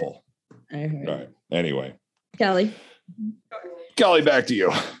is awful. I heard. All right. Anyway. Kelly, Back to you.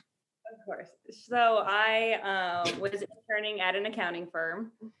 Of course. So I was interning at an accounting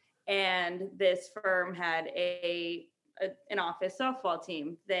firm, and this firm had an office softball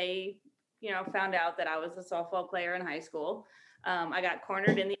team. They, found out that I was a softball player in high school. I got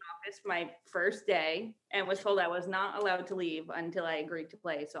cornered in the office my first day and was told I was not allowed to leave until I agreed to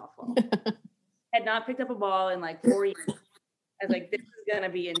play softball. Had not picked up a ball in like 4 years. I was like, this is going to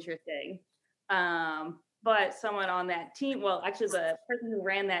be interesting. But someone on that team, well, actually the person who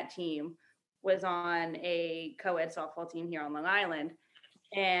ran that team was on a co-ed softball team here on Long Island.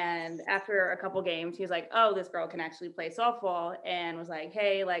 And after a couple games, he was like, oh, this girl can actually play softball, and was like,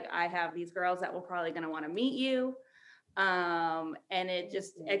 hey, like I have these girls that were probably going to want to meet you. And it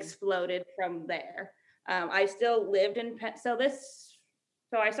just exploded from there. I still lived in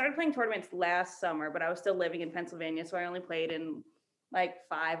so I started playing tournaments last summer, but I was still living in Pennsylvania. So I only played in like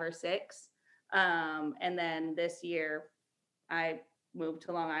 5 or 6. And then this year I moved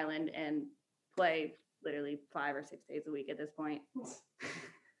to Long Island and play literally 5 or 6 days a week at this point.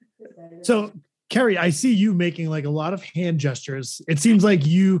 So Carrie, I see you making like a lot of hand gestures. It seems like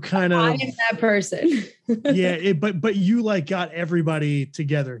you kind of I am that person. yeah, but you like got everybody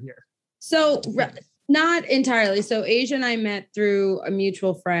together here. So not entirely. So Asia and I met through a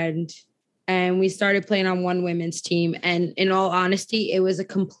mutual friend, and we started playing on one women's team. And in all honesty, it was a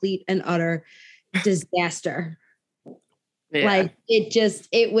complete and utter disaster. Yeah. Like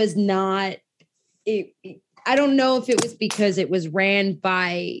it was not. I don't know if it was because it was ran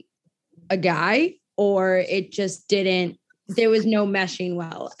by a guy or it just didn't. There was no meshing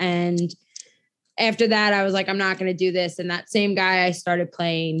well, and after that, I was like, I'm not going to do this. And that same guy I started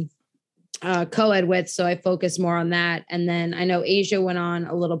playing co-ed with, so I focused more on that. And then I know Asia went on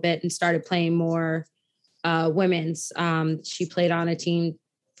a little bit and started playing more women's. She played on a team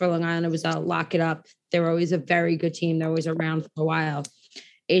for Long Island. It was Lock It Up. They were always a very good team. They're always around for a while.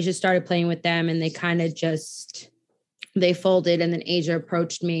 Asia started playing with them, and they kind of they folded. And then Asia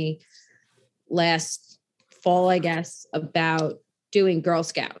approached me last fall, I guess, about doing Girl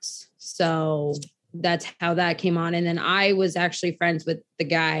Scouts. So that's how that came on. And then I was actually friends with the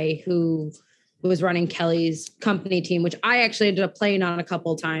guy who was running Kelly's company team, which I actually ended up playing on a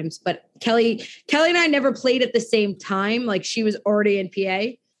couple of times. But Kelly and I never played at the same time. Like she was already in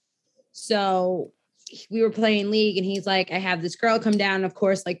PA. So we were playing league, and he's like, I have this girl come down. Of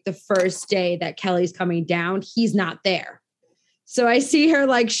course, like the first day that Kelly's coming down, he's not there. So I see her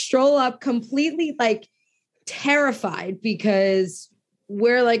like stroll up completely like terrified because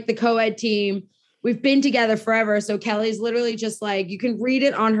we're like the co-ed team. We've been together forever. So Kelly's literally just like, you can read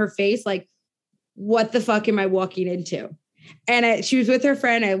it on her face. Like, what the fuck am I walking into? And she was with her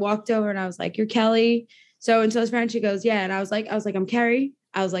friend. I walked over and I was like, you're Kelly. So-and-so's friend. She goes, yeah. And I was like, I'm Carrie.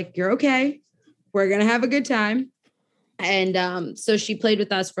 I was like, you're okay. We're going to have a good time. And so she played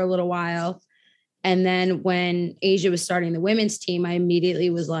with us for a little while. And then when Asia was starting the women's team, I immediately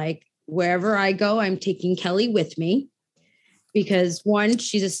was like, wherever I go, I'm taking Kelly with me. Because one,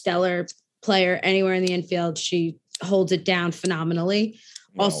 she's a stellar player anywhere in the infield. She holds it down phenomenally.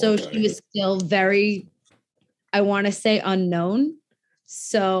 Also, she was still very, I want to say, unknown.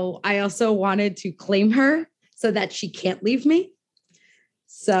 So I also wanted to claim her so that she can't leave me.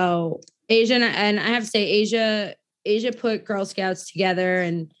 So Asia, and I have to say, Asia put Girl Scouts together.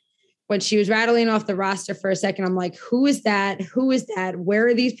 And when she was rattling off the roster for a second, I'm like, who is that? Who is that? Where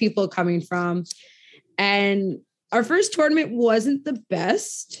are these people coming from? And our first tournament wasn't the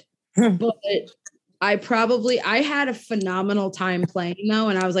best, but I had a phenomenal time playing though.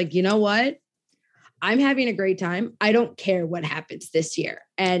 And I was like, you know what? I'm having a great time. I don't care what happens this year.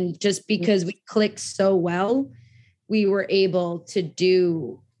 And just because we clicked so well, we were able to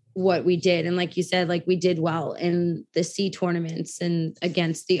do what we did. And like you said, like we did well in the C tournaments and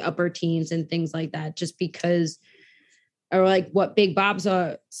against the upper teams and things like that, just because, or like what Big Bob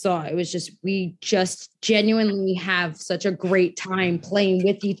saw, it was just, we just genuinely have such a great time playing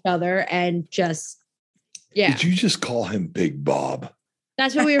with each other and just, yeah. Did you just call him Big Bob?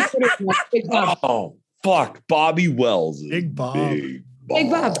 That's what we were putting. Big Bob. Oh, fuck. Bobby Wells. Big Bob. Big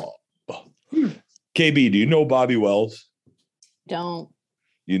Bob. KB, do you know Bobby Wells? don't.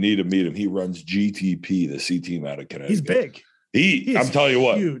 You need to meet him. He runs GTP, the C team out of Connecticut. He's big. I'm telling you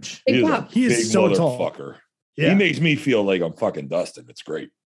what, huge. He's Big a pop. He is big so tall. motherfucker. Yeah. He makes me feel like I'm fucking Dustin. It's great.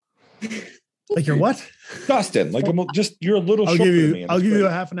 Like you're what? Dustin, like you're a little I'll shorter give than you. me. and I'll it's give you great.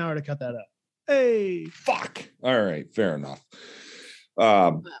 a half an hour to cut that out. Hey, Fuck. All right, fair enough.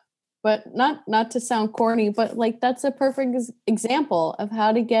 But not to sound corny, but like that's a perfect example of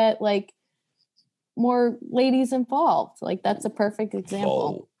how to get like more ladies involved. Like that's a perfect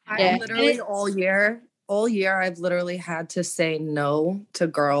example. I literally all year, I've literally had to say no to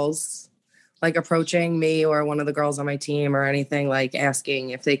girls like approaching me or one of the girls on my team or anything, like asking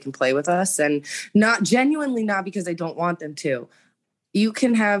if they can play with us, and not genuinely, not because I don't want them to. You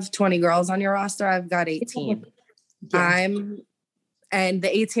can have 20 girls on your roster. I've got 18. And the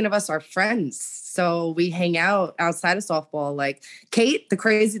 18 of us are friends. So we hang out outside of softball. Like Kate,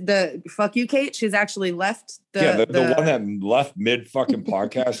 the fuck you, Kate. She's actually left. The one that left mid fucking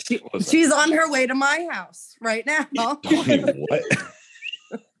podcast. She's on her way to my house right now. What?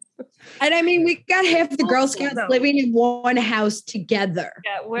 And I mean, we got half the Girl Scouts living in one house together.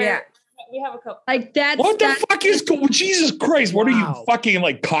 Yeah, we have a couple. Like that's What the fuck is cool? Jesus Christ! What are you Wow. fucking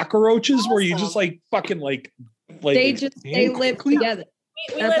like cockroaches? Where you just like fucking like they live together.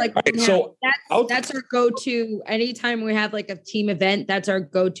 We That's live- like All right, so that's our go-to. Anytime we have like a team event, that's our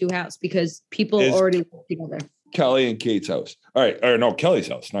go-to house because people Is- already live together. Kelly and Kate's house. All right, or no, Kelly's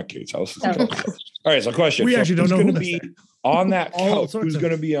house, not Kate's house. It's Kelly's house. All right, so question. We So actually don't who's know gonna who be lives there. on that All couch? sorts Who's of-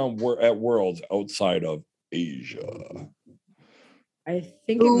 going to be at Worlds outside of Asia? I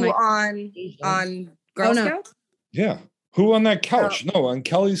think it Who might on Girl no. Scouts? Yeah, who on that couch? No, on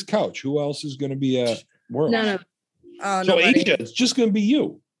Kelly's couch. Who else is going to be at Worlds? no. Oh, So nobody. Asia, it's just going to be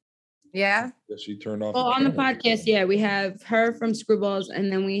you. Yeah. Guess she turned off. Well, on the camera. podcast, yeah, we have her from Screwballs,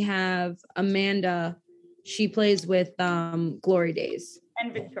 and then we have Amanda. She plays with Glory Days.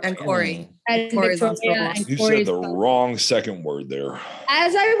 and Victoria. And Corey. And Corey's on Victoria Screwballs. and You Corey's said the wrong second word there.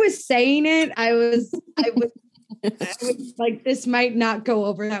 As I was saying it, I was like, this might not go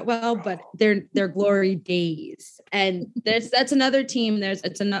over that well, but they're Glory Days, and that's another team.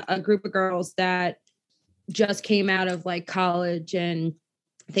 It's a group of girls that just came out of like college and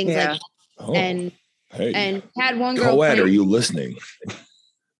things like that. Oh, and hey, and had one girl. co-ed, play- are you listening?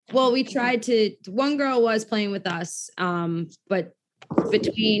 Well, we tried to. One girl was playing with us, but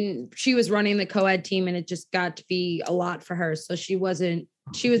she was running the co-ed team, and it just got to be a lot for her. So she wasn't.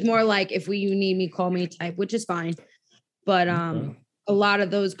 She was more like, if you need me, call me type, which is fine. But a lot of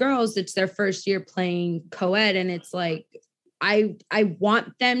those girls, it's their first year playing co-ed, and it's like, I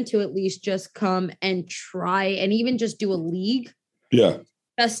want them to at least just come and try, and even just do a league. Yeah.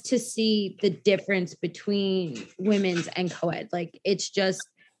 Just to see the difference between women's and co-ed. Like, it's just,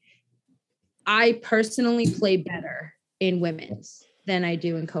 I personally play better in women's than I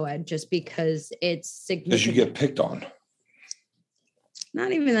do in co-ed, just because it's significant. Because you get picked on.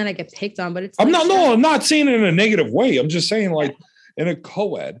 Not even that I get picked on, but it's I'm like, not saying it in a negative way. I'm just saying, like, in a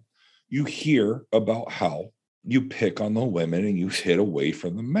co-ed, you hear about how you pick on the women and you hit away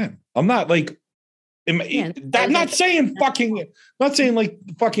from the men. I'm not like, I'm not saying like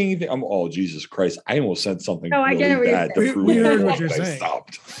fucking anything. Oh, Jesus Christ. I almost said something No, I get what you're bad. saying. We heard what I you're saying.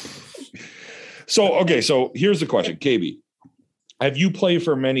 stopped. So here's the question. KB, have you played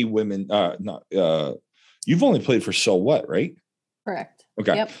for many women? You've only played for So What, right? Correct.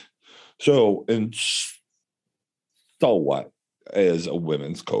 Okay. Yep. So, and So What as a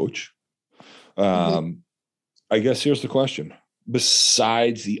women's coach? I guess here's the question.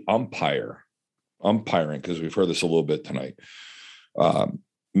 Besides the umpiring, because we've heard this a little bit tonight,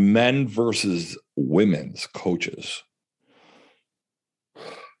 men versus women's coaches.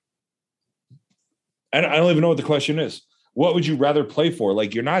 And I don't even know what the question is. What would you rather play for?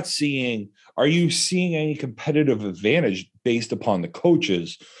 Like, are you seeing any competitive advantage based upon the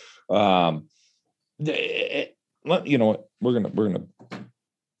coaches? You know what? We're gonna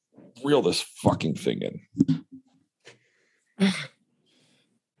reel this fucking thing in.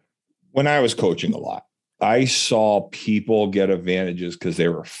 When I was coaching a lot, I saw people get advantages because they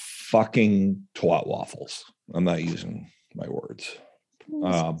were fucking twat waffles. I'm not using my words.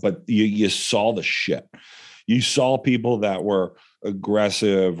 But you saw the shit. You saw people that were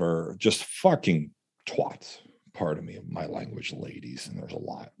aggressive or just fucking twats. Pardon me, my language, ladies, and there's a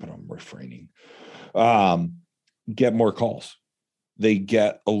lot, but I'm refraining. Get more calls. They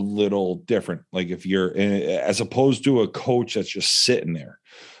get a little different. Like if you're, as opposed to a coach that's just sitting there.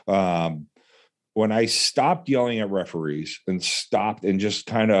 When I stopped yelling at referees and stopped and just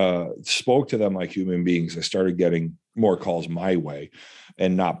kind of spoke to them like human beings, I started getting more calls my way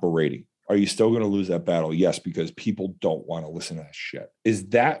and not berating. Are you still going to lose that battle? Yes, because people don't want to listen to that shit. Is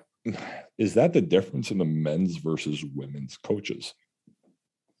that the difference in the men's versus women's coaches?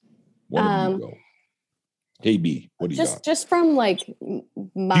 Where do you go? KB, what do you got? Just from like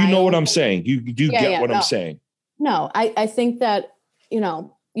my, you know what I'm saying? You get what I'm saying? No, I think that,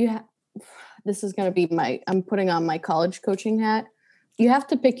 this is going to be I'm putting on my college coaching hat. You have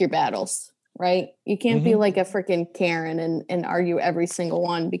to pick your battles, right? You can't be like a freaking Karen and argue every single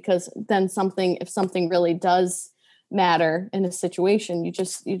one, because then if something really does matter in a situation, you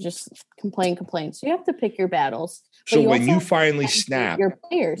just complain. So you have to pick your battles. So when you finally snap, your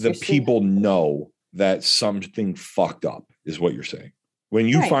players, the people know that something fucked up is what you're saying. When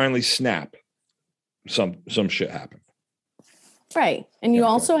you finally snap, some shit happened. Right. And you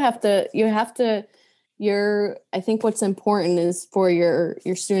also have to, I think what's important is for your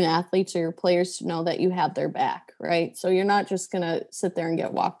student athletes or your players to know that you have their back, right? So you're not just going to sit there and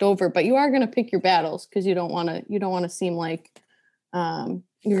get walked over, but you are going to pick your battles, because you don't want to seem like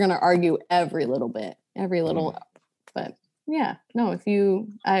you're going to argue every little bit, but yeah, no,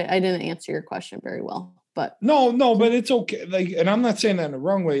 I didn't answer your question very well, but no, but it's okay. Like, and I'm not saying that in the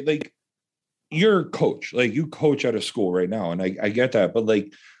wrong way. Like, you're a coach, like you coach at a school right now. And I get that, but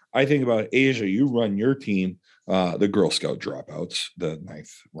like, I think about Asia, you run your team, the Girl Scout dropouts, the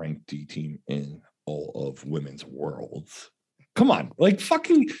 9th ranked D team in all of women's worlds. Come on, like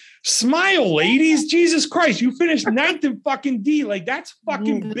fucking smile, ladies. Jesus Christ, you finished 9th in fucking D. Like, that's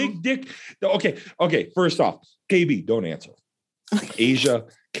fucking big dick. Okay. First off, KB, don't answer. Asia,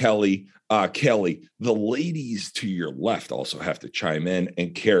 Kelly, the ladies to your left also have to chime in,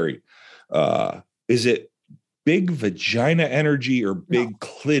 and Carrie. Is it big vagina energy or big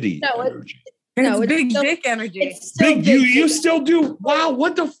clitty energy? It's big dick energy. Big, you still do? Wow,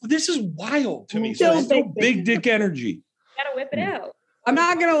 this is wild to me. So it's still big dick energy. Gotta whip it out. I'm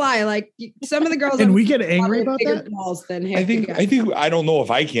not gonna lie. Like, some of the girls, and we get angry about that. I don't know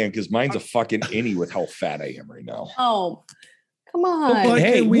if I can, because mine's a fucking innie with how fat I am right now. Oh, come on.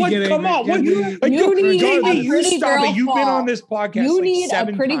 Hey, what? Come on. What? You need you stop it. You've been on this podcast. You need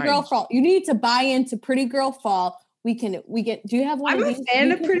a pretty times. girl fall. You need to buy into Pretty Girl Fall. We get. Do you have one I'm of a these?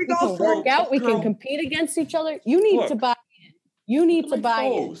 fan of Pretty Girl Fall. Work out. We can compete against each other. You need to buy in. You need to buy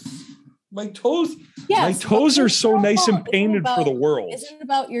in. My toes. Yes, my toes are so nice and painted for the world. It isn't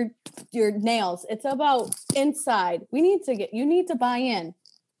about your nails. It's about inside. You need to buy in.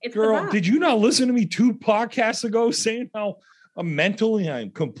 Girl, did you not listen to me 2 podcasts ago saying how mentally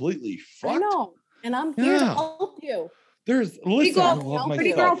I'm completely fucked? I know. And I'm here to help you. I've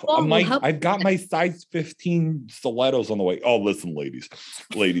got my size 15 stilettos on the way. Oh, listen, ladies,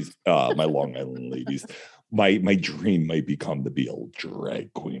 my Long Island ladies. My dream might become to be a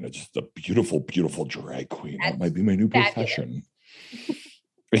drag queen. It's just a beautiful, beautiful drag queen. That might be my new profession.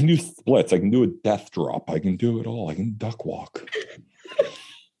 I can do splits. I can do a death drop. I can do it all. I can duck walk.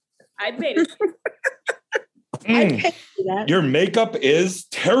 I'd made it. Your makeup is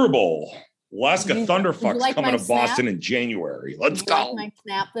terrible. Alaska Thunderfuck's coming to Boston in January. Let's go. Like my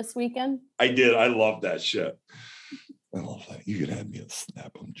snap this weekend? I did. I love that shit. I love that. You could have me a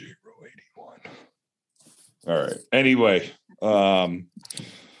snap on J-Row 81. All right. Anyway, I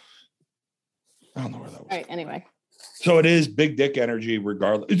don't know where that was. All right. Anyway. So it is big dick energy,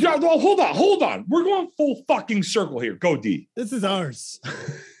 regardless. Yeah, well, hold on. We're going full fucking circle here. Go D. This is ours.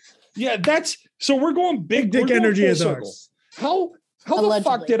 Yeah, so we're going big dick energy is ours. How the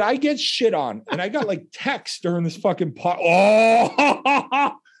fuck did I get shit on? And I got like texts during this fucking pot.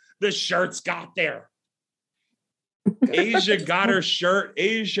 Oh, the shirt's got there. Asia got her shirt.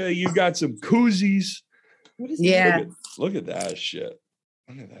 Asia, you got some koozies. Yeah. Look at that shit.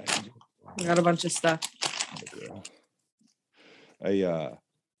 Look at that. I got a bunch of stuff.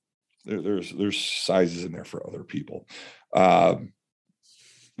 There's sizes in there for other people.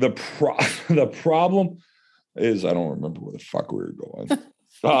 The problem is I don't remember where the fuck we were going.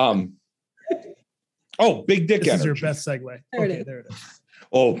 Big dick this energy. This is your best segue. There it is.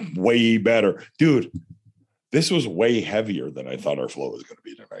 Oh, way better. Dude, this was way heavier than I thought our flow was going to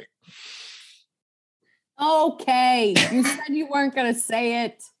be tonight. Okay. You said you weren't going to say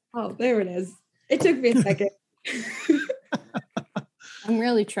it. Oh, there it is. It took me a second. I'm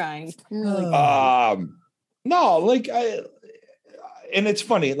really trying. No, like and it's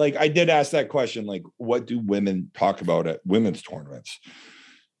funny. Like, I did ask that question, like, what do women talk about at women's tournaments?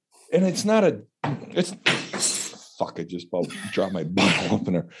 And it's not I just about dropped my bottle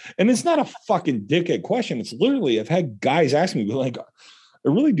opener. And it's not a fucking dickhead question. It's literally, I've had guys ask me, like, I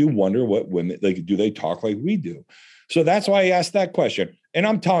really do wonder what women, like, do they talk like we do? So that's why I asked that question. And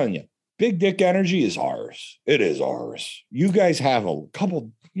I'm telling you, Big Dick Energy is ours. It is ours. You guys have a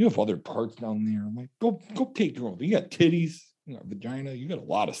couple. You have other parts down there. I'm like, go take your own. You got titties, you got vagina. You got a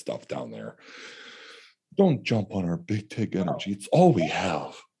lot of stuff down there. Don't jump on our Big Dick Energy. It's all we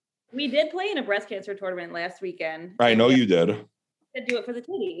have. We did play in a breast cancer tournament last weekend. I know you did. To do it for the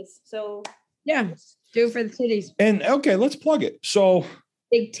titties. So Yeah, do it for the titties. And okay, let's plug it. So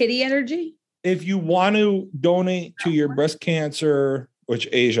Big titty energy. if you want to donate to your breast cancer, which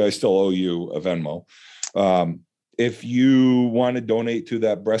Asia, I still owe you a Venmo. If you want to donate to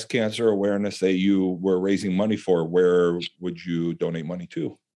that breast cancer awareness that you were raising money for, where would you donate money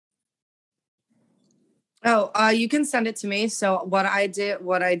to? Oh, you can send it to me. So what I did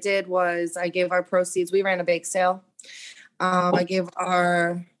was I gave our proceeds. We ran a bake sale. I gave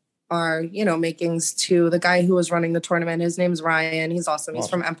our makings to the guy who was running the tournament. His name's Ryan. He's awesome. He's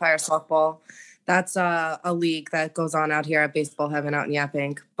from Empire Softball. That's a league that goes on out here at Baseball Heaven out in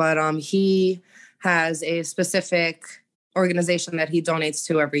Yapping. But he has a specific organization that he donates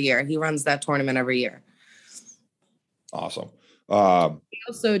to every year. He runs that tournament every year. Awesome. We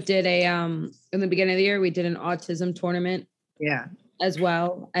also did in the beginning of the year, we did an autism tournament. Yeah. As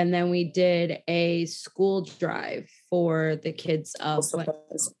well. And then we did a school drive for the kids of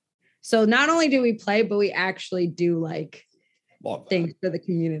so not only do we play, but we actually do like things for the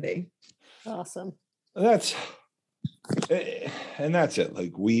community. Awesome. That's it.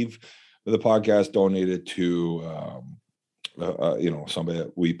 Like the podcast donated to somebody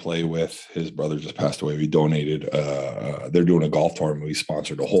that we play with. His brother just passed away. We donated. They're doing a golf tournament. We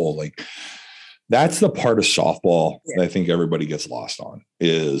sponsored a hole. Like that's the part of softball that I think everybody gets lost on.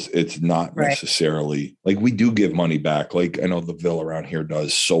 Is it's not necessarily like we do give money back. Like I know the Ville around here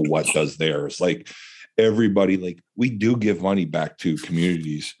does. So what does theirs? Like everybody, like we do give money back to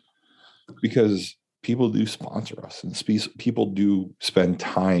communities because people do sponsor us and people do spend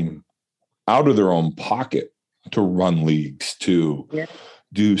time out of their own pocket to run leagues, to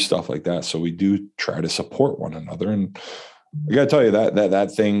do stuff like that. So we do try to support one another. And I got to tell you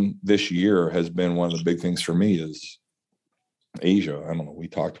that thing this year has been one of the big things for me is Asia. I don't know. We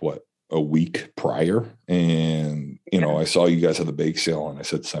talked a week prior and, I saw you guys at the bake sale and I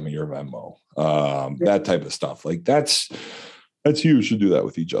said, send me your Venmo, that type of stuff. Like that's huge to do that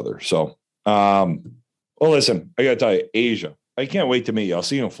with each other. So, well, listen, I got to tell you, Asia, I can't wait to meet you. I'll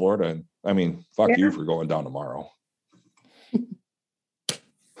see you in Florida. And I mean, fuck you for going down tomorrow.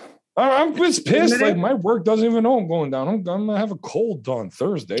 I'm just pissed. Like my work doesn't even know I'm going down. I'm gonna have a cold on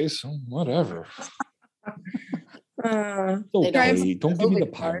Thursday, so whatever. Okay, don't give me the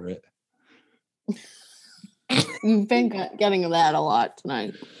pirate. You've been getting that a lot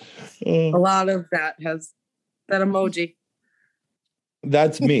tonight. A lot of that has that emoji.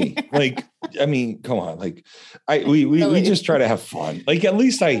 That's me. Like, I mean, come on. Like, we just try to have fun. Like, at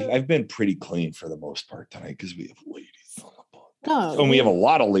least I've been pretty clean for the most part tonight because we have ladies on the podcast. And we have a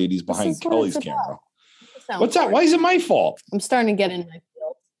lot of ladies behind Kelly's camera. What's that? Why is it my fault? I'm starting to get in my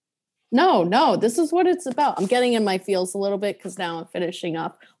feels. No, this is what it's about. I'm getting in my feels a little bit because now I'm finishing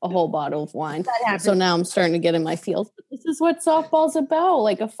up a whole bottle of wine. So now I'm starting to get in my feels. But this is what softball's about,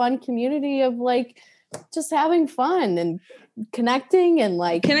 like a fun community of like just having fun and connecting and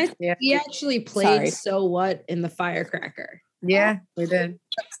like. We actually played So What in the Firecracker. Yeah, we did.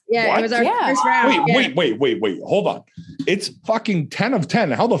 Yeah, What? it was our first round. Wait. Hold on. It's fucking 10 of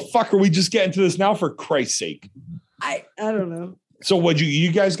 10. How the fuck are we just getting to this now for Christ's sake? I don't know. So what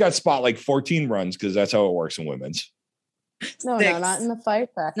you guys got spot like 14 runs because that's how it works in women's. No, not in the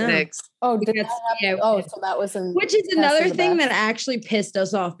Firecracker. No. 6. Oh, did that happen? So that was in. Which is another thing that actually pissed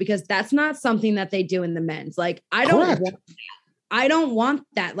us off because that's not something that they do in the men's. Like I don't want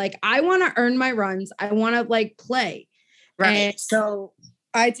that. Like I want to earn my runs. I want to like play. Right. And so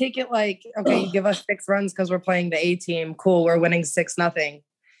I take it like, okay, you give us 6 runs because we're playing the A team. Cool. We're winning 6-0.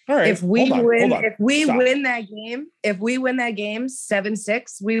 All right. If we win that game,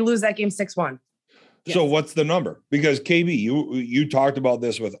 7-6, we lose that game 6-1. Yes. So what's the number? Because KB, you talked about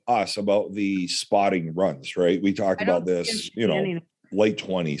this with us about the spotting runs, right? We talked about this, late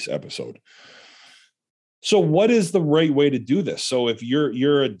 20s episode. So what is the right way to do this? So if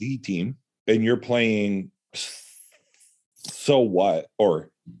you're a D team and you're playing So What or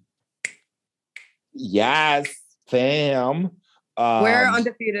Yes Fam. We're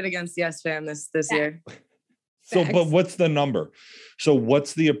undefeated against Yes Fam this year. So, but what's the number? So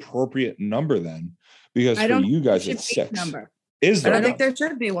what's the appropriate number then? Because for you guys, it's 6. Number. Is there? I don't think there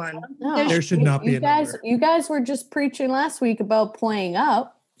should be one. No, there should not be a number. You guys were just preaching last week about playing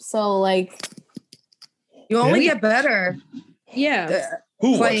up. So like, you only get better. Yeah.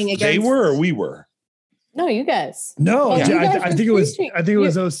 Who playing was? against? They were or we were? No, you guys. No, Well, you guys I think it was. I think it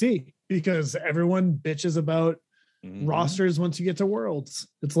was OC. because everyone bitches about Mhm. rosters once you get to Worlds.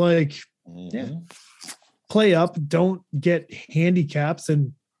 It's like, yeah, Mhm. play up, don't get handicaps,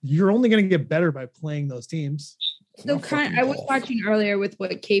 and you're only going to get better by playing those teams. So Not fucking I was golf. watching earlier with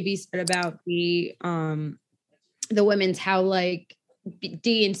what KB said about the women's, how like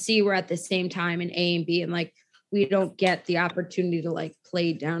D and C were at the same time and A and B, and like we don't get the opportunity to like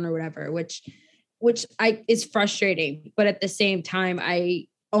play down or whatever, which is frustrating. But at the same time, I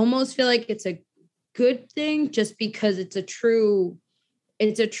almost feel like it's a good thing just because it's a true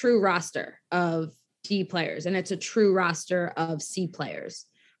roster of D players and it's a true roster of C players,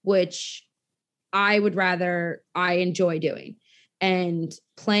 which I enjoy doing and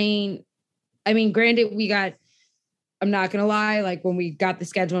playing. I mean, granted, I'm not going to lie. Like when we got the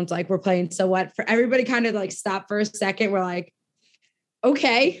schedule, it's like, we're playing. So what, for everybody kind of like stop for a second. We're like,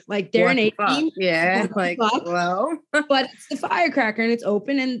 okay, like they're What an the 18. fuck? Yeah, What the like, fuck? well, But it's the firecracker and it's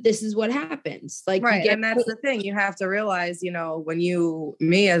open and this is what happens. Like, right. And that's the thing. You have to realize, when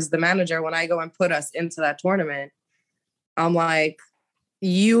me as the manager, when I go and put us into that tournament, I'm like,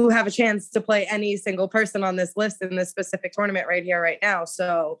 you have a chance to play any single person on this list in this specific tournament right here, right now.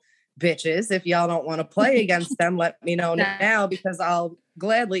 So bitches, if y'all don't want to play against them, let me know now, because I'll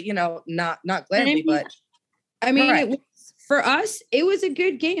gladly, not gladly, but I mean, right. it was, for us, it was a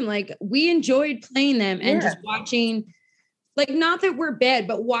good game. Like we enjoyed playing them and just watching, like, not that we're bad,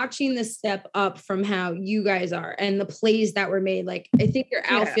 but watching the step up from how you guys are and the plays that were made. Like, I think your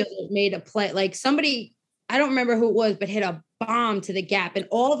outfielder made a play, like somebody, I don't remember who it was, but hit a bomb to the gap. And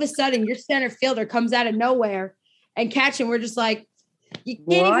all of a sudden your center fielder comes out of nowhere and catching. We're just like, you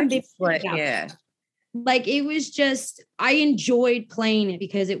can't even be like, it was just, I enjoyed playing it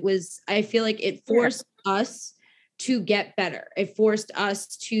because I feel like it forced us to get better. It forced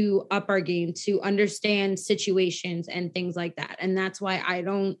us to up our game, to understand situations and things like that. And that's why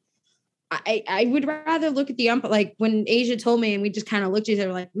I would rather look at the umpire. Like when Asia told me and we just kind of looked at each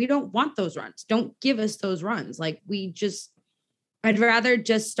other like, we don't want those runs. Don't give us those runs. Like I'd rather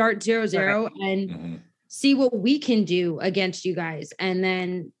just start 0-0 and see what we can do against you guys. And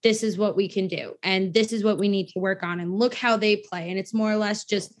then this is what we can do. And this is what we need to work on. And look how they play. And it's more or less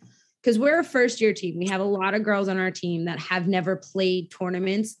just because we're a first year team. We have a lot of girls on our team that have never played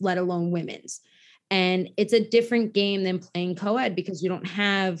tournaments, let alone women's. And it's a different game than playing co-ed because you don't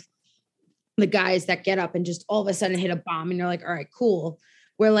have the guys that get up and just all of a sudden hit a bomb and you're like, all right, cool.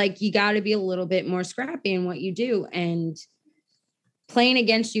 Where like, you got to be a little bit more scrappy in what you do. And playing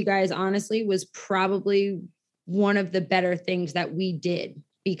against you guys, honestly, was probably one of the better things that we did.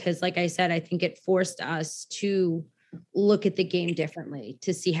 Because like I said, I think it forced us to look at the game differently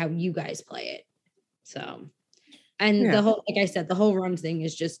to see how you guys play it. So, and the whole, like I said, the whole run thing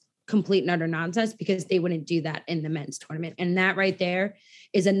is just complete and utter nonsense because they wouldn't do that in the men's tournament. And that right there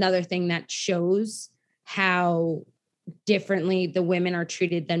is another thing that shows how differently the women are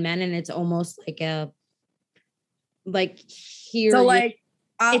treated than men. And it's almost like here. So like,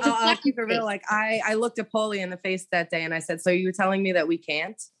 I'll keep it real. Like I looked at Paulie in the face that day and I said, so you're telling me that we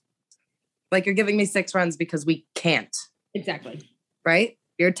can't? Like you're giving me 6 runs because we can't. Exactly. Right?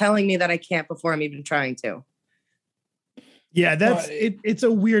 You're telling me that I can't before I'm even trying to. Yeah, that's it's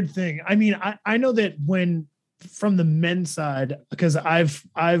a weird thing. I mean, I know that when from the men's side, because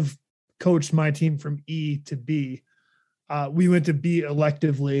I've coached my team from E to B. We went to B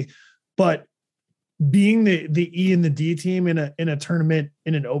electively, but being the E and the D team in a tournament,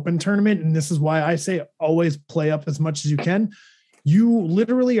 in an open tournament, and this is why I say always play up as much as you can. You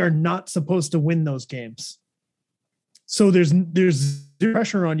literally are not supposed to win those games. So there's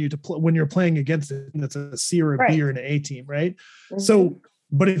pressure on you to play when you're playing against it. And it's a C or a B or an A team, right? Mm-hmm. So,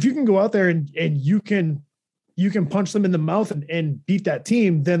 but if you can go out there and you can punch them in the mouth and beat that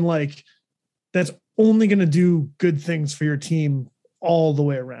team, then like that's only going to do good things for your team all the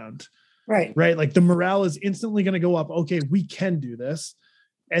way around. Right. Right. Like the morale is instantly going to go up. Okay, we can do this.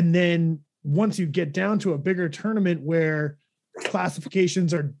 And then once you get down to a bigger tournament where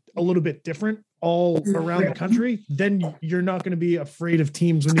classifications are a little bit different all around the country, then you're not going to be afraid of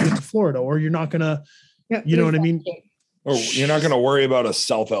teams when you get to Florida, or you're not going to, you know what I mean? Or you're not going to worry about a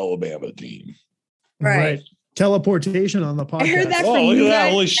South Alabama team. Right. Teleportation on the podcast. I heard that oh, from look you at that.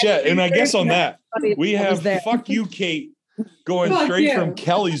 guys. Holy shit. And I guess on that, we have fuck you, Kate, going straight from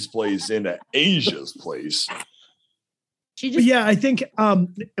Kelly's place into Asia's place. Yeah, I think,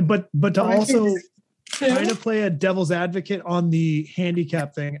 but to also kind of play a devil's advocate on the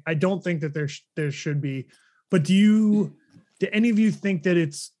handicap thing, I don't think that there should be. But do any of you think that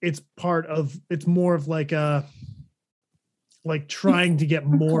it's more of like trying to get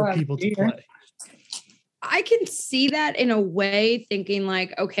more people to play? I can see that in a way, thinking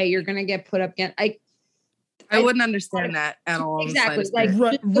like, okay, you're gonna get put up again. I wouldn't understand that at all. Exactly. Like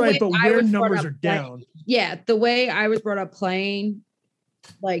Right, but I where was brought numbers up are playing- down. Yeah, the way I was brought up playing,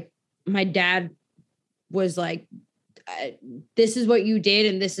 like my dad was like, this is what you did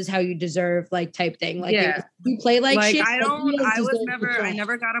and this is how you deserve, like type thing. Like Yeah. you play like shit. I like, don't. you I was deserve to never. I play.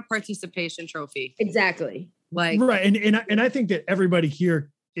 never got a participation trophy. Exactly. Like Right, and I think that everybody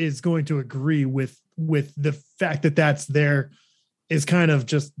here is going to agree with the fact that that's there is kind of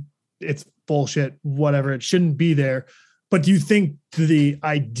just, it's bullshit, whatever, it shouldn't be there. But do you think the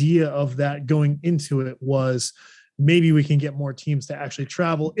idea of that going into it was maybe we can get more teams to actually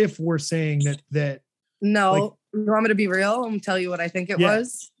travel if we're saying that no. like- You want me to be real? I'm gonna tell you what I think it Yeah.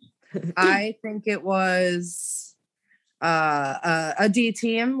 was. I think it was a D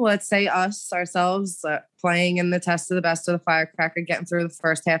team. Let's say ourselves, playing in the test of the best of the firecracker, getting through the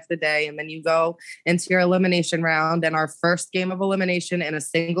first half of the day, and then you go into your elimination round. And our first game of elimination in a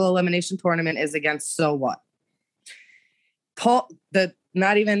single elimination tournament is against So What. Paul,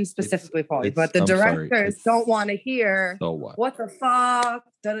 not even specifically Paulie, but the I'm sorry, directors it's- don't want to hear So what? what the fuck,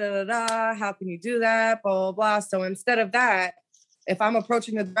 da da da da, how can you do that, blah blah blah. So instead of that, if I'm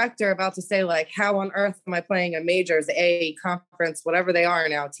approaching the director about to say like, how on earth am I playing a majors, a conference, whatever they are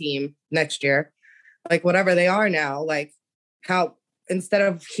now, team next year, like whatever they are now, like how, instead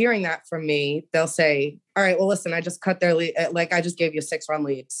of hearing that from me, they'll say, all right, well listen, I just cut their lead, like I just gave you a 6-run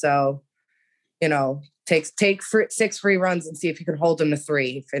lead, so you know, take 6 free runs and see if you can hold them to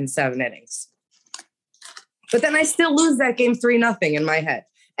 3 in 7 innings. But then I still lose that game 3-0 in my head.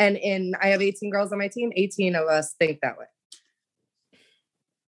 And I have 18 girls on my team. 18 of us think that way.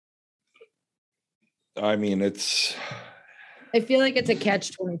 I mean, it's I feel like it's a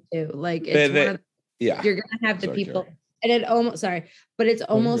catch-22. Like it's one of, yeah. you're gonna have the Sorry, people, Carrie. and it almost but it's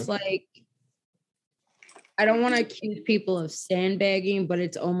almost good. like, I don't want to accuse people of sandbagging, but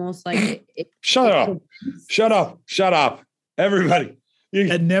it's almost like Shut up, everybody.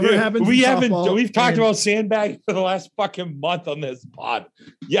 That never happens We in haven't. softball, We've talked and- about sandbagging for the last fucking month on this pod.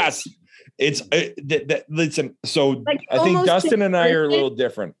 Yes, it's listen. So Like, I think almost Dustin and I are a consistent. little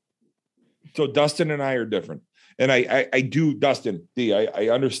different. So Dustin and I are different, and I do, Dustin. I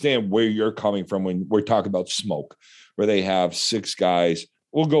understand where you're coming from when we're talking about smoke, where they have 6 guys.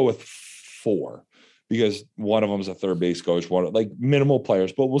 We'll go with 4. Because one of them is a third base coach, one like minimal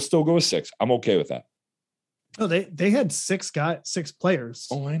players, but we'll still go with 6. I'm okay with that. Oh, they had 6 players.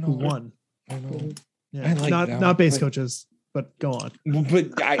 Oh, I know. Who won. I know. Yeah, I like not that, base but- coaches, but go on.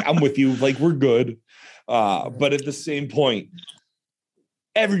 But I'm with you. Like we're good. But at the same point,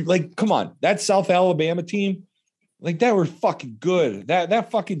 come on, that South Alabama team, like that were fucking good.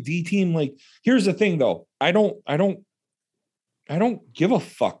 That fucking D team. Like, here's the thing though. I don't give a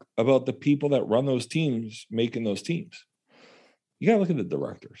fuck about the people that run those teams making those teams. You gotta look at the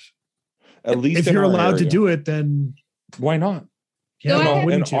directors. At least If in you're our allowed to area. do it, then Why not? yeah, So why I- In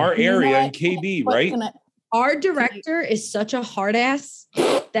wouldn't you? our You know area in what? KB, What right? can I- our director is such a hard ass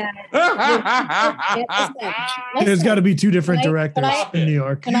that There's got to be 2 different Can I- directors can I- in New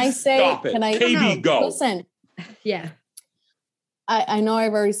York. Can I say? Stop it. Can I? KB, go. Listen, yeah. I know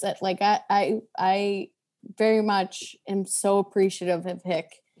I've already said, like, I very much am so appreciative of Hick,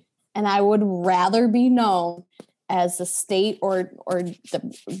 and I would rather be known as the state or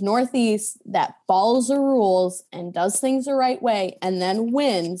the Northeast that follows the rules and does things the right way and then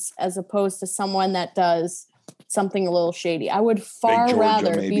wins, as opposed to someone that does something a little shady. I would far Georgia,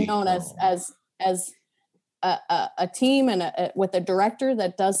 rather maybe. be known as a team and with a director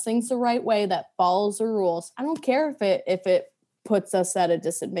that does things the right way, that follows the rules. I don't care if it puts us at a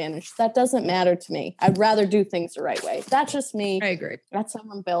disadvantage. That doesn't matter to me. I'd rather do things the right way. That's just me. I agree. That's how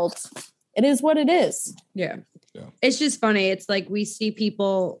I'm built. It is what it is. Yeah. Yeah. It's just funny. It's like we see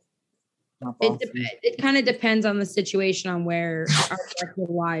people. It kind of depends on the situation on where our record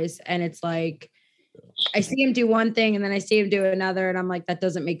lies, and it's like I see him do one thing and then I see him do another, and I'm like, that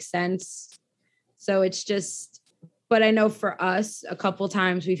doesn't make sense. So it's just. But I know for us, a couple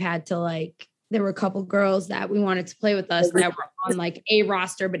times we've had to like. There were a couple girls that we wanted to play with us that were on like a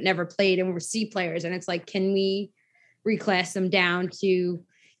roster but never played and were C players, and it's like, can we reclass them down to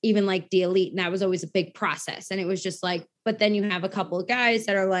even like the elite? And that was always a big process. And it was just like, but then you have a couple of guys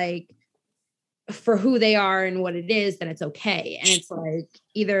that are like, for who they are and what it is, then it's okay. And it's like,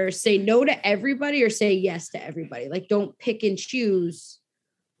 either say no to everybody or say yes to everybody. Like, don't pick and choose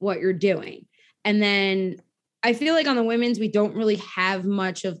what you're doing. And then I feel like on the women's, we don't really have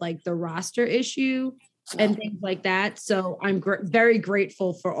much of like the roster issue and things like that. So I'm very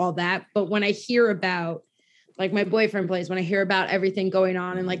grateful for all that. But when I hear about, like my boyfriend plays, when I hear about everything going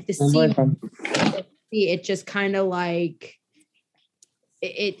on and like the scene, it just kind of like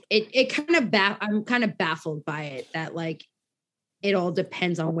it kind of I'm kind of baffled by it that like it all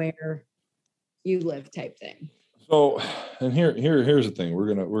depends on where you live type thing. So, and here's the thing.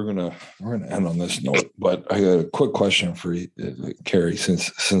 We're gonna end on this note, but I got a quick question for you, Carrie.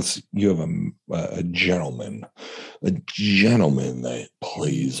 Since you have a gentleman that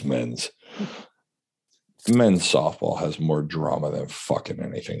plays men's softball has more drama than fucking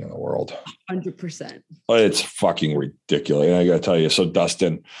anything in the world. 100%. It's fucking ridiculous. And I got to tell you, so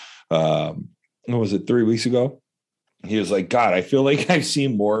Dustin, what was it, 3 weeks ago? He was like, God, I feel like I've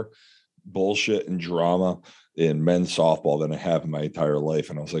seen more bullshit and drama in men's softball than I have in my entire life.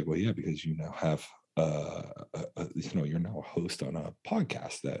 And I was like, well, yeah, because you now have, you're now a host on a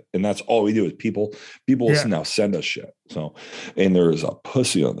podcast and that's all we do is people now send us shit. So, and there is a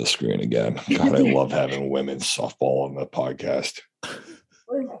pussy on the screen again. God, I love having women's softball on the podcast.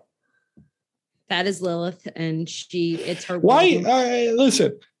 That is Lilith, and it's her. Why?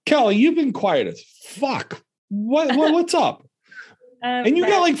 Listen, Kelly, you've been quiet as fuck. What's up? And you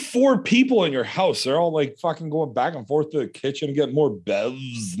got like 4 people in your house. They're all like fucking going back and forth to the kitchen to get more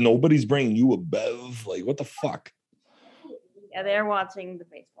bevs. Nobody's bringing you a bev. Like, what the fuck? Yeah, they're watching the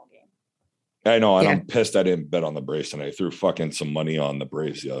baseball game. I know, and I'm pissed I didn't bet on the Braves tonight. I threw fucking some money on the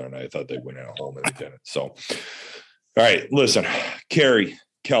Braves the other night. I thought they'd win at home and they didn't. So, all right, listen, Carrie,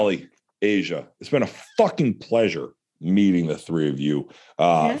 Kelly, Asia, it's been a fucking pleasure meeting the 3 of you.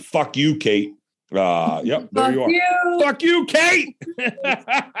 Fuck you, Kate. Yep, there you are. Fuck you, Kate.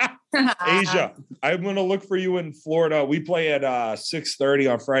 Asia, I'm gonna look for you in Florida. We play at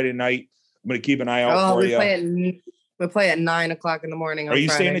 6:30 on Friday night. I'm gonna keep an eye out for you. We play at 9 o'clock in the morning. Are you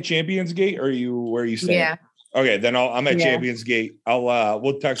staying at Champions Gate? Or where are you staying? Yeah. Okay, then I'm at Champions Gate.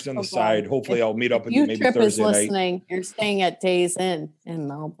 We'll text on the side. Hopefully, I'll meet up with you maybe Trip Thursday is listening. You're staying at Days Inn in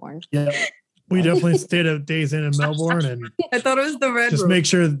Melbourne. Yeah. We definitely stayed at Days Inn in Melbourne, and I thought it was the red. Just make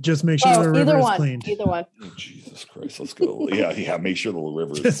sure the river is cleaned. Either one. Oh, Jesus Christ, let's go. Yeah. Make sure the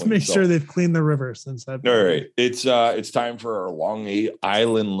river. Just make sure they've cleaned the river since that. All right, it's time for our Long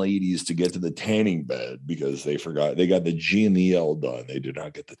Island ladies to get to the tanning bed because they forgot they got the G and the L done. They did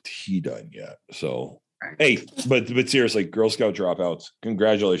not get the T done yet. So hey, but seriously, Girl Scout dropouts,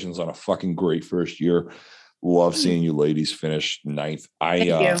 congratulations on a fucking great first year. Love seeing you ladies finish 9th.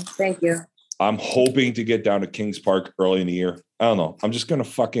 Thank you. I'm hoping to get down to Kings Park early in the year. I don't know. I'm just gonna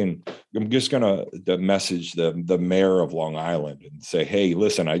message the mayor of Long Island and say, hey,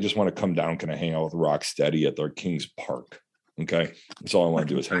 listen, I just want to come down. Can I hang out with Rocksteady at their Kings Park? Okay. That's all I want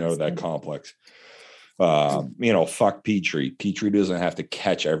to do is hang out with that complex. Fuck Petrie. Petrie doesn't have to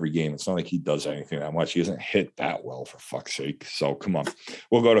catch every game. It's not like he does anything that much. He doesn't hit that well, for fuck's sake. So come on.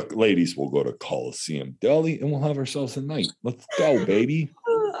 We'll go to Coliseum Deli and we'll have ourselves a night. Let's go, baby.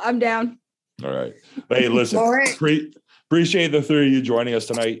 I'm down. All right. Hey, listen, appreciate the 3 of you joining us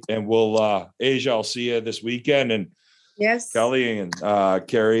tonight. And we'll, Asia, I'll see you this weekend. And yes, Kelly and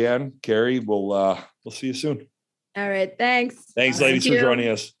Carrie, we'll see you soon. All right. Thanks. Thanks, ladies, for joining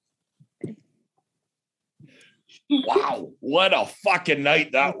us. Wow. What a fucking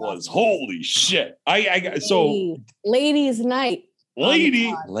night that was. Holy shit. Ladies night.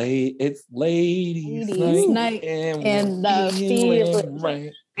 It's ladies night. And the feeling.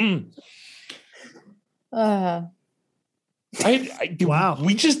 Right. Wow.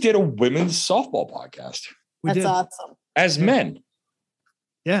 We just did a women's softball podcast. That's awesome. As men.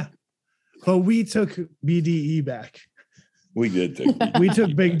 Yeah. But we took BDE back. We did take we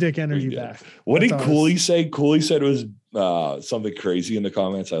took Big Dick Energy back. What did Cooley say? Cooley said it was something crazy in the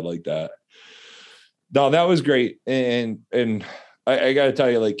comments. I like that. No, that was great. And I gotta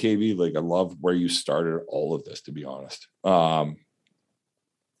tell you, like KB, like I love where you started all of this, to be honest. No,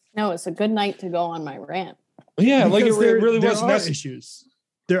 it's a good night to go on my rant. Yeah, like it really there was are issues.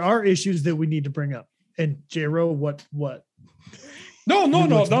 There are issues that we need to bring up. And J-Ro, what?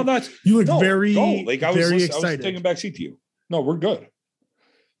 No. That's you look very like I was excited. I was taking back seat to you. No, we're good.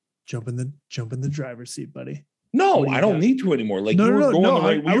 Jump in the driver's seat, buddy. No, I don't need to anymore. Like you were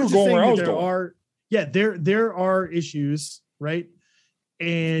going where I was going. There are issues, right?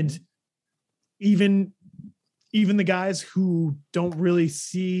 And even the guys who don't really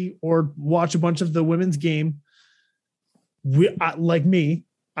see or watch a bunch of the women's game, like me,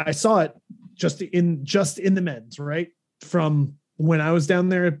 I saw it just in the men's, right? From when I was down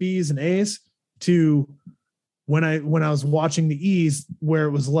there at B's and A's to when I was watching the E's, where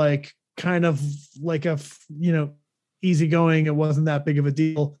it was like kind of like a easygoing. It wasn't that big of a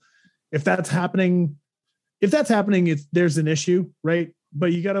deal. If that's happening, there's an issue, right?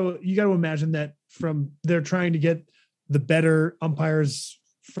 But you gotta imagine that they're trying to get the better umpires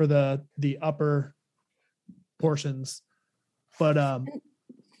for the upper portions. But I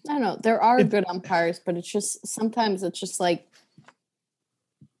don't know. There are good umpires, but it's just sometimes it's just like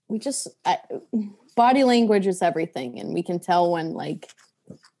body language is everything, and we can tell when, like,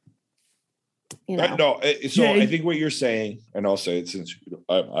 you know. No, so I think what you're saying, and I'll say it since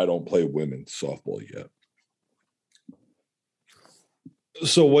I don't play women's softball yet.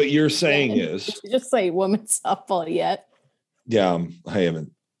 So what you're saying is, just say women's softball yet. Yeah, I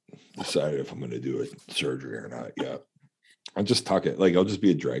haven't decided if I'm going to do a surgery or not yet. I'll just tuck it. Like, I'll just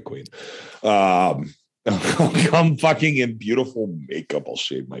be a drag queen. I'll come fucking in beautiful makeup. I'll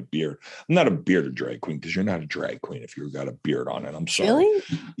shave my beard. I'm not a bearded drag queen because you're not a drag queen if you've got a beard on it. I'm sorry. Really?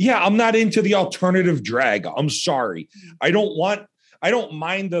 Yeah, I'm not into the alternative drag. I'm sorry. I don't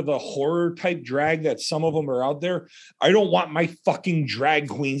mind the horror type drag that some of them are out there. I don't want my fucking drag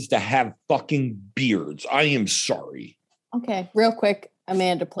queens to have fucking beards. I am sorry. Okay, real quick,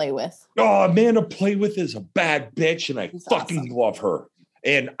 Amanda Play With. Oh, Amanda Play With is a bad bitch, and I She's fucking awesome. love her.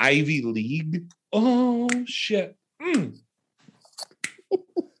 And Ivy League. Oh shit.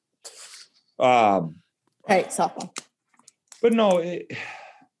 All right, softball. But no,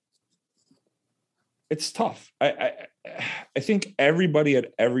 it's tough. I think everybody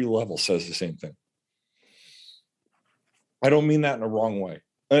at every level says the same thing. I don't mean that in a wrong way.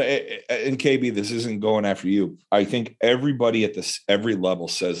 And KB, this isn't going after you. I think everybody at every level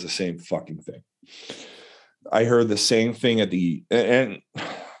says the same fucking thing. I heard the same thing at and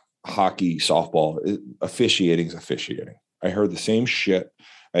hockey, softball, officiating is officiating. I heard the same shit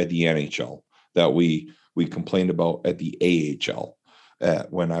at the NHL that we complained about at the AHL.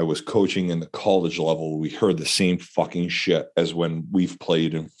 When I was coaching in the college level, we heard the same fucking shit as when we've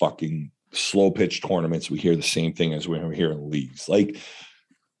played in fucking slow pitch tournaments. We hear the same thing as when we're here in leagues. Like,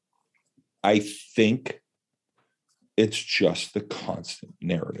 I think it's just the constant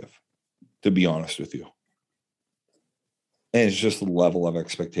narrative, to be honest with you. And it's just the level of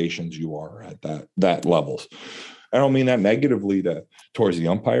expectations you are at that levels. I don't mean that negatively towards the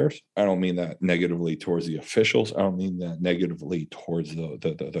umpires. I don't mean that negatively towards the officials. I don't mean that negatively towards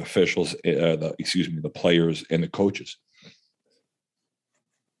the officials, the players and the coaches.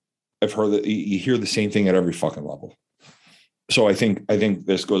 I've heard that you hear the same thing at every fucking level. So I think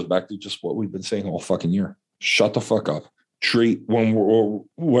this goes back to just what we've been saying all fucking year. Shut the fuck up. Treat when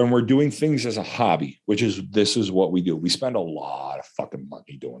we're doing things as a hobby, this is what we do. We spend a lot of fucking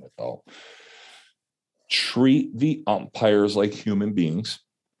money doing it though. Treat the umpires like human beings.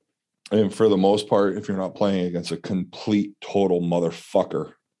 And for the most part, if you're not playing against a complete total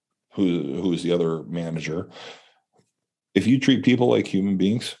motherfucker who's the other manager, if you treat people like human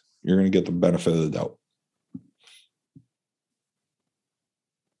beings, you're going to get the benefit of the doubt.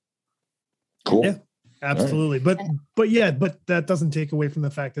 Cool. Yeah, absolutely. Right. But that doesn't take away from the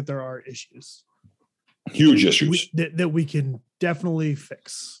fact that there are issues. Huge issues. That we can definitely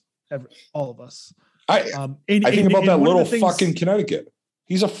fix, all of us. I think about that little fucking Connecticut.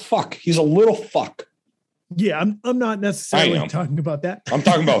 He's a fuck. He's a little fuck. Yeah, I'm not necessarily talking about that. I'm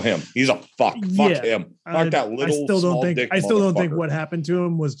talking about him. He's a fuck. Fuck him. Fuck that little. I still don't think what happened to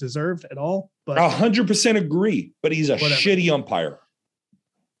him was deserved at all. But 100% agree. But he's a shitty umpire.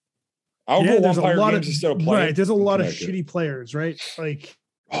 I'll go umpire games instead of playing. Right, there's a lot of shitty players, right? Like,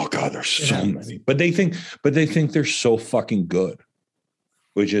 oh god, there's so many. But they think they're so fucking good.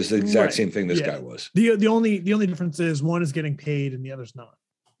 Which is the exact same thing this guy was. The only difference is one is getting paid and the other's not.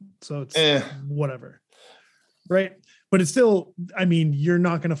 So it's whatever. Right. But it's still, I mean, you're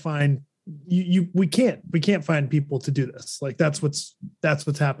not going to find we can't find people to do this. Like that's what's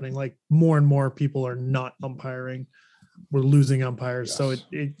happening. Like more and more people are not umpiring. We're losing umpires. Yes. So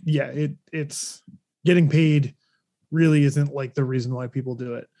it's getting paid really isn't like the reason why people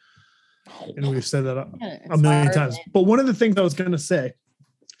do it. And we've said that a million times. But one of the things I was going to say,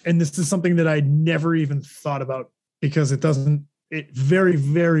 and this is something that I never even thought about because it very,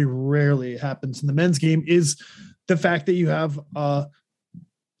 very rarely happens in the men's game, is the fact that you have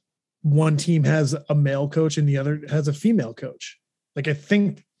one team has a male coach and the other has a female coach. Like I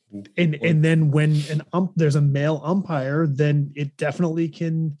think, and then when there's a male umpire, then it definitely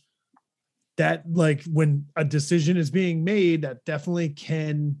can, that like when a decision is being made, that definitely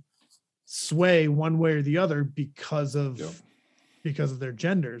can sway one way or the other because of their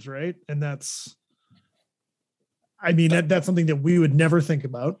genders, right? And that's something that we would never think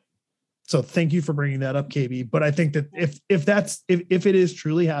about. So thank you for bringing that up, KB. But I think that if it is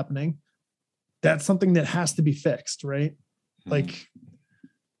truly happening, that's something that has to be fixed, right? Like,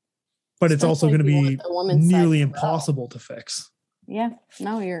 but it's also going to be nearly impossible to fix. Yeah,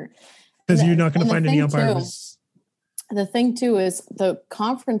 no, you're because you're not going to find any umpires. the thing too is the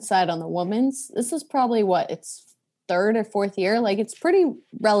conference side on the women's. This is probably its third or fourth year. Like it's pretty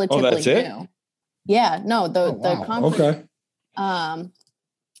relatively that's new. it? Yeah, no, the Wow. conference. Okay.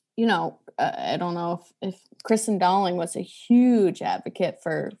 I don't know if Kristen Dowling was a huge advocate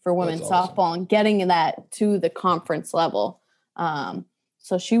for women's awesome. softball and getting that to the conference level.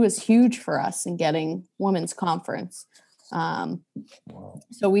 So she was huge for us in getting women's conference. Wow.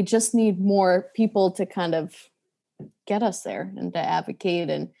 So we just need more people to kind of get us there and to advocate.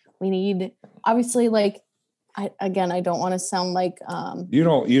 And we need, obviously, like, I don't want to sound like You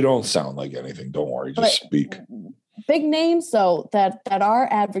don't sound like anything. Don't worry. Just speak. Big names though that are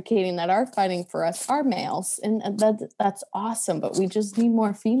advocating, that are fighting for us are males, and that's awesome. But we just need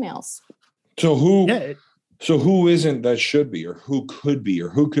more females. So who? Yeah. So who isn't that should be, or who could be, or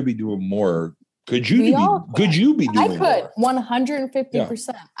who could be doing more? Could you We be? all Could you be I doing could more?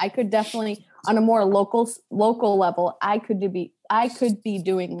 150%. I could definitely on a more local level. I could be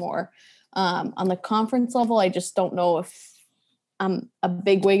doing more. On the conference level, I just don't know if I'm a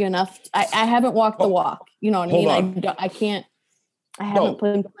big wig enough. I haven't walked the walk. You know what I mean? Hold on. I can't. I haven't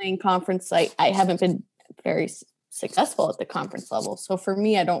been playing conference. I haven't been very successful at the conference level. So for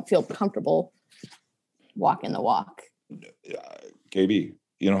me, I don't feel comfortable walking the walk. KB,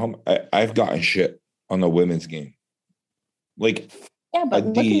 you know, I've gotten shit on the women's game. Like, Yeah, but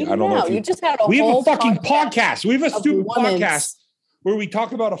look at you I don't know now. if You just had a we have whole a fucking podcast. We have a of stupid women's- podcast where we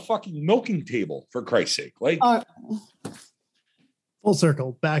talk about a fucking milking table, for Christ's sake. Like, Full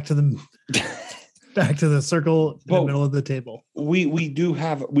circle back to the circle in the middle of the table. we do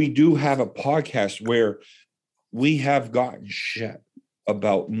have a podcast where we have gotten shit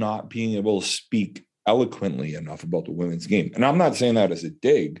about not being able to speak eloquently enough about the women's game. And I'm not saying that as a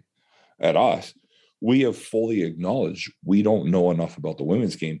dig at us. We have fully acknowledged we don't know enough about the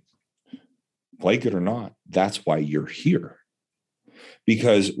women's game. Like it or not, that's why you're here.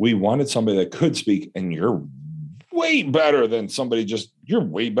 Because we wanted somebody that could speak, and you're way better than somebody you're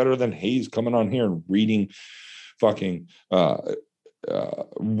way better than Hayes coming on here and reading fucking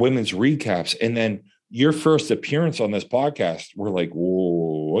women's recaps. And then your first appearance on this podcast, we're like,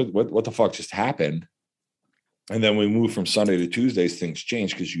 whoa, what the fuck just happened? And then we moved from Sunday to Tuesdays, things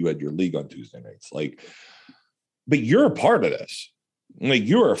changed because you had your league on Tuesday nights. Like, but you're a part of this. Like,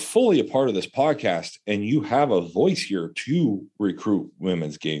 you are fully a part of this podcast, and you have a voice here to recruit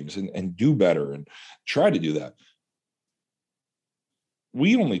women's games and do better and try to do that.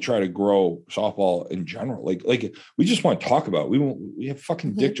 We only try to grow softball in general. Like we just want to talk about, we have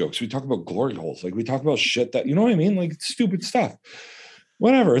fucking dick jokes. We talk about glory holes. Like, we talk about shit that, you know what I mean? Like, stupid stuff.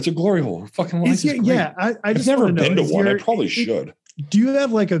 Whatever. It's a glory hole. Fucking life is great. Yeah. I just I've never wanna know, been to is one. I your- probably should. Do you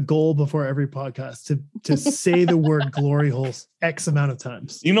have like a goal before every podcast to say the word glory holes X amount of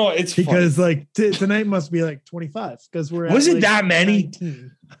times? You know, it's Because funny. like tonight must be like 25 because we're Was at it like that many?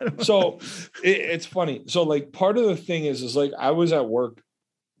 19. So it's funny. So like, part of the thing is like, I was at work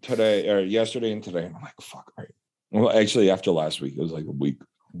today or yesterday and today, and I'm like, fuck, all right. Well, actually, after last week, it was like a week.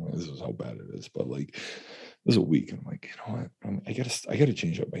 This is how bad it is, but like, it was a week, and I'm like, you know what? I gotta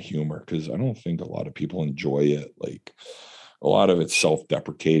change up my humor, because I don't think a lot of people enjoy it. Like, a lot of it's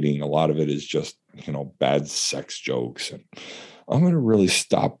self-deprecating. A lot of it is just, you know, bad sex jokes. And I'm going to really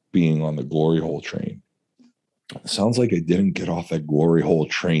stop being on the glory hole train. It sounds like I didn't get off that glory hole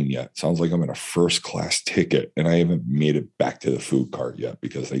train yet. It sounds like I'm in a first class ticket, and I haven't made it back to the food cart yet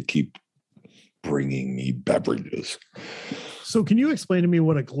because they keep bringing me beverages. So can you explain to me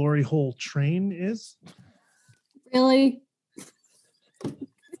what a glory hole train is? Really?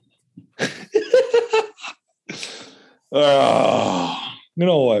 You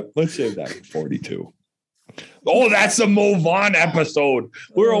know what? Let's save that for 42. Oh, that's the Move On episode.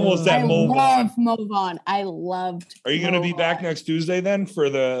 We're almost at I Move On. love Move On. I loved. Are you going to be Move back On. next Tuesday then for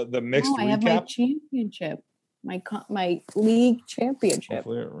the mixed No, I have my recap? championship, my league championship.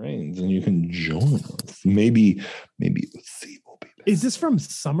 Hopefully it rains and you can join us. Maybe Uzi will be back. Is this from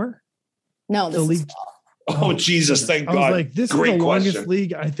summer? No, The this league- is fall. Oh, Jesus, thank I was God. like, this Great is the longest question.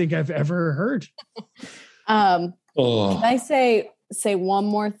 league I think I've ever heard. Can Oh, I say one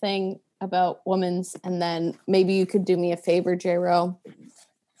more thing about women's, and then maybe you could do me a favor, J-Ro?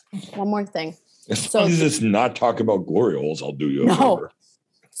 One more thing. as so- long as it's not talk about glory holes, I'll do you a No. favor.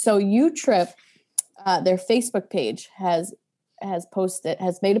 So U-Trip, their Facebook page has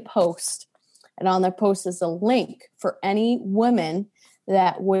made a post, and on their post is a link for any women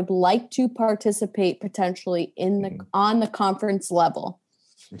that would like to participate potentially on the conference level.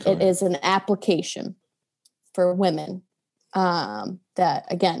 Okay. It is an application for women that,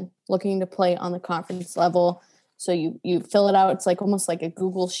 again, looking to play on the conference level. So you fill it out. It's like almost like a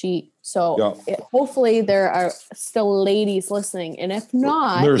Google sheet. So Yeah. hopefully there are still ladies listening. And if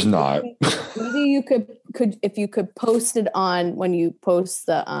not, There's not. maybe you could if you could post it on when you post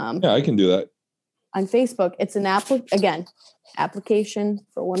the Yeah, I can do that. on Facebook. It's an application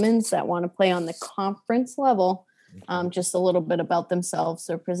for women that want to play on the conference level. Just a little bit about themselves,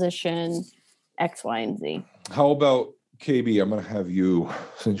 their position, X, Y, and Z. How about KB? I'm going to have you,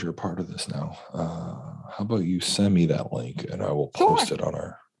 since you're a part of this now. How about you send me that link and I will post it on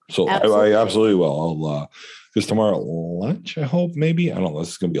our. So I absolutely will. I'll because tomorrow at lunch, I hope maybe. I don't know.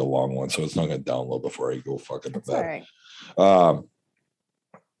 This is going to be a long one, so it's not going to download before I go fucking to bed. All right.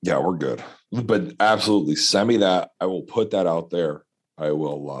 Yeah, we're good. But absolutely, send me that. I will put that out there. I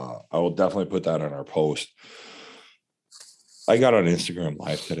will definitely put that on our post. I got on Instagram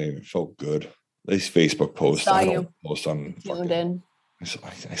Live today and it felt good. These Facebook posts. Saw I you. don't post on. Tuned in.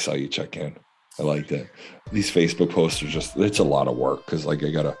 I saw you check in. I liked it. These Facebook posts are it's a lot of work because like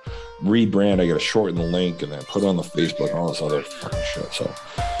I gotta rebrand, I gotta shorten the link and then put it on the Facebook and all this other fucking shit. So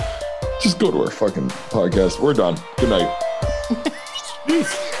just go to our fucking podcast. We're done. Good night.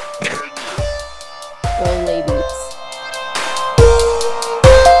 Go ladies.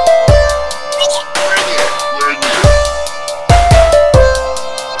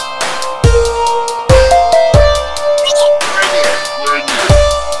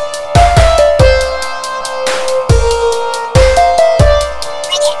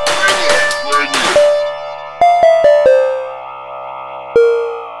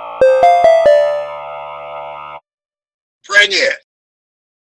 Bring it!